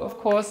hope, of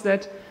course,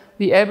 that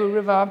the Elbe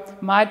River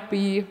might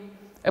be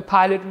a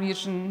pilot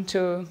region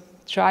to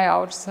try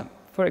out,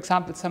 for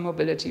example, some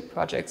mobility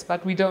projects,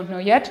 but we don't know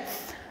yet.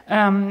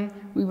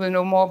 We will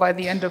know more by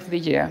the end of the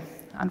year,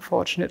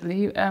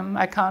 unfortunately.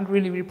 I can't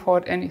really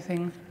report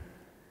anything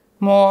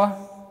more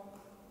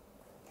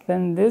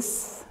than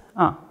this.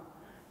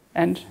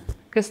 And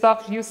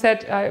Christoph, you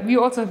said we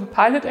also have a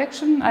pilot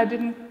action. I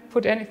didn't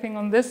put anything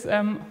on this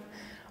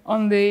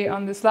on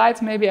the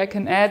slides. Maybe I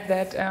can add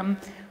that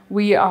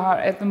we are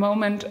at the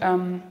moment,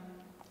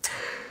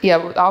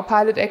 our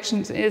pilot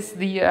action is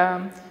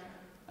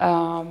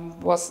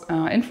was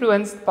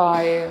influenced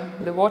by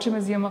the Water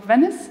Museum of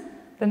Venice,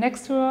 the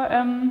next to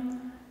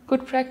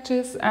good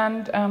practice,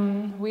 and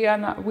we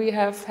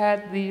have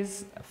had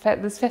this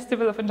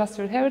Festival of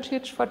Industrial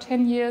Heritage for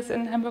 10 years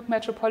in Hamburg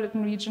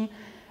metropolitan region.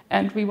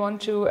 And we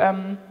want to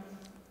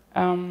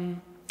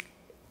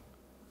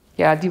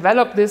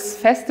develop this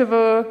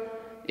festival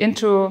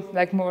into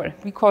like more,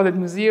 we call it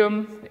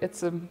museum.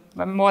 It's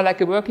more like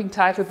a working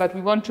title, but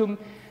we want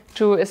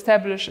to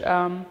establish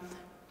a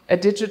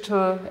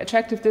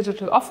attractive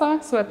digital offer.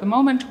 So at the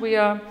moment we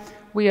are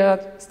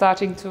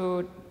starting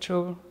to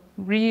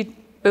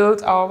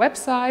rebuild our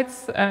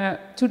websites.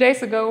 2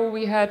 days ago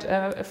we had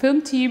a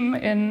film team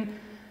in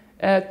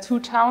 2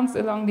 towns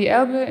along the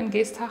Elbe, in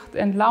Geesthacht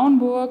and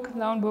Lauenburg.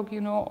 Lauenburg,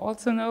 you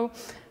also know,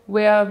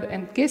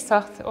 and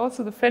Geesthacht,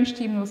 also the French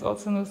team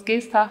also knows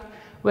Geesthacht,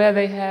 where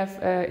they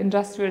have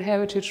industrial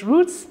heritage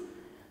roots.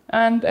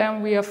 And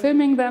we are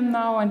filming them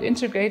now and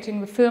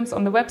integrating the films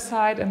on the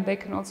website, and they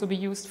can also be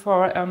used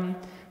for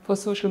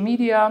social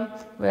media,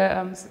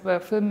 where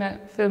film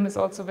is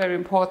also very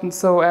important.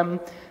 So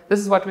this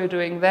is what we're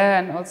doing there,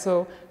 and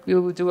also we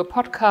will do a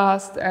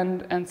podcast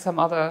and some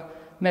other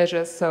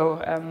measures. So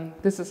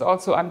this is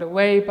also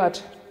underway,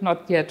 but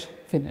not yet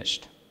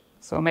finished.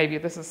 So maybe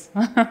this is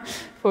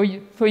for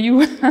you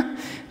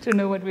to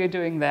know what we're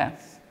doing there.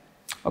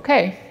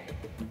 Okay,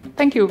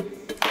 thank you.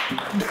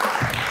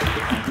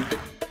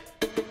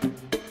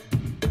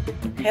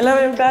 Hello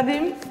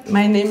everybody,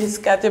 my name is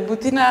Katja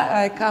Butina.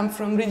 I come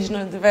from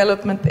Regional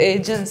Development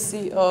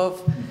Agency of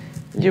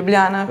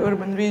Ljubljana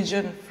Urban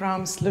Region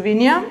from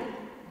Slovenia.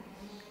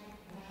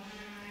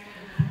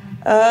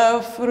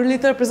 For a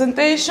little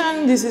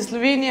presentation, this is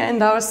Slovenia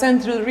and our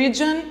central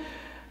region.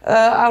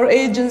 Our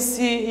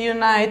agency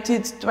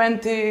united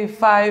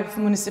 25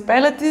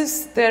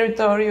 municipalities,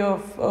 territory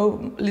of a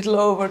little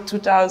over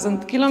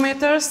 2,000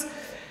 kilometers.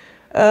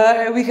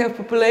 We have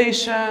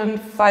population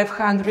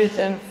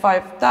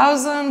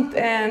 505,000,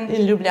 and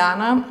in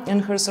Ljubljana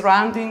and her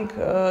surrounding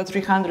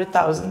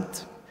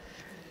 300,000.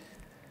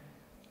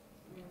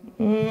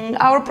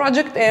 Our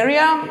project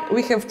area,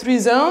 we have 3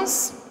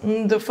 zones.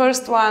 The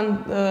first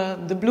one,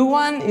 the blue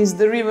one, is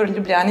the river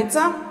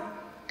Ljubljanica.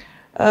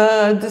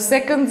 The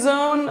second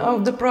zone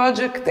of the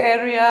project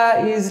area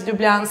is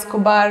Ljubljansko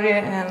barje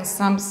and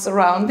some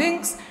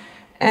surroundings.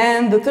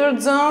 And the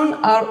third zone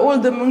are all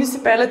the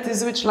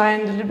municipalities which lie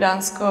in the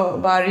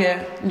Ljubljansko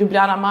barje,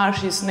 Ljubljana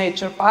Marshes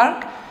Nature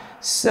Park.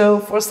 So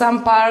for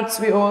some parts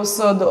we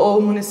also, the all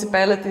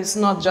municipalities,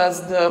 not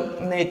just the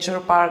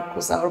nature park,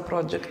 was our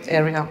project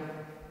area.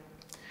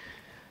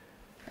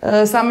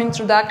 Some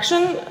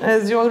introduction.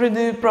 As you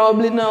already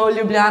probably know,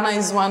 Ljubljana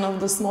is one of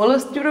the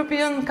smallest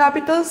European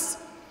capitals.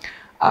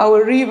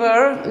 Our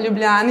river,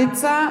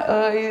 Ljubljanica,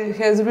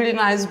 has really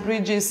nice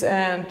bridges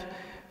and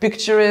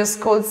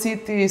picturesque old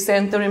city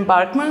center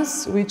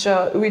embankments, which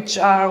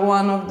are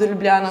one of the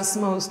Ljubljana's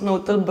most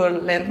notable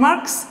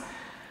landmarks.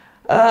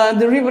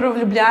 The river of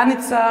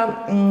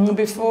Ljubljanica,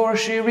 before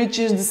she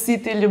reaches the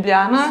city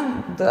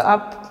Ljubljana, the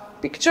up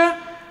picture,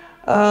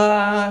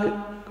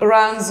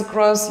 runs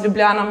across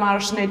Ljubljana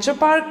Marsh Nature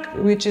Park,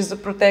 which is a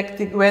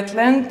protected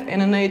wetland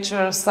and a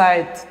nature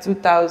site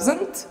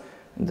 2000,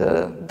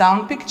 the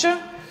down picture.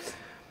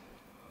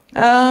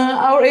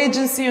 Our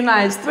agency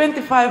unites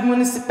 25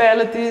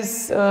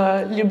 municipalities.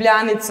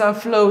 Ljubljanica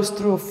flows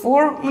through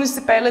 4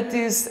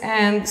 municipalities,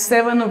 and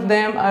 7 of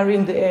them are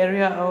in the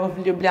area of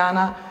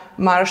Ljubljana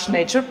Marsh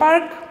Nature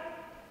Park.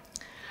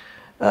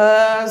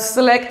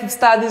 Selected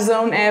study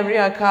zone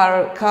area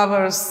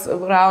covers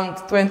around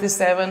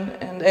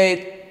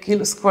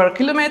 27.8 square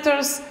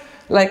kilometers.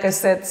 Like I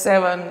said,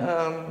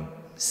 7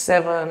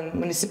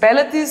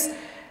 municipalities.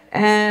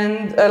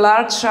 And a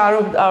large share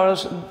of our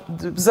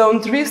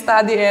Zone 3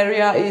 study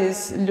area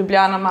is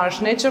Ljubljana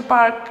Marsh Nature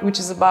Park, which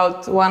is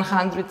about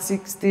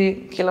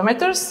 160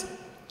 kilometers.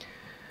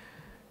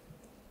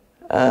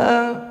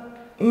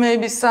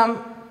 Maybe some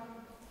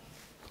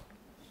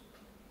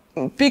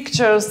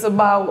pictures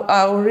about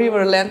our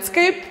river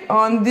landscape.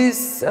 On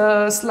this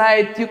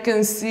slide you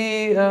can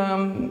see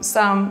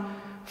some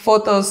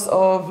photos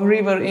of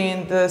river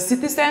in the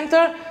city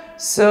center.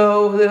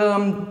 So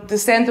the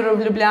center of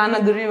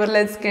Ljubljana, the river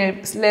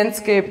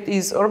landscape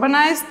is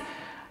urbanized.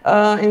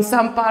 In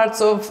some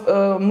parts of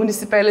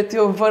municipality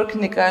of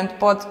Vrhnika and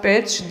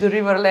Podpeć, the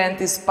river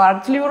land is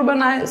partly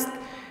urbanized,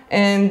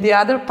 and the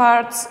other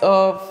parts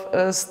of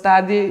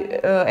study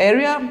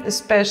area,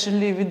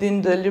 especially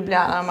within the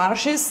Ljubljana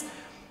marshes,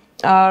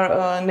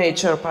 are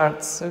nature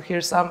parts. So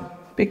here's some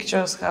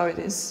pictures how it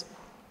is.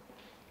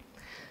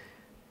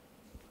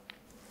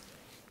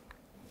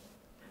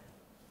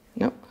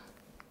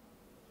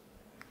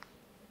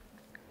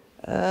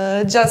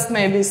 Just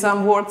maybe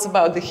some words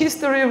about the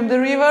history of the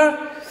river.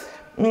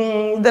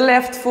 The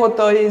left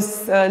photo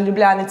is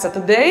Ljubljanica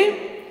today.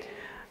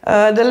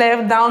 The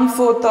left down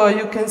photo,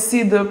 you can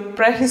see the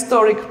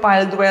prehistoric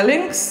pile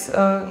dwellings.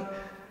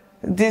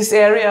 This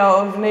area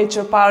of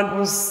nature park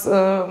was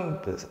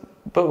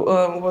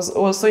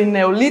also in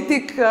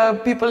Neolithic.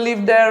 People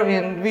lived there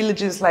in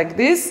villages like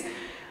this.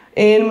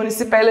 In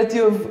municipality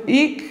of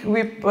Ik,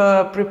 we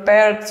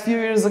prepared a few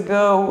years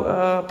ago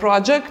a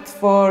project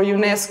for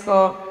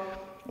UNESCO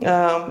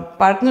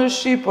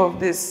partnership of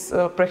this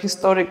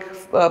prehistoric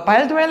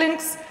pile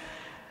dwellings.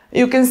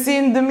 You can see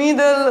in the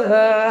middle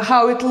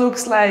how it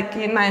looks like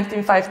in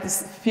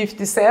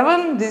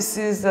 1957. This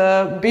is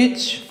a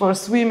beach for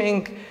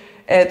swimming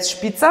at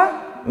Špica.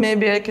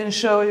 Maybe I can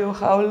show you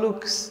how it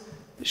looks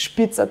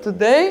Špica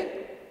today.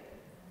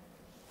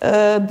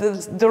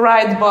 The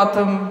right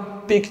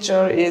bottom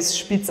picture is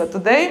Špica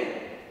today,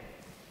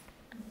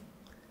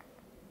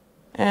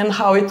 and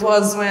how it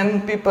was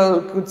when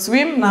people could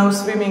swim. Now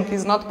swimming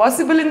is not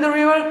possible in the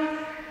river.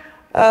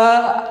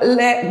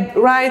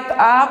 Right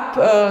up,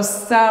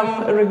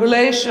 some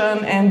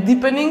regulation and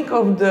deepening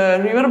of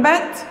the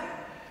riverbed,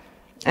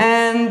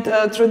 and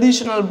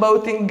traditional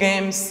boating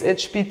games at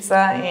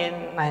Špica in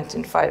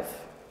 1905.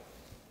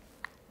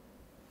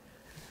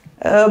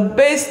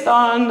 Based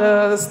on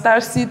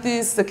Star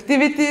City's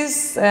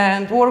activities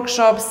and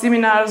workshops,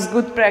 seminars,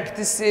 good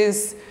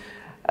practices,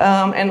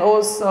 and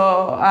also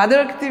other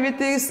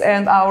activities,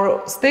 and our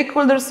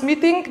stakeholders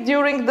meeting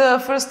during the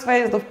first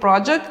phase of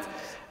project,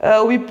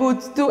 we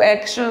put 2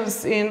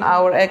 actions in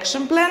our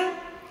action plan.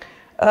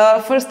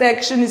 First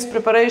action is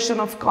preparation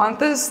of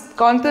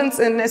contents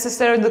and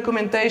necessary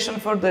documentation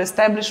for the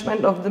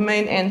establishment of the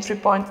main entry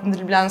point in the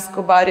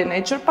Ljubljansko Barje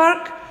Nature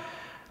Park.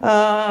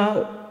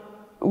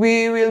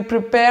 We will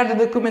prepare the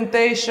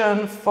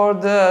documentation for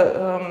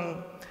the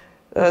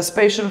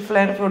spatial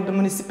plan for the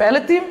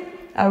municipality.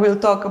 I will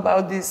talk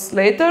about this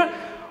later.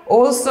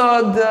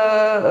 Also,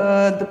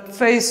 the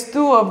phase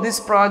 2 of this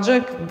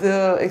project,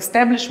 the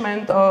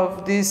establishment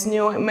of this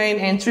new main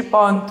entry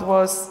point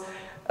is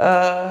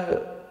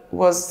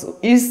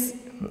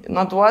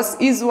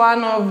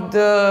one of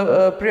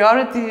the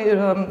priority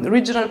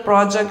regional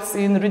projects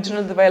in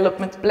regional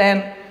development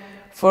plan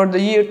for the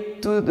year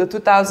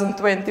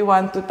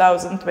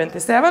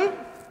 2021-2027.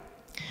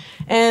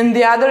 And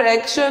the other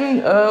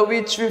action,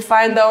 which we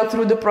find out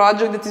through the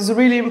project, that is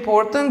really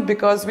important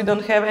because we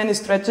don't have any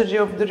strategy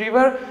of the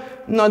river.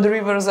 No, the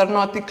rivers are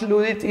not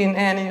included in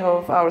any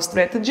of our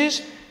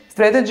strategies.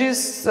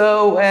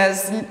 So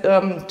as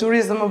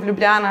Tourism of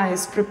Ljubljana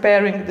is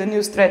preparing the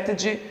new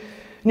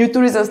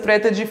tourism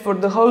strategy for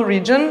the whole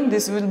region,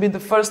 this will be the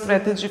first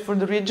strategy for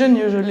the region.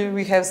 Usually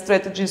we have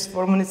strategies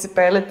for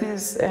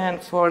municipalities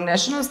and for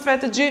national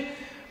strategy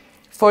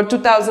for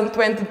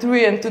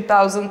 2023 and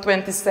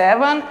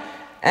 2027.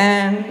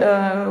 And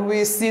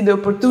we see the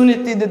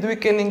opportunity that we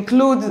can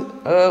include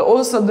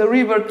also the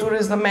river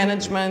tourism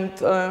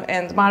management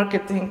and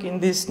marketing in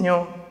this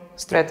new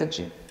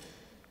strategy.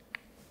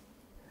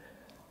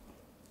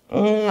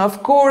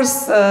 Of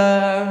course,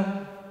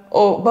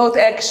 both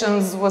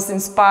actions was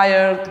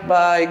inspired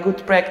by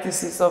good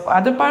practices of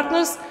other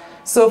partners.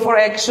 So for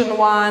action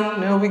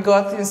 1, we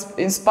got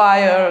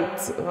inspired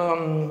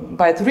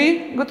by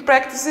 3 good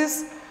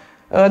practices.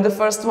 The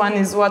first one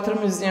is Water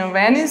Museum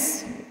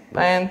Venice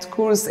and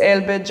Kurs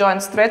Elbe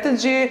Joint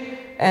Strategy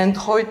and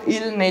Hoyt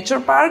Hill Nature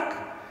Park.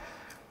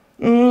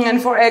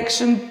 And for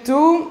action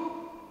 2,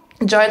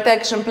 joint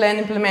action plan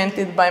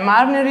implemented by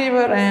Marne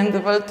River and the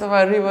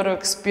Vltava River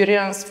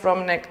experience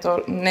from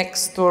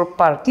next door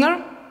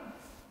partner.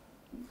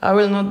 I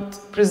will not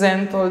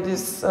present all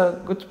these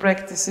good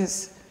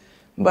practices,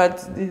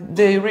 but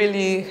they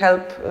really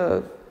help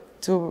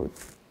to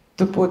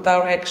put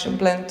our action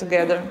plan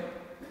together.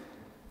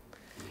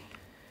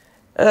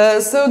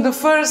 So the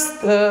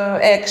first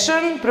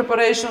action,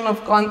 preparation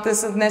of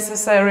contests and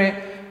necessary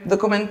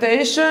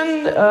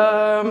documentation.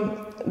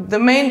 The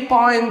main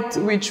point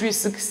which we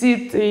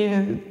succeed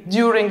in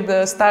during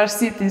the Star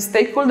City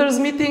stakeholders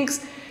meetings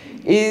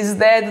is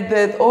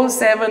that all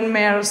 7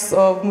 mayors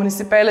of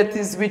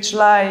municipalities which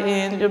lie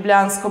in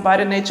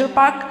Ljubljansko-Barje Nature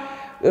Park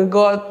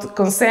got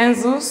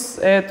consensus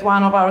at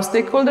one of our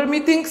stakeholder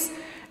meetings,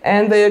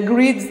 and they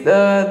agreed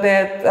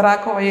that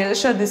Rakova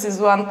Jelša, this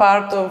is one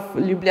part of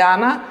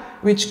Ljubljana,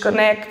 which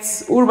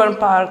connects urban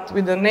part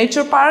with the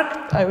nature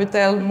park, I will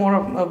tell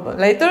more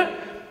later,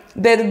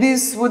 that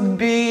this would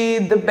be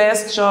the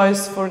best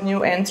choice for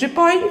new entry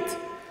point.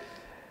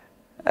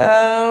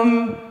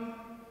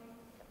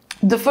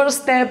 The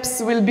first steps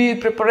will be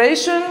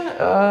preparation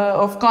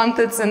of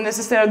contents and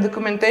necessary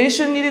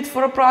documentation needed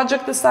for a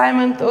project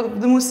assignment of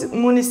the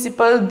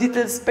municipal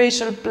detailed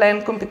spatial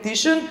plan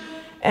competition,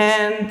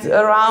 and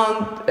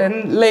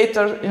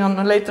later, on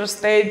a later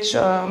stage,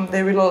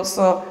 they will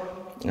also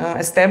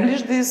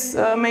establish this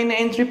main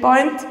entry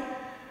point.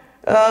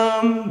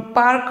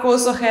 Park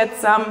also had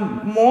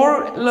some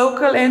more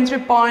local entry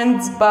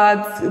points,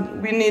 but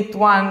we need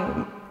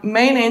one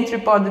main entry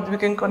point that we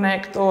can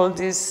connect all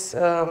these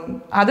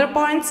other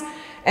points.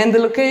 And the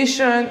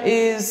location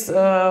is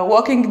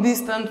walking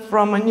distance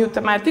from a new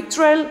thematic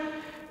trail.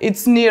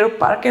 It's near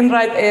Park and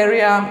Ride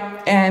area,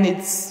 and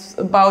it's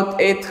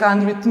about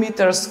 800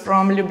 meters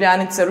from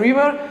Ljubljanica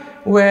River,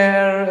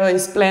 where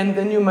is planned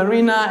a new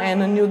marina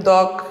and a new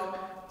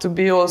dock to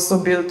be also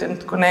built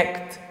and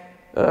connect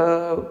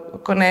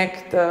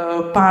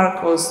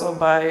park also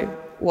by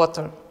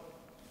water.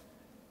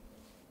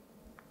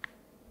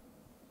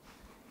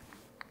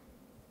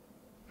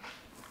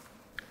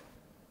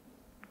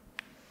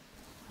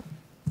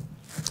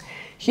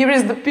 Here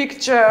is the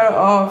picture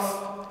of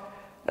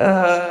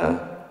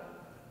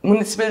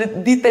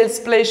municipal detailed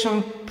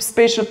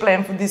spatial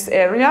plan for this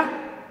area.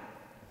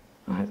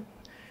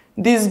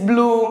 This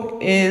blue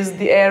is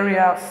the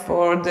area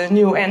for the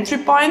new entry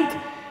point.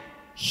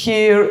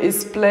 Here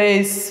is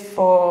place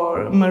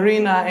for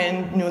marina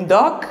and new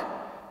dock.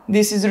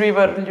 This is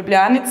river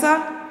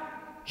Ljubljanica.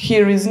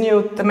 Here is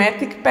new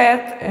thematic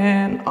path,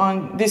 and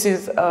this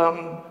is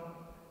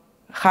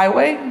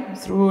highway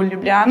through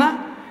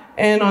Ljubljana.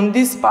 And on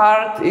this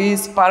part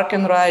is Park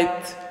and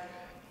Ride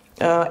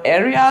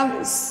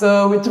area,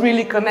 so it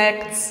really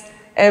connects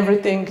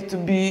everything to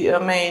be a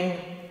main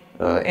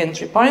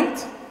entry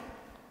point.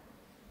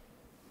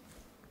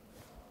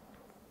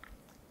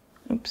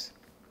 Oops.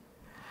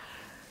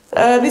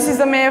 This is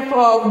a map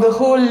of the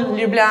whole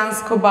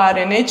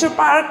Ljubljansko-Barje Nature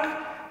Park.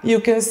 You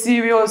can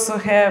see we also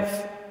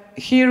have,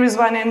 here is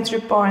one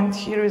entry point,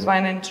 here is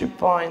one entry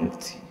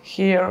point,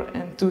 here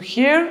and 2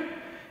 here.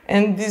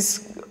 And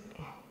this,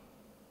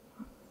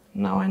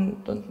 now I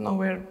don't know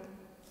where.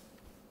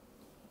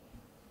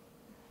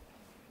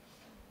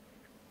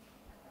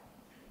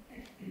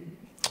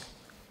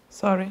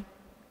 Sorry.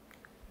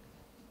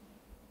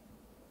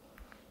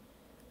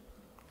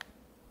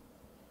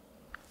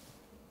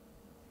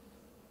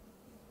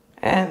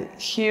 And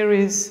here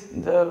is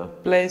the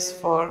place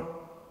for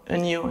a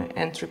new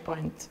entry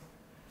point.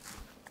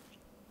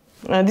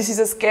 This is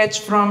a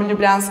sketch from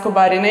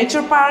Ljubljansko-Barje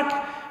Nature Park.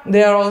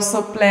 They are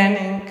also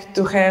planning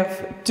to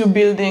have 2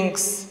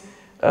 buildings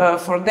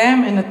for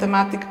them in a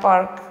thematic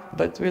park,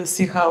 but we'll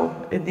see how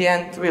at the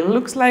end will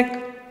look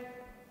like.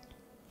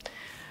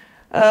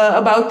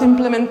 About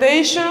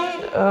implementation,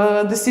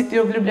 the city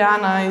of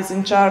Ljubljana is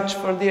in charge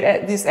for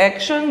this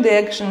action. The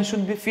action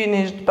should be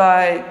finished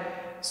by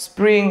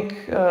spring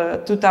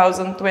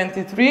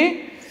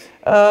 2023.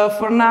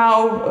 For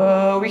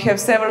now, we have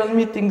several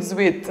meetings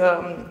with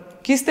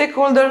key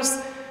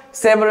stakeholders,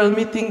 several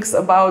meetings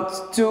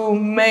about 2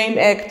 main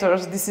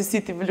actors. This is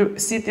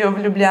city of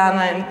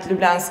Ljubljana and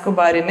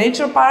Ljubljansko-Barje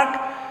Nature Park.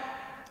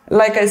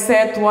 Like I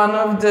said, one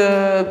of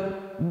the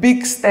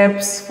big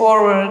steps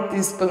forward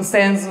is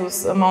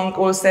consensus among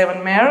all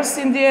 7 mayors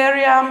in the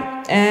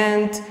area,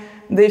 and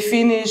they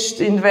finished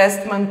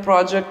investment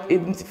project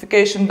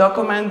identification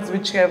documents,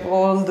 which have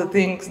all the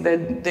things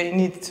that they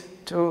need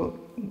to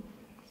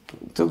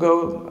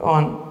go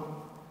on.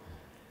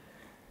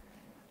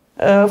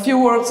 A few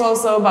words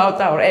also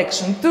about our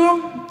Action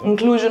 2,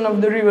 inclusion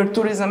of the river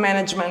tourism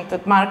management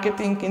and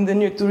marketing in the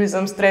new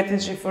tourism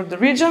strategy for the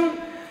region.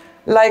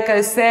 Like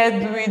I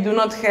said, we do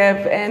not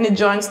have any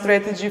joint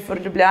strategy for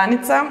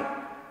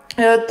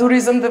Ljubljanica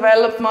tourism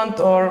development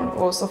or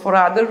also for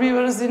other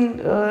rivers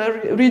in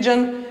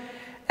region.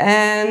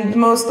 And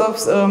most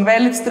of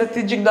valid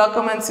strategic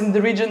documents in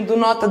the region do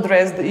not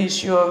address the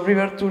issue of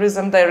river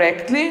tourism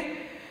directly.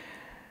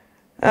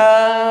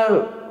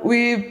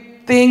 We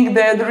think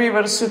that the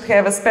rivers should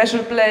have a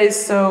special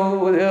place, so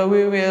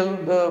we will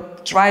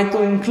try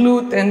to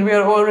include, and we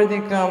are already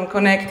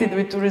connected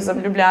with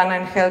Tourism Ljubljana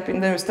and helping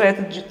the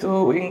strategy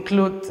to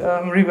include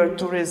river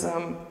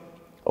tourism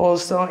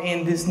also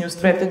in this new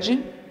strategy.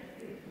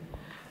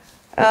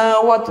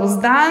 What was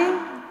done?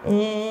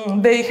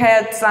 They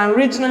had some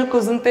regional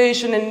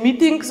consultation and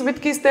meetings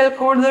with key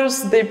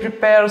stakeholders. They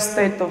prepare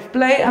state of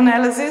play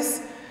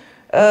analysis.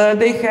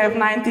 They have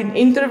 19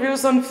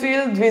 interviews on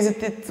field,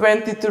 visited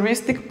 20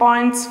 touristic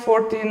points,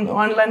 14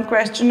 online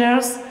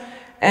questionnaires,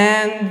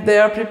 and they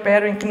are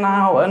preparing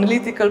now an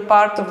analytical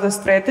part of the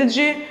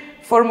strategy,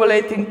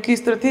 formulating key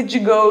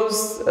strategic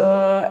goals,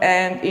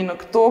 and in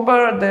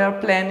October they are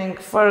planning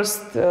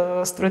first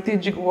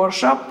strategic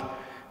workshop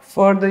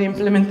for the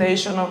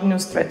implementation of new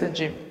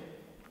strategy.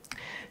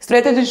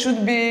 Strategy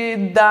should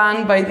be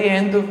done by the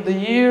end of the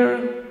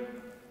year.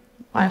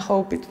 I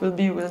hope it will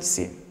be, we'll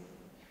see.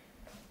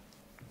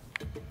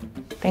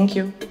 Thank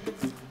you.